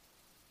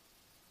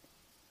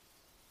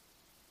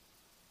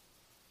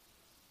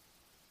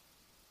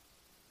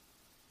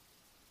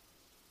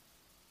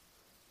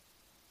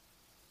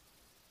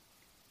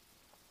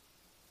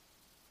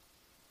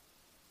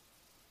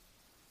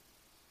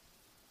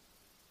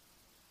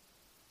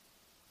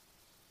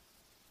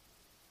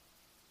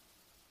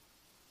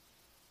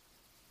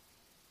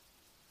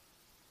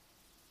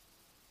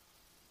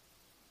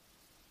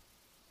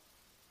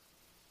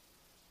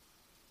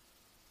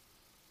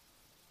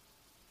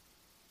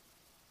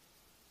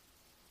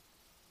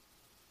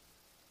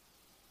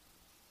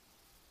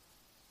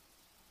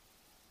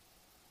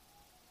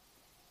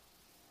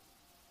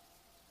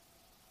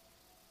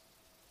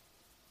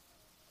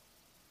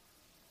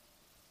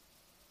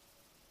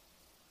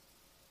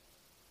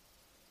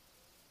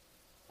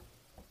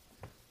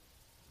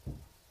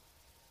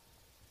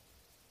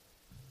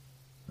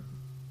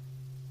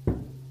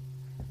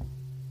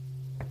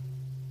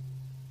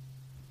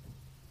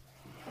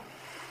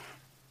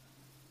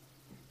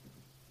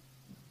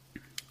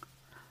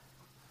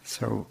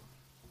 So,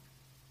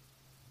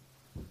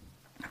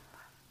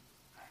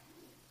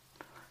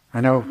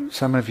 I know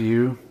some of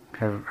you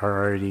are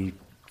already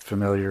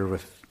familiar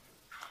with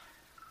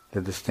the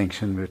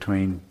distinction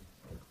between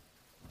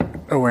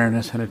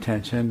awareness and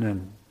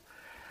attention,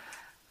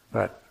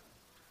 but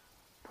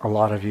a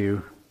lot of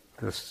you,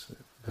 this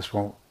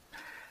won't.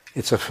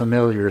 It's a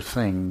familiar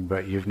thing,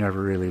 but you've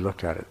never really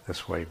looked at it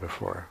this way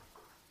before,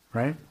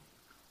 right?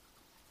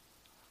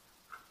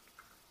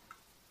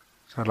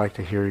 So I'd like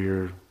to hear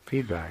your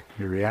feedback,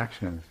 your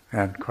reactions,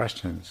 and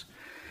questions.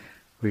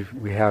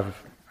 We have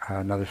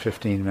another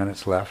 15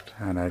 minutes left,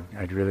 and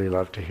I'd really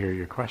love to hear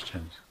your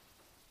questions.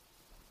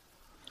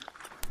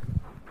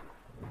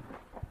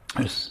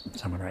 There's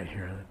someone right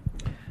here.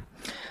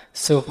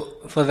 So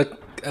for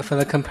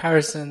the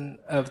comparison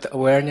of the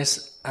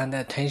awareness and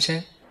the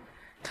attention,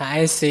 can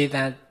I say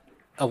that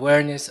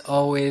awareness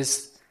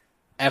always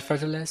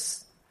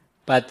effortless,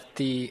 but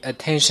the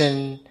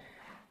attention,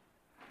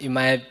 it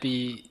might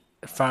be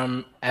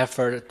from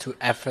effort to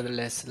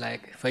effortless.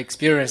 Like for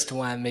experienced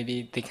one,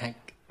 maybe they can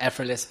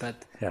effortless, but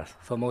yes,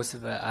 for most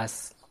of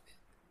us,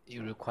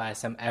 you require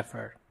some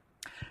effort.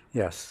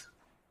 Yes.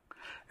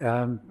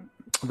 The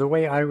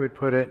way I would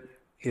put it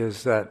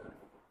is that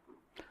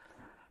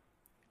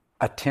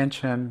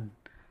attention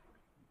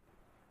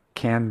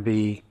can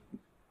be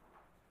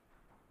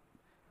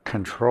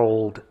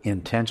controlled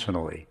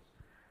intentionally.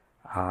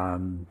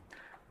 The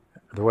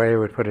way I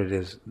would put it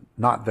is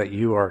not that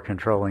you are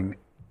controlling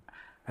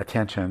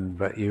attention,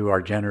 but you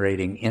are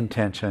generating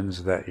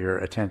intentions that your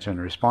attention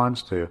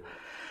responds to,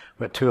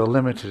 but to a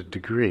limited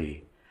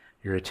degree.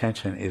 Your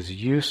attention is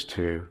used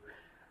to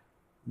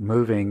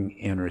moving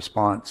in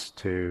response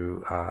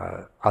to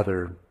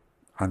other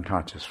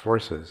unconscious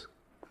forces,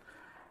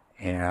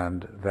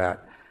 and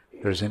that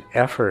there's an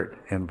effort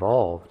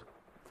involved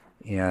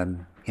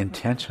in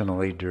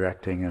intentionally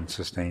directing and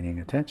sustaining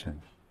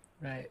attention.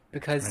 Right,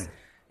 because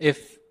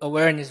if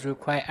awareness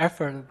requires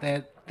effort,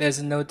 then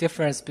there's no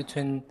difference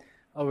between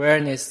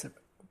awareness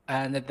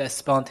and the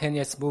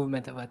spontaneous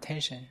movement of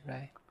attention,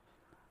 right?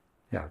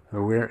 Yeah,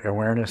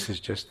 awareness is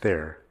just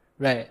there.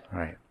 Right.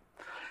 Right.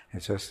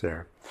 It's just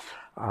there.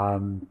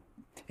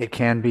 It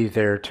can be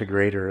there to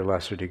greater or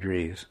lesser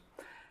degrees.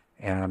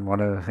 And one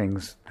of the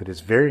things that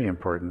is very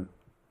important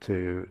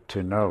to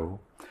know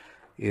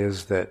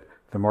is that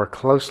the more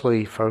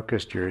closely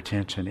focused your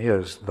attention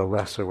is, the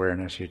less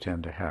awareness you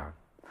tend to have.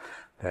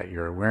 That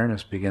your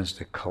awareness begins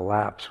to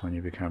collapse when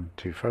you become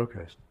too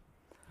focused.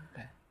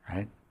 Okay.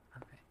 Right?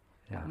 Okay.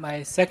 Yeah.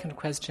 My second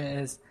question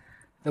is,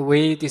 the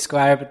way you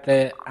describe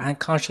the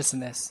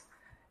unconsciousness,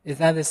 is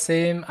that the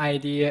same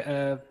idea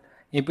of,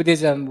 in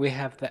Buddhism we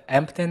have the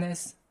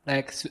emptiness,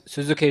 like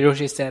Suzuki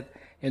Roshi said,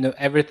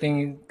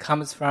 everything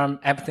comes from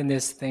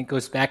emptiness, then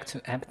goes back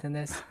to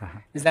emptiness.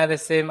 Is that the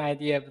same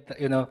idea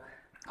of,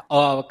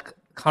 all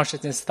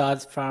consciousness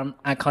starts from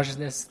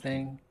unconsciousness,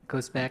 then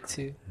goes back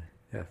to?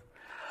 Yes.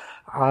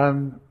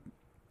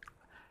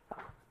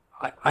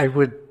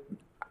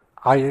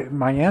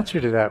 My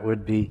answer to that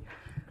would be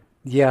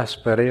yes,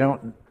 but I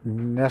don't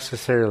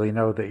necessarily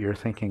know that you're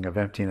thinking of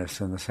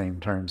emptiness in the same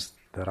terms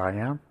that I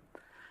am.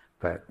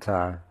 But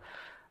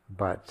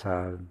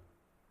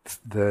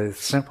the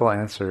simple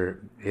answer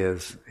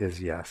is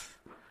yes,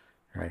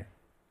 right?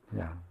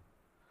 Yeah.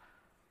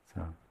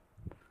 So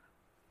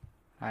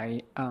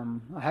I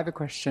have a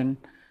question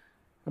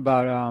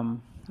about.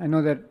 I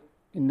know that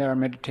in our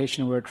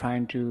meditation we're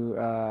trying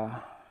to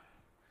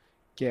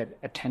get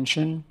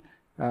attention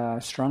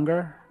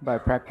stronger by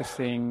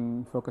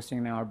practicing focusing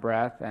on our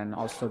breath and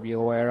also be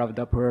aware of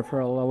the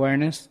peripheral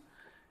awareness,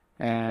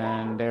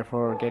 and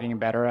therefore getting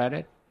better at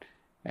it.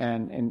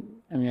 And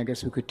I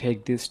guess we could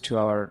take this to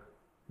our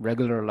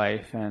regular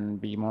life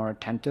and be more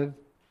attentive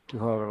to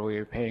whoever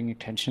we're paying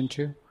attention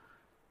to.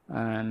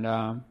 And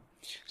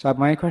so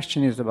my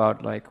question is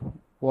about like,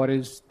 what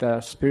is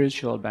the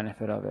spiritual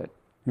benefit of it?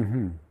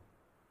 Mm-hmm.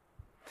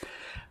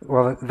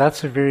 Well,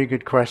 that's a very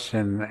good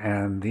question,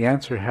 and the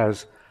answer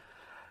has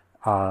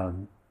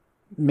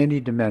many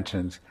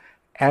dimensions.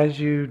 As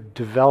you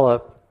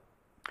develop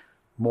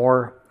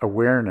more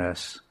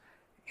awareness,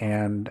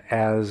 and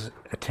as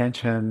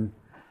attention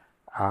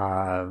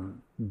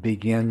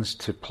begins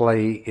to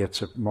play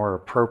its more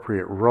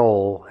appropriate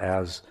role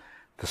as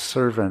the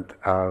servant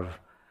of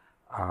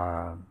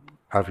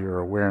your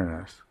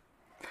awareness,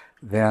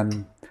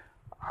 then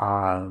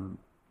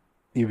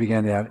you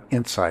begin to have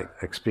insight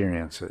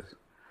experiences.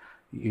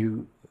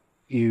 You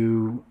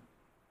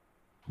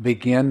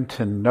begin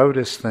to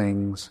notice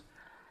things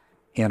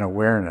in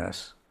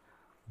awareness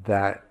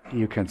that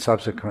you can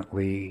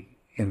subsequently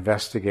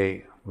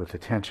investigate with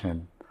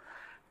attention,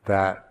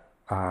 that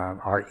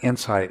are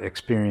insight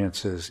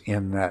experiences,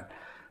 in that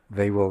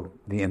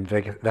the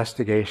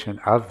investigation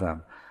of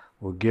them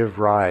will give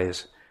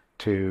rise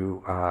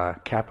to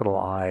capital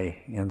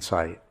I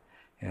insight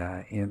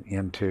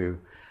into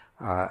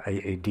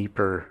a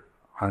deeper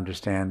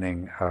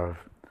understanding of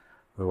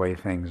the way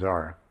things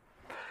are.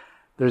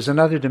 There's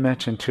another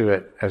dimension to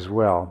it as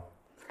well.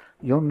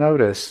 You'll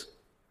notice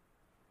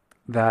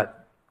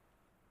that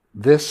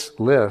this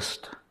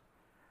list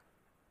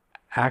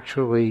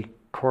actually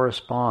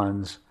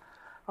corresponds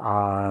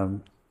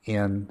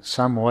in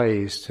some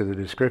ways to the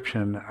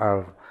description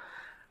of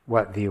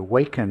what the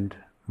awakened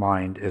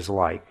mind is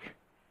like,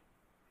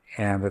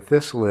 and that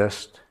this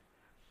list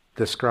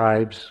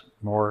describes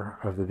more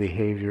of the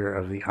behavior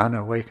of the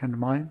unawakened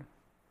mind.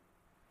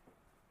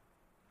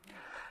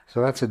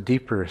 So that's a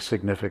deeper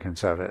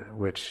significance of it,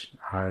 which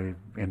I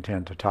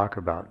intend to talk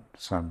about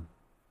some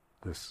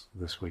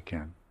this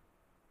weekend.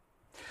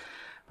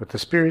 But the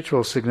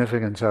spiritual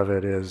significance of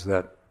it is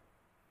that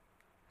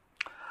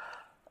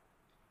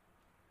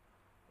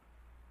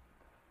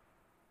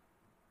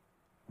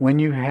when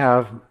you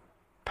have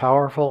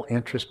powerful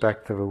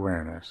introspective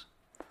awareness,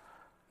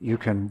 you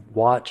can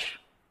watch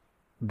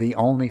the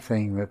only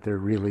thing that there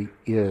really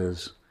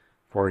is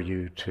for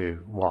you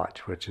to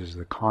watch, which is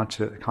the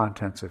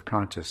contents of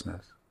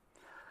consciousness.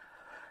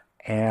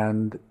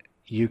 And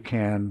you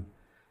can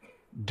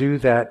do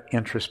that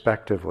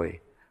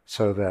introspectively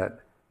so that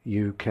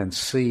you can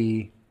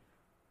see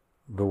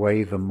the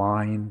way the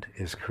mind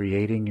is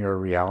creating your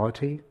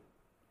reality,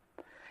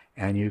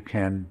 and you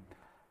can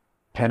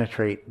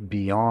penetrate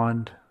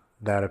beyond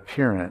that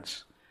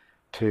appearance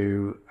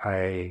to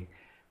a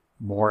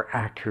more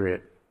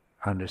accurate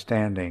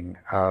understanding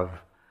of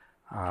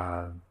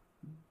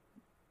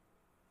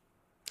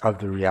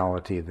the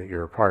reality that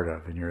you're a part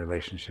of in your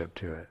relationship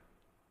to it.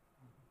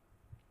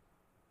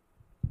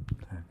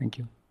 Thank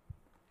you.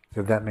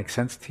 Did that make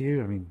sense to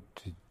you? I mean,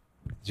 did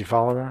you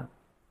follow that?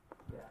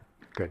 Yeah.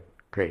 Good,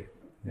 great,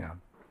 yeah.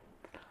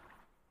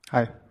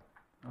 Hi.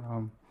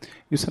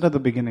 You said at the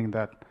beginning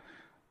that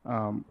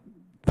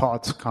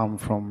thoughts come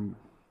from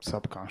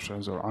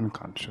subconscious or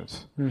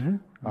unconscious.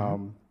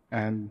 Mm-hmm.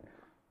 And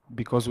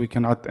because we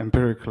cannot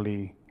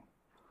empirically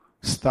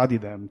study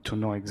them to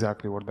know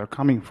exactly where they're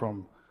coming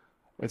from,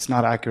 it's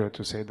not accurate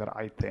to say that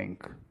I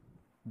think,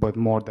 but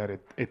more that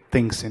it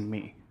thinks in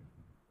me.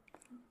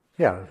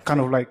 Yeah. Kind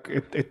of like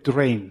it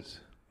rains.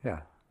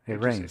 Yeah,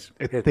 it rains.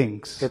 It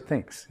thinks. It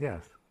thinks,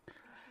 yes.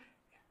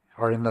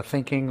 Or in the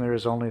thinking, there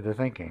is only the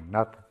thinking.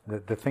 Not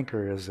the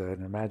thinker is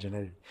an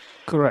imagination.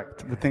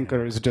 Correct. The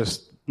thinker is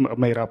just a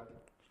made-up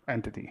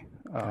entity.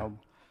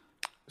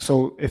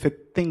 So if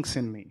it thinks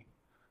in me,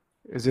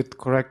 is it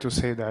correct to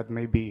say that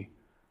maybe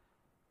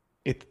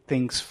it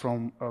thinks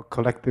from a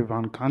collective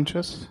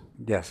unconscious?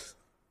 Yes.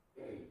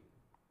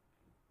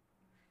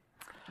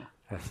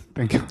 Yes.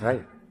 Thank you.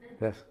 Right.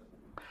 Yes.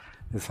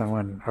 There's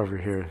someone over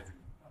here.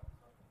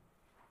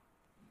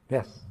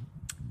 Yes.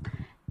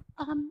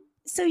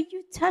 So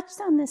you touched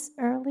on this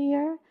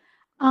earlier.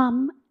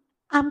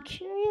 I'm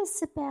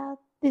curious about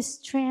this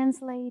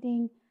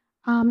translating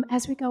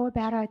as we go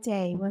about our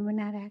day when we're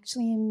not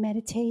actually in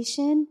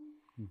meditation.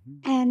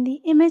 Mm-hmm. And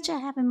the image I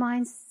have in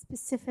mind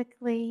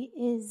specifically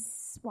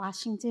is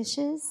washing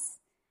dishes.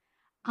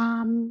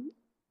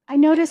 I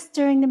noticed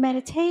during the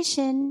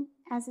meditation,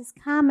 as is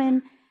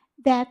common,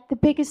 that the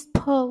biggest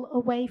pull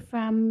away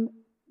from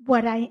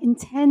what I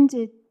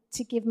intended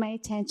to give my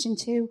attention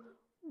to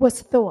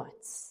was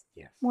thoughts,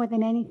 yes, more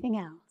than anything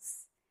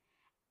else.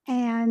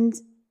 And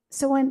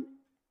so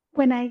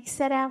when I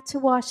set out to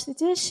wash the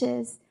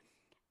dishes,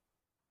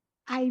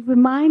 I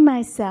remind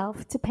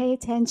myself to pay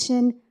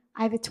attention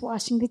either to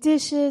washing the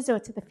dishes or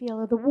to the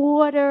feel of the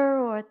water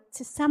or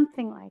to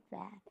something like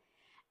that.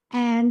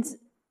 And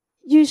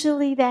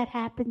usually that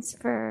happens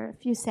for a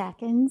few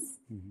seconds,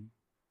 mm-hmm,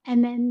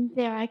 and then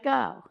there I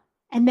go.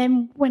 And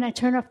then when I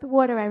turn off the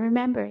water, I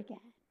remember again.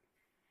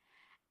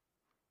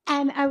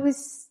 And I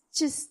was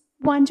just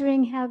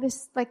wondering how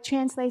this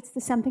translates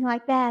to something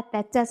like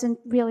that doesn't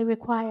really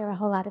require a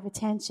whole lot of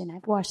attention.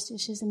 I've washed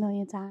dishes a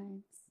million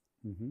times.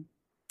 Mm-hmm.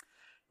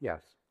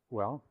 Yes.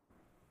 Well,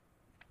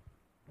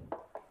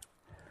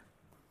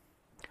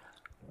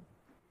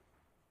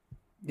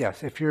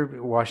 yes, if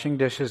you're washing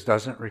dishes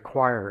doesn't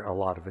require a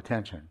lot of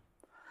attention.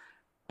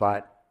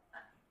 But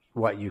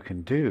what you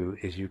can do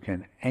is you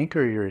can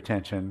anchor your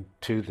attention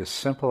to the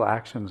simple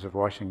actions of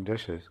washing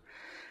dishes,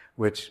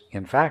 which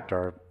in fact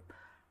are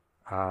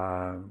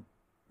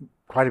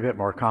quite a bit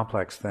more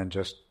complex than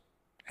just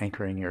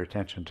anchoring your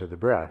attention to the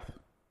breath,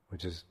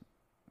 which is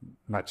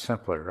much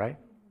simpler, right?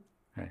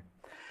 Right.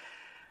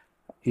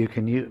 You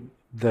can use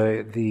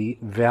the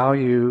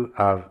value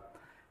of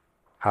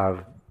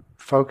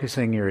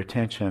focusing your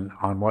attention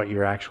on what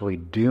you're actually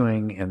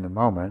doing in the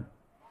moment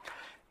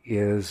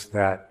is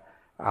that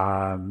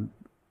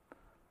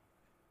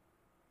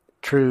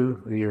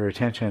true, your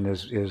attention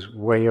is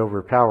way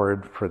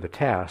overpowered for the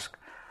task,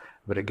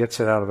 but it gets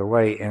it out of the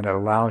way and it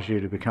allows you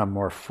to become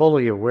more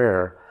fully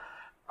aware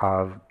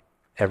of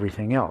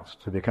everything else,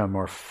 to become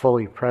more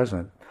fully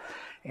present.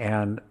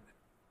 And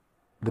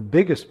the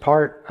biggest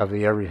part of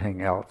the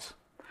everything else,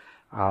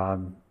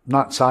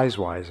 not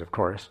size-wise, of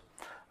course,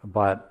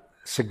 but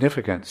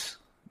significance,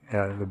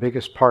 the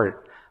biggest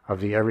part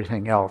of the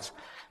everything else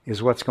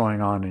is what's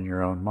going on in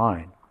your own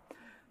mind.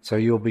 So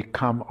you'll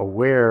become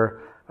aware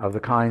of the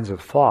kinds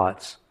of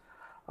thoughts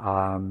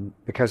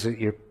because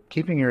you're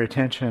keeping your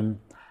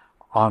attention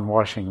on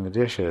washing the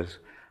dishes.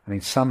 I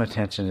mean, some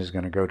attention is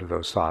going to go to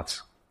those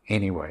thoughts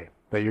anyway,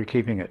 but you're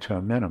keeping it to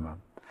a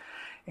minimum.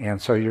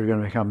 And so you're going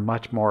to become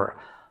much more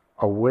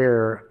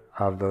aware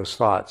of those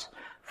thoughts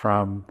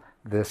from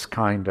this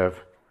kind of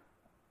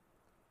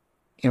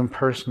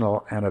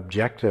impersonal and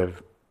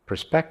objective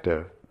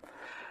perspective.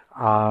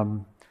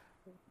 When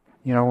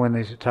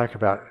they talk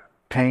about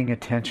paying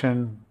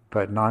attention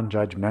but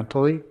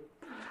non-judgmentally,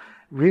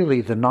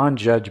 really the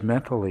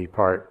non-judgmentally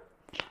part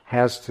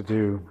has to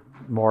do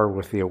more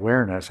with the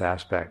awareness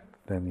aspect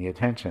than the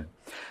attention.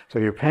 So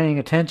you're paying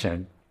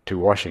attention to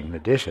washing the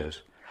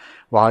dishes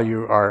while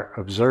you are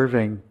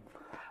observing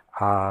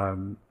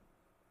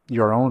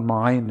your own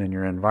mind and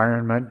your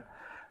environment,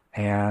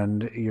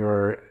 and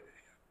you're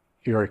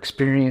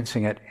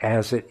experiencing it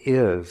as it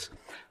is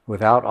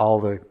without all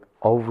the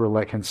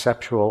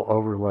conceptual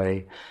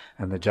overlay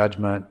and the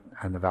judgment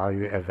and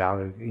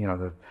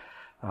the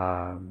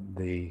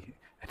the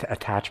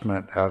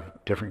attachment of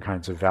different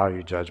kinds of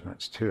value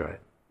judgments to it.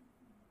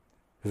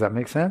 Does that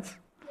make sense?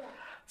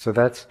 So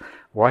that's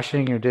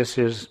washing your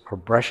dishes or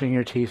brushing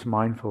your teeth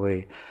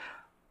mindfully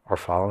or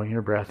following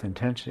your breath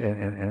intention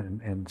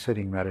and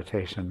sitting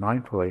meditation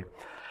mindfully.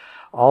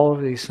 All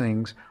of these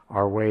things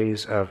are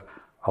ways of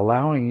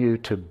allowing you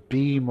to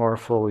be more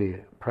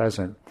fully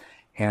present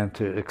and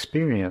to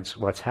experience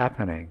what's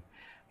happening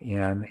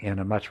in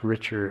a much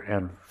richer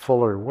and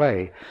fuller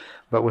way,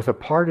 but with a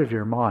part of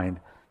your mind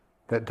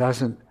that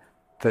doesn't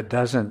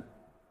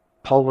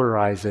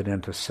polarize it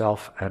into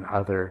self and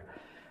other,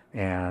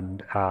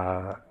 and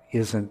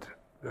isn't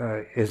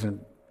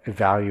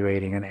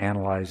evaluating and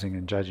analyzing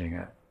and judging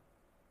it.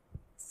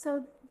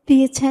 So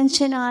the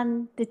attention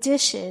on the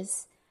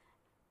dishes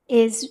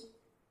is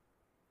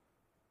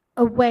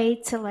a way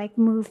to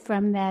move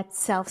from that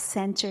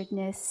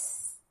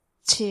self-centeredness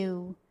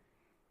to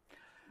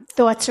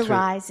thoughts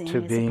arising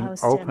to as being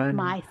opposed open, to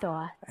my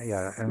thoughts.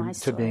 Yeah, and my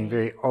to being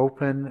very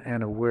open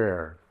and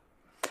aware.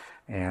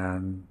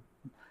 And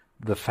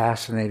the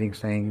fascinating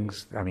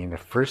things, the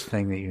first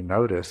thing that you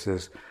notice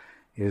is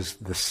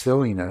the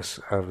silliness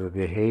of the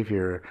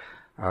behavior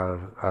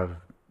of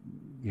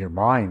your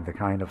mind, the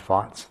kind of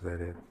thoughts that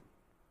it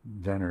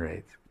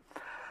generates.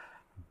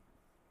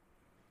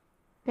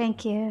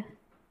 Thank you.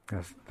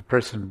 Yes, the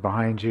person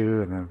behind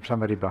you and then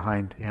somebody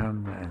behind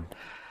him. And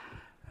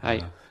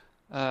Hi.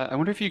 I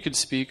wonder if you could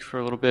speak for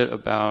a little bit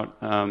about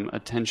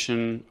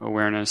attention,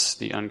 awareness,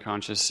 the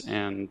unconscious,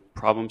 and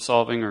problem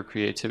solving or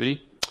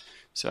creativity.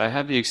 So I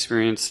have the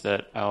experience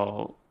that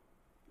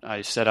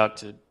I set out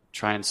to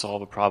try and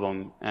solve a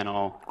problem, and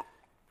I'll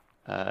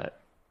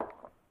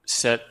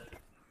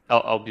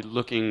be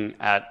looking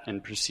at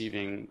and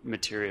perceiving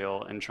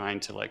material and trying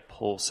to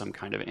pull some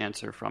kind of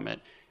answer from it.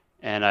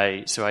 And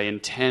I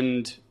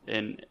intend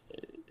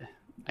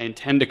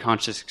a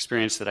conscious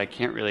experience that I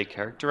can't really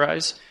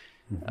characterize,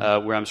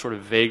 where I'm sort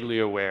of vaguely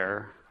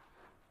aware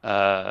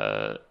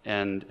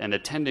and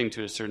attending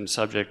to a certain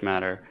subject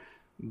matter,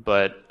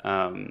 but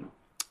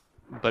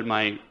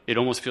it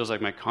almost feels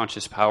like my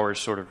conscious power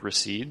sort of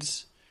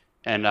recedes,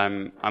 and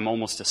I'm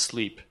almost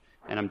asleep,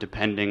 and I'm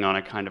depending on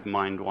a kind of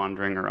mind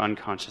wandering or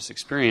unconscious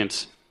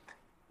experience,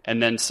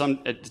 and then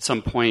at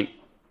some point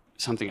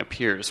something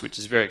appears, which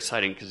is very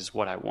exciting because it's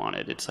what I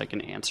wanted. It's like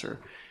an answer,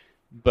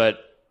 but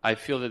I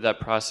feel that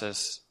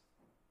process,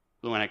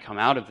 when I come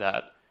out of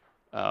that,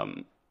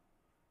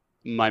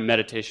 my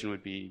meditation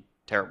would be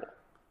terrible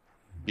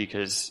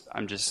because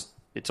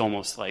it's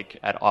almost like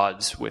at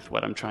odds with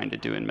what I'm trying to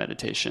do in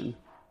meditation.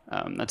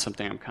 That's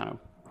something I'm kind of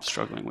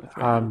struggling with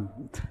right now.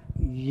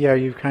 Yeah,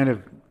 you've kind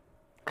of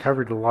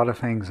covered a lot of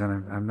things,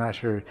 and I'm not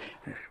sure.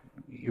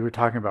 You were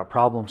talking about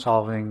problem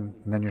solving,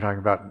 and then you're talking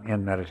about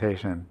in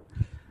meditation.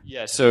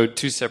 Yeah, so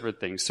two separate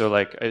things. So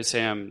I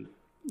say I'm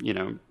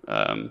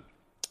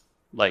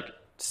like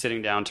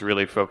sitting down to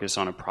really focus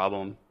on a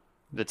problem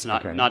that's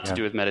not to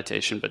do with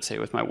meditation, but say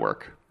with my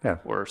work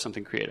or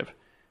something creative.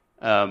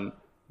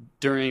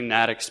 During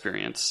that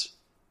experience,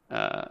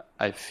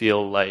 I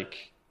feel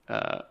like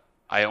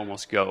I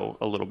almost go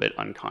a little bit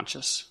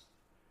unconscious.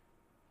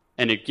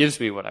 And it gives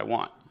me what I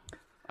want.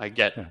 I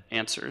get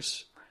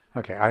answers.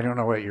 Okay, I don't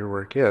know what your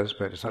work is,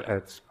 but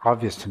it's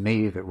obvious to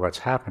me that what's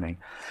happening.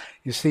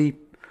 You see,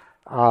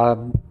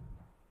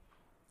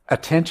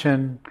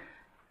 attention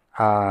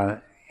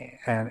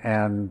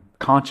and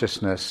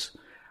consciousness,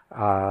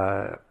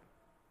 the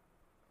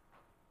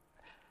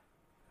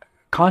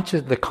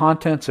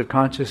contents of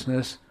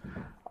consciousness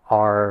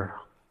are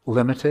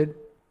limited.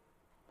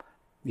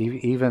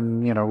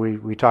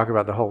 Even, we talk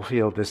about the whole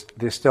field,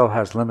 this still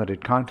has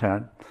limited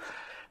content.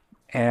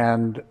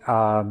 And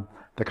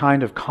the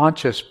kind of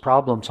conscious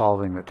problem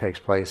solving that takes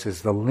place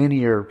is the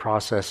linear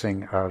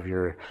processing of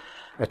your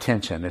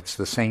attention. It's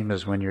the same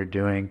as when you're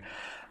doing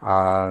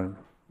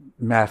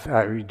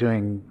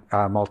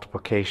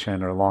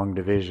multiplication or long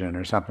division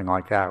or something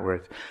like that, where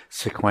it's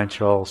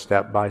sequential,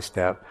 step by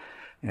step,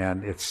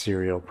 and it's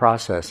serial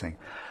processing.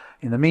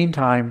 In the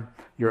meantime,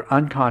 your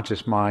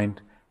unconscious mind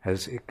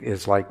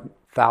is like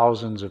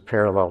thousands of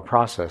parallel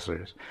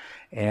processors.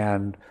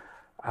 And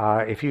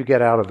if you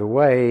get out of the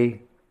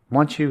way,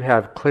 once you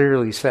have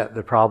clearly set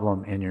the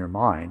problem in your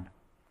mind,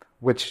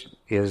 which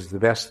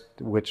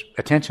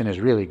attention is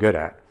really good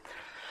at.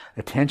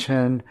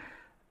 Attention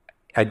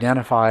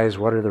identifies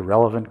what are the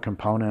relevant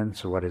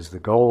components, what is the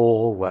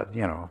goal, what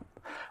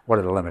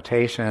are the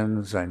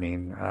limitations. I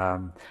mean,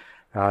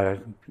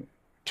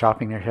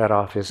 chopping your head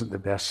off isn't the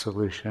best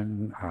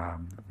solution.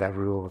 That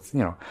rule,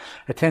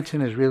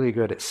 attention is really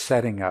good at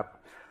setting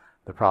up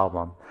the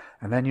problem.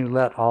 And then you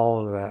let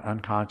all of that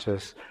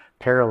unconscious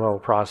parallel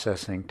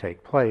processing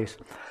take place.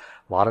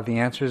 A lot of the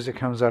answers it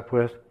comes up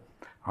with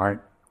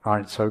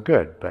aren't so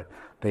good, but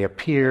they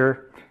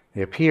appear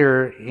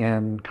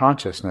in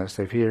consciousness,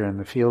 they appear in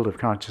the field of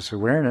conscious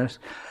awareness,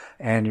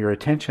 and your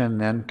attention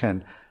then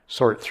can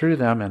sort through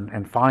them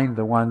and find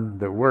the one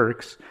that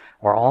works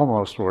or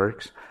almost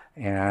works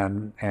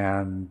and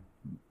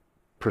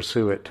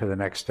pursue it to the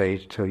next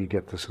stage till you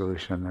get the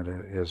solution that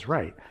is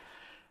right.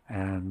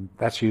 And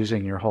that's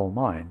using your whole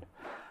mind.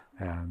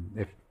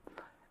 And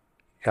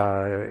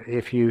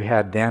if you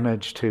had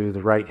damage to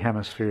the right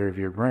hemisphere of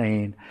your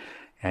brain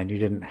and you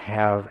didn't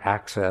have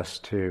access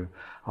to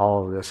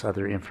all of this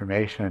other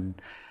information,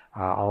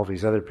 all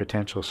these other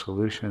potential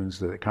solutions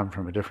that come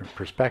from a different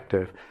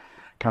perspective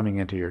coming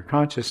into your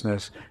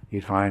consciousness,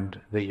 you'd find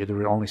that there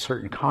were only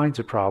certain kinds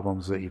of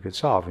problems that you could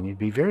solve, and you'd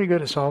be very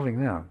good at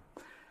solving them,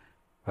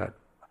 but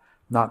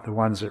not the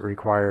ones that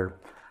require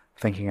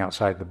thinking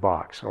outside the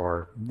box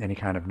or any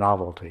kind of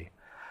novelty.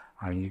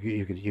 I mean,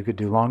 you could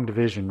do long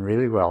division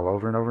really well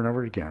over and over and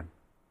over again,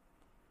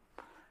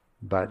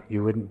 but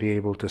you wouldn't be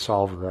able to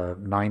solve the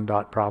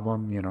 9-dot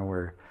problem,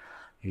 where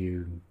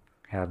you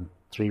have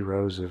 3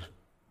 rows of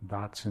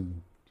dots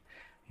and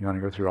you want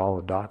to go through all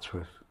the dots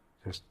with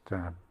just,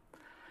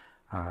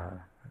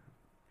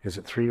 is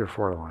it 3 or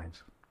 4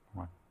 lines?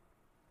 1.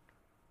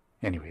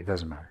 Anyway, it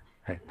doesn't matter.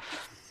 Right.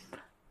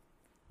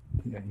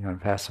 You want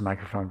to pass the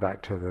microphone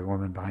back to the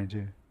woman behind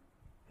you?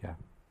 Yeah.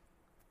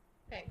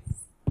 Thanks.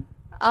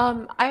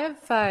 I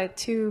have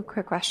 2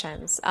 quick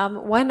questions.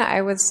 One,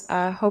 I was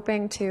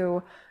hoping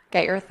to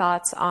get your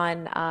thoughts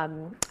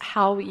on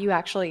how you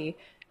actually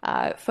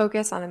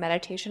focus on a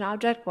meditation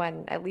object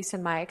when, at least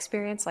in my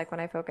experience, like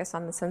when I focus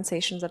on the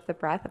sensations of the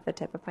breath at the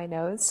tip of my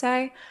nose,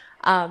 say,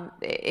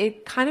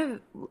 it kind of,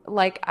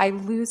 like, I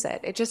lose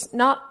it. It just,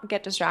 not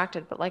get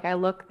distracted, but like I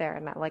look there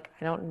and I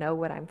don't know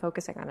what I'm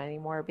focusing on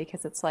anymore,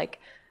 because it's like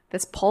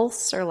this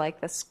pulse or like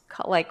this,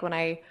 like when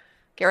I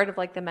get rid of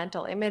like the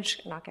mental image,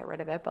 not get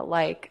rid of it, but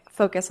like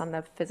focus on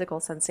the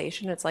physical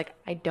sensation, it's like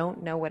I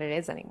don't know what it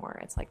is anymore.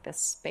 It's like this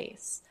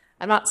space.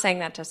 I'm not saying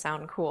that to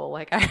sound cool.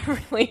 Like, I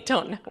really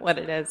don't know what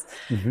it is.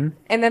 Mm-hmm.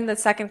 And then the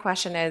second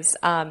question is,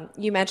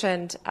 you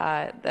mentioned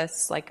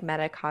this like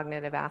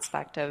metacognitive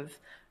aspect of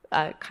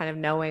kind of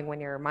knowing when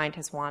your mind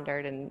has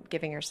wandered and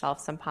giving yourself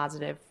some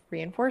positive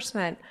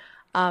reinforcement.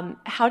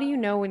 How do you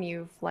know when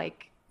you've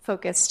like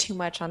focused too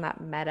much on that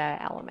meta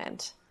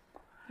element?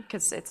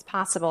 Because it's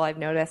possible, I've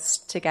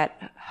noticed, to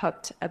get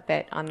hooked a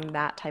bit on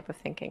that type of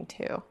thinking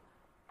too.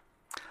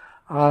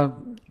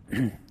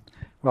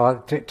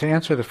 Well, to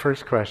answer the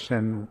first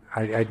question,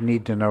 I'd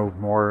need to know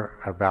more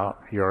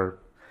about your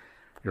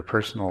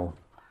personal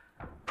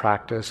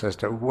practice. As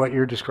to what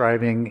you're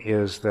describing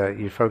is that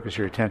you focus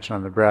your attention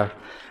on the breath,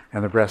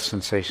 and the breath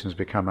sensations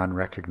become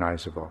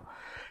unrecognizable.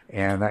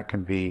 And that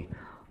can be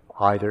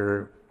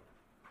either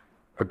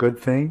a good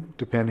thing,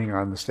 depending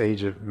on the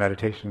stage of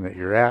meditation that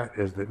you're at,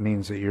 is that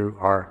means that you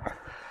are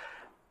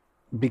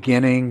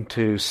beginning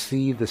to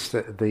see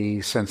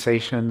the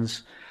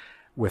sensations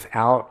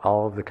without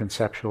all of the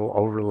conceptual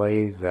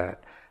overlay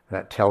that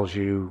tells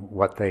you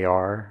what they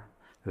are.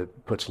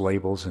 that puts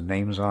labels and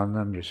names on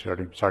them. You're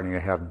starting to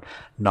have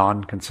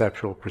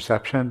non-conceptual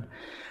perception.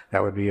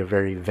 That would be a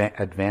very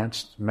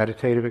advanced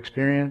meditative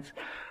experience.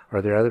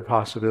 Or the other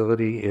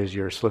possibility is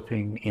you're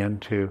slipping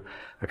into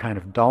a kind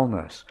of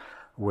dullness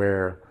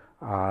where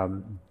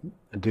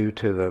due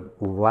to the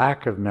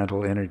lack of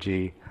mental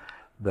energy,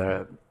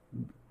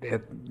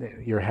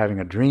 you're having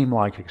a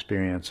dream-like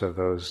experience of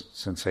those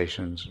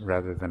sensations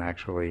rather than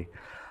actually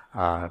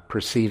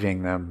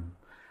perceiving them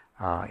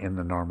in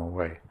the normal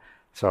way.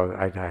 So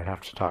I'd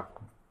have to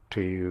talk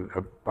to you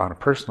on a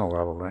personal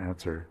level to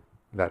answer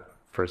that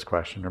first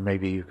question, or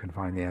maybe you can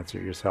find the answer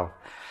yourself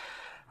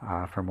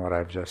from what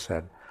I've just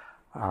said.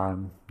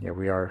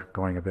 We are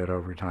going a bit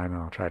over time,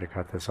 and I'll try to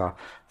cut this off.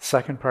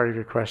 Second part of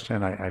your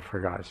question, I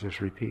forgot.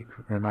 Just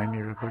remind me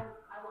real quick. I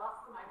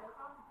lost the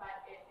microphone, but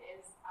it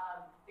is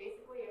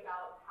basically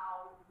about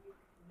how you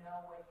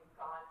know when you've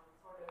gone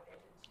sort of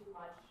into too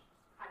much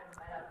kind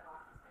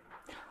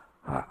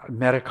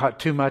of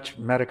too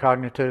much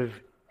metacognitive,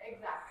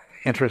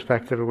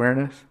 introspective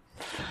awareness.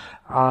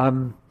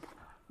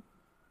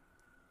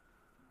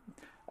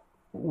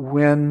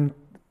 When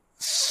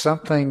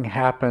something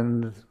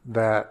happened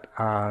that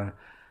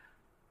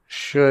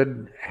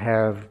should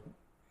have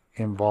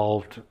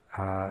involved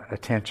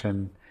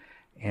attention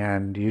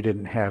and you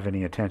didn't have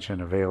any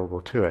attention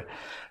available to it,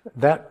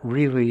 that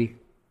really,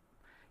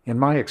 in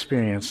my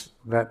experience,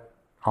 that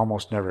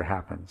almost never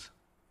happens.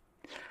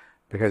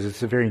 Because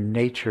it's the very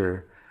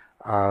nature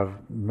of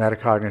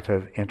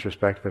metacognitive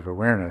introspective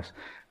awareness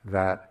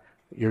that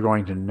you're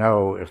going to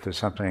know if there's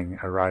something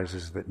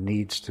arises that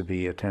needs to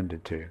be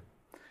attended to.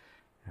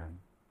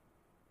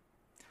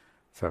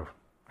 So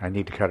I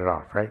need to cut it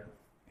off, right?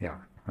 Yeah.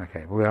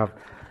 Okay. We'll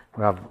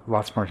have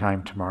lots more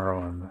time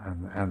tomorrow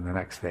and the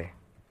next day.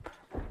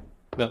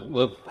 Well,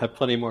 we'll have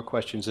plenty more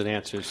questions and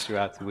answers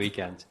throughout the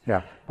weekend.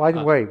 Yeah. By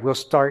the way, we'll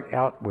start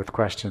out with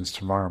questions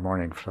tomorrow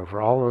morning. So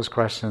for all those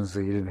questions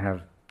that you didn't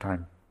have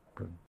time.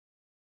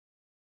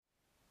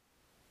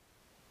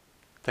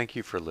 Thank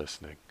you for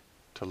listening.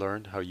 To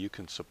learn how you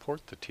can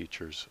support the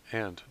teachers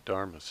and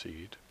Dharma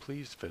Seed,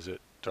 please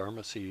visit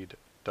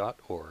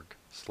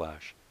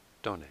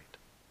dharmaseed.org/donate.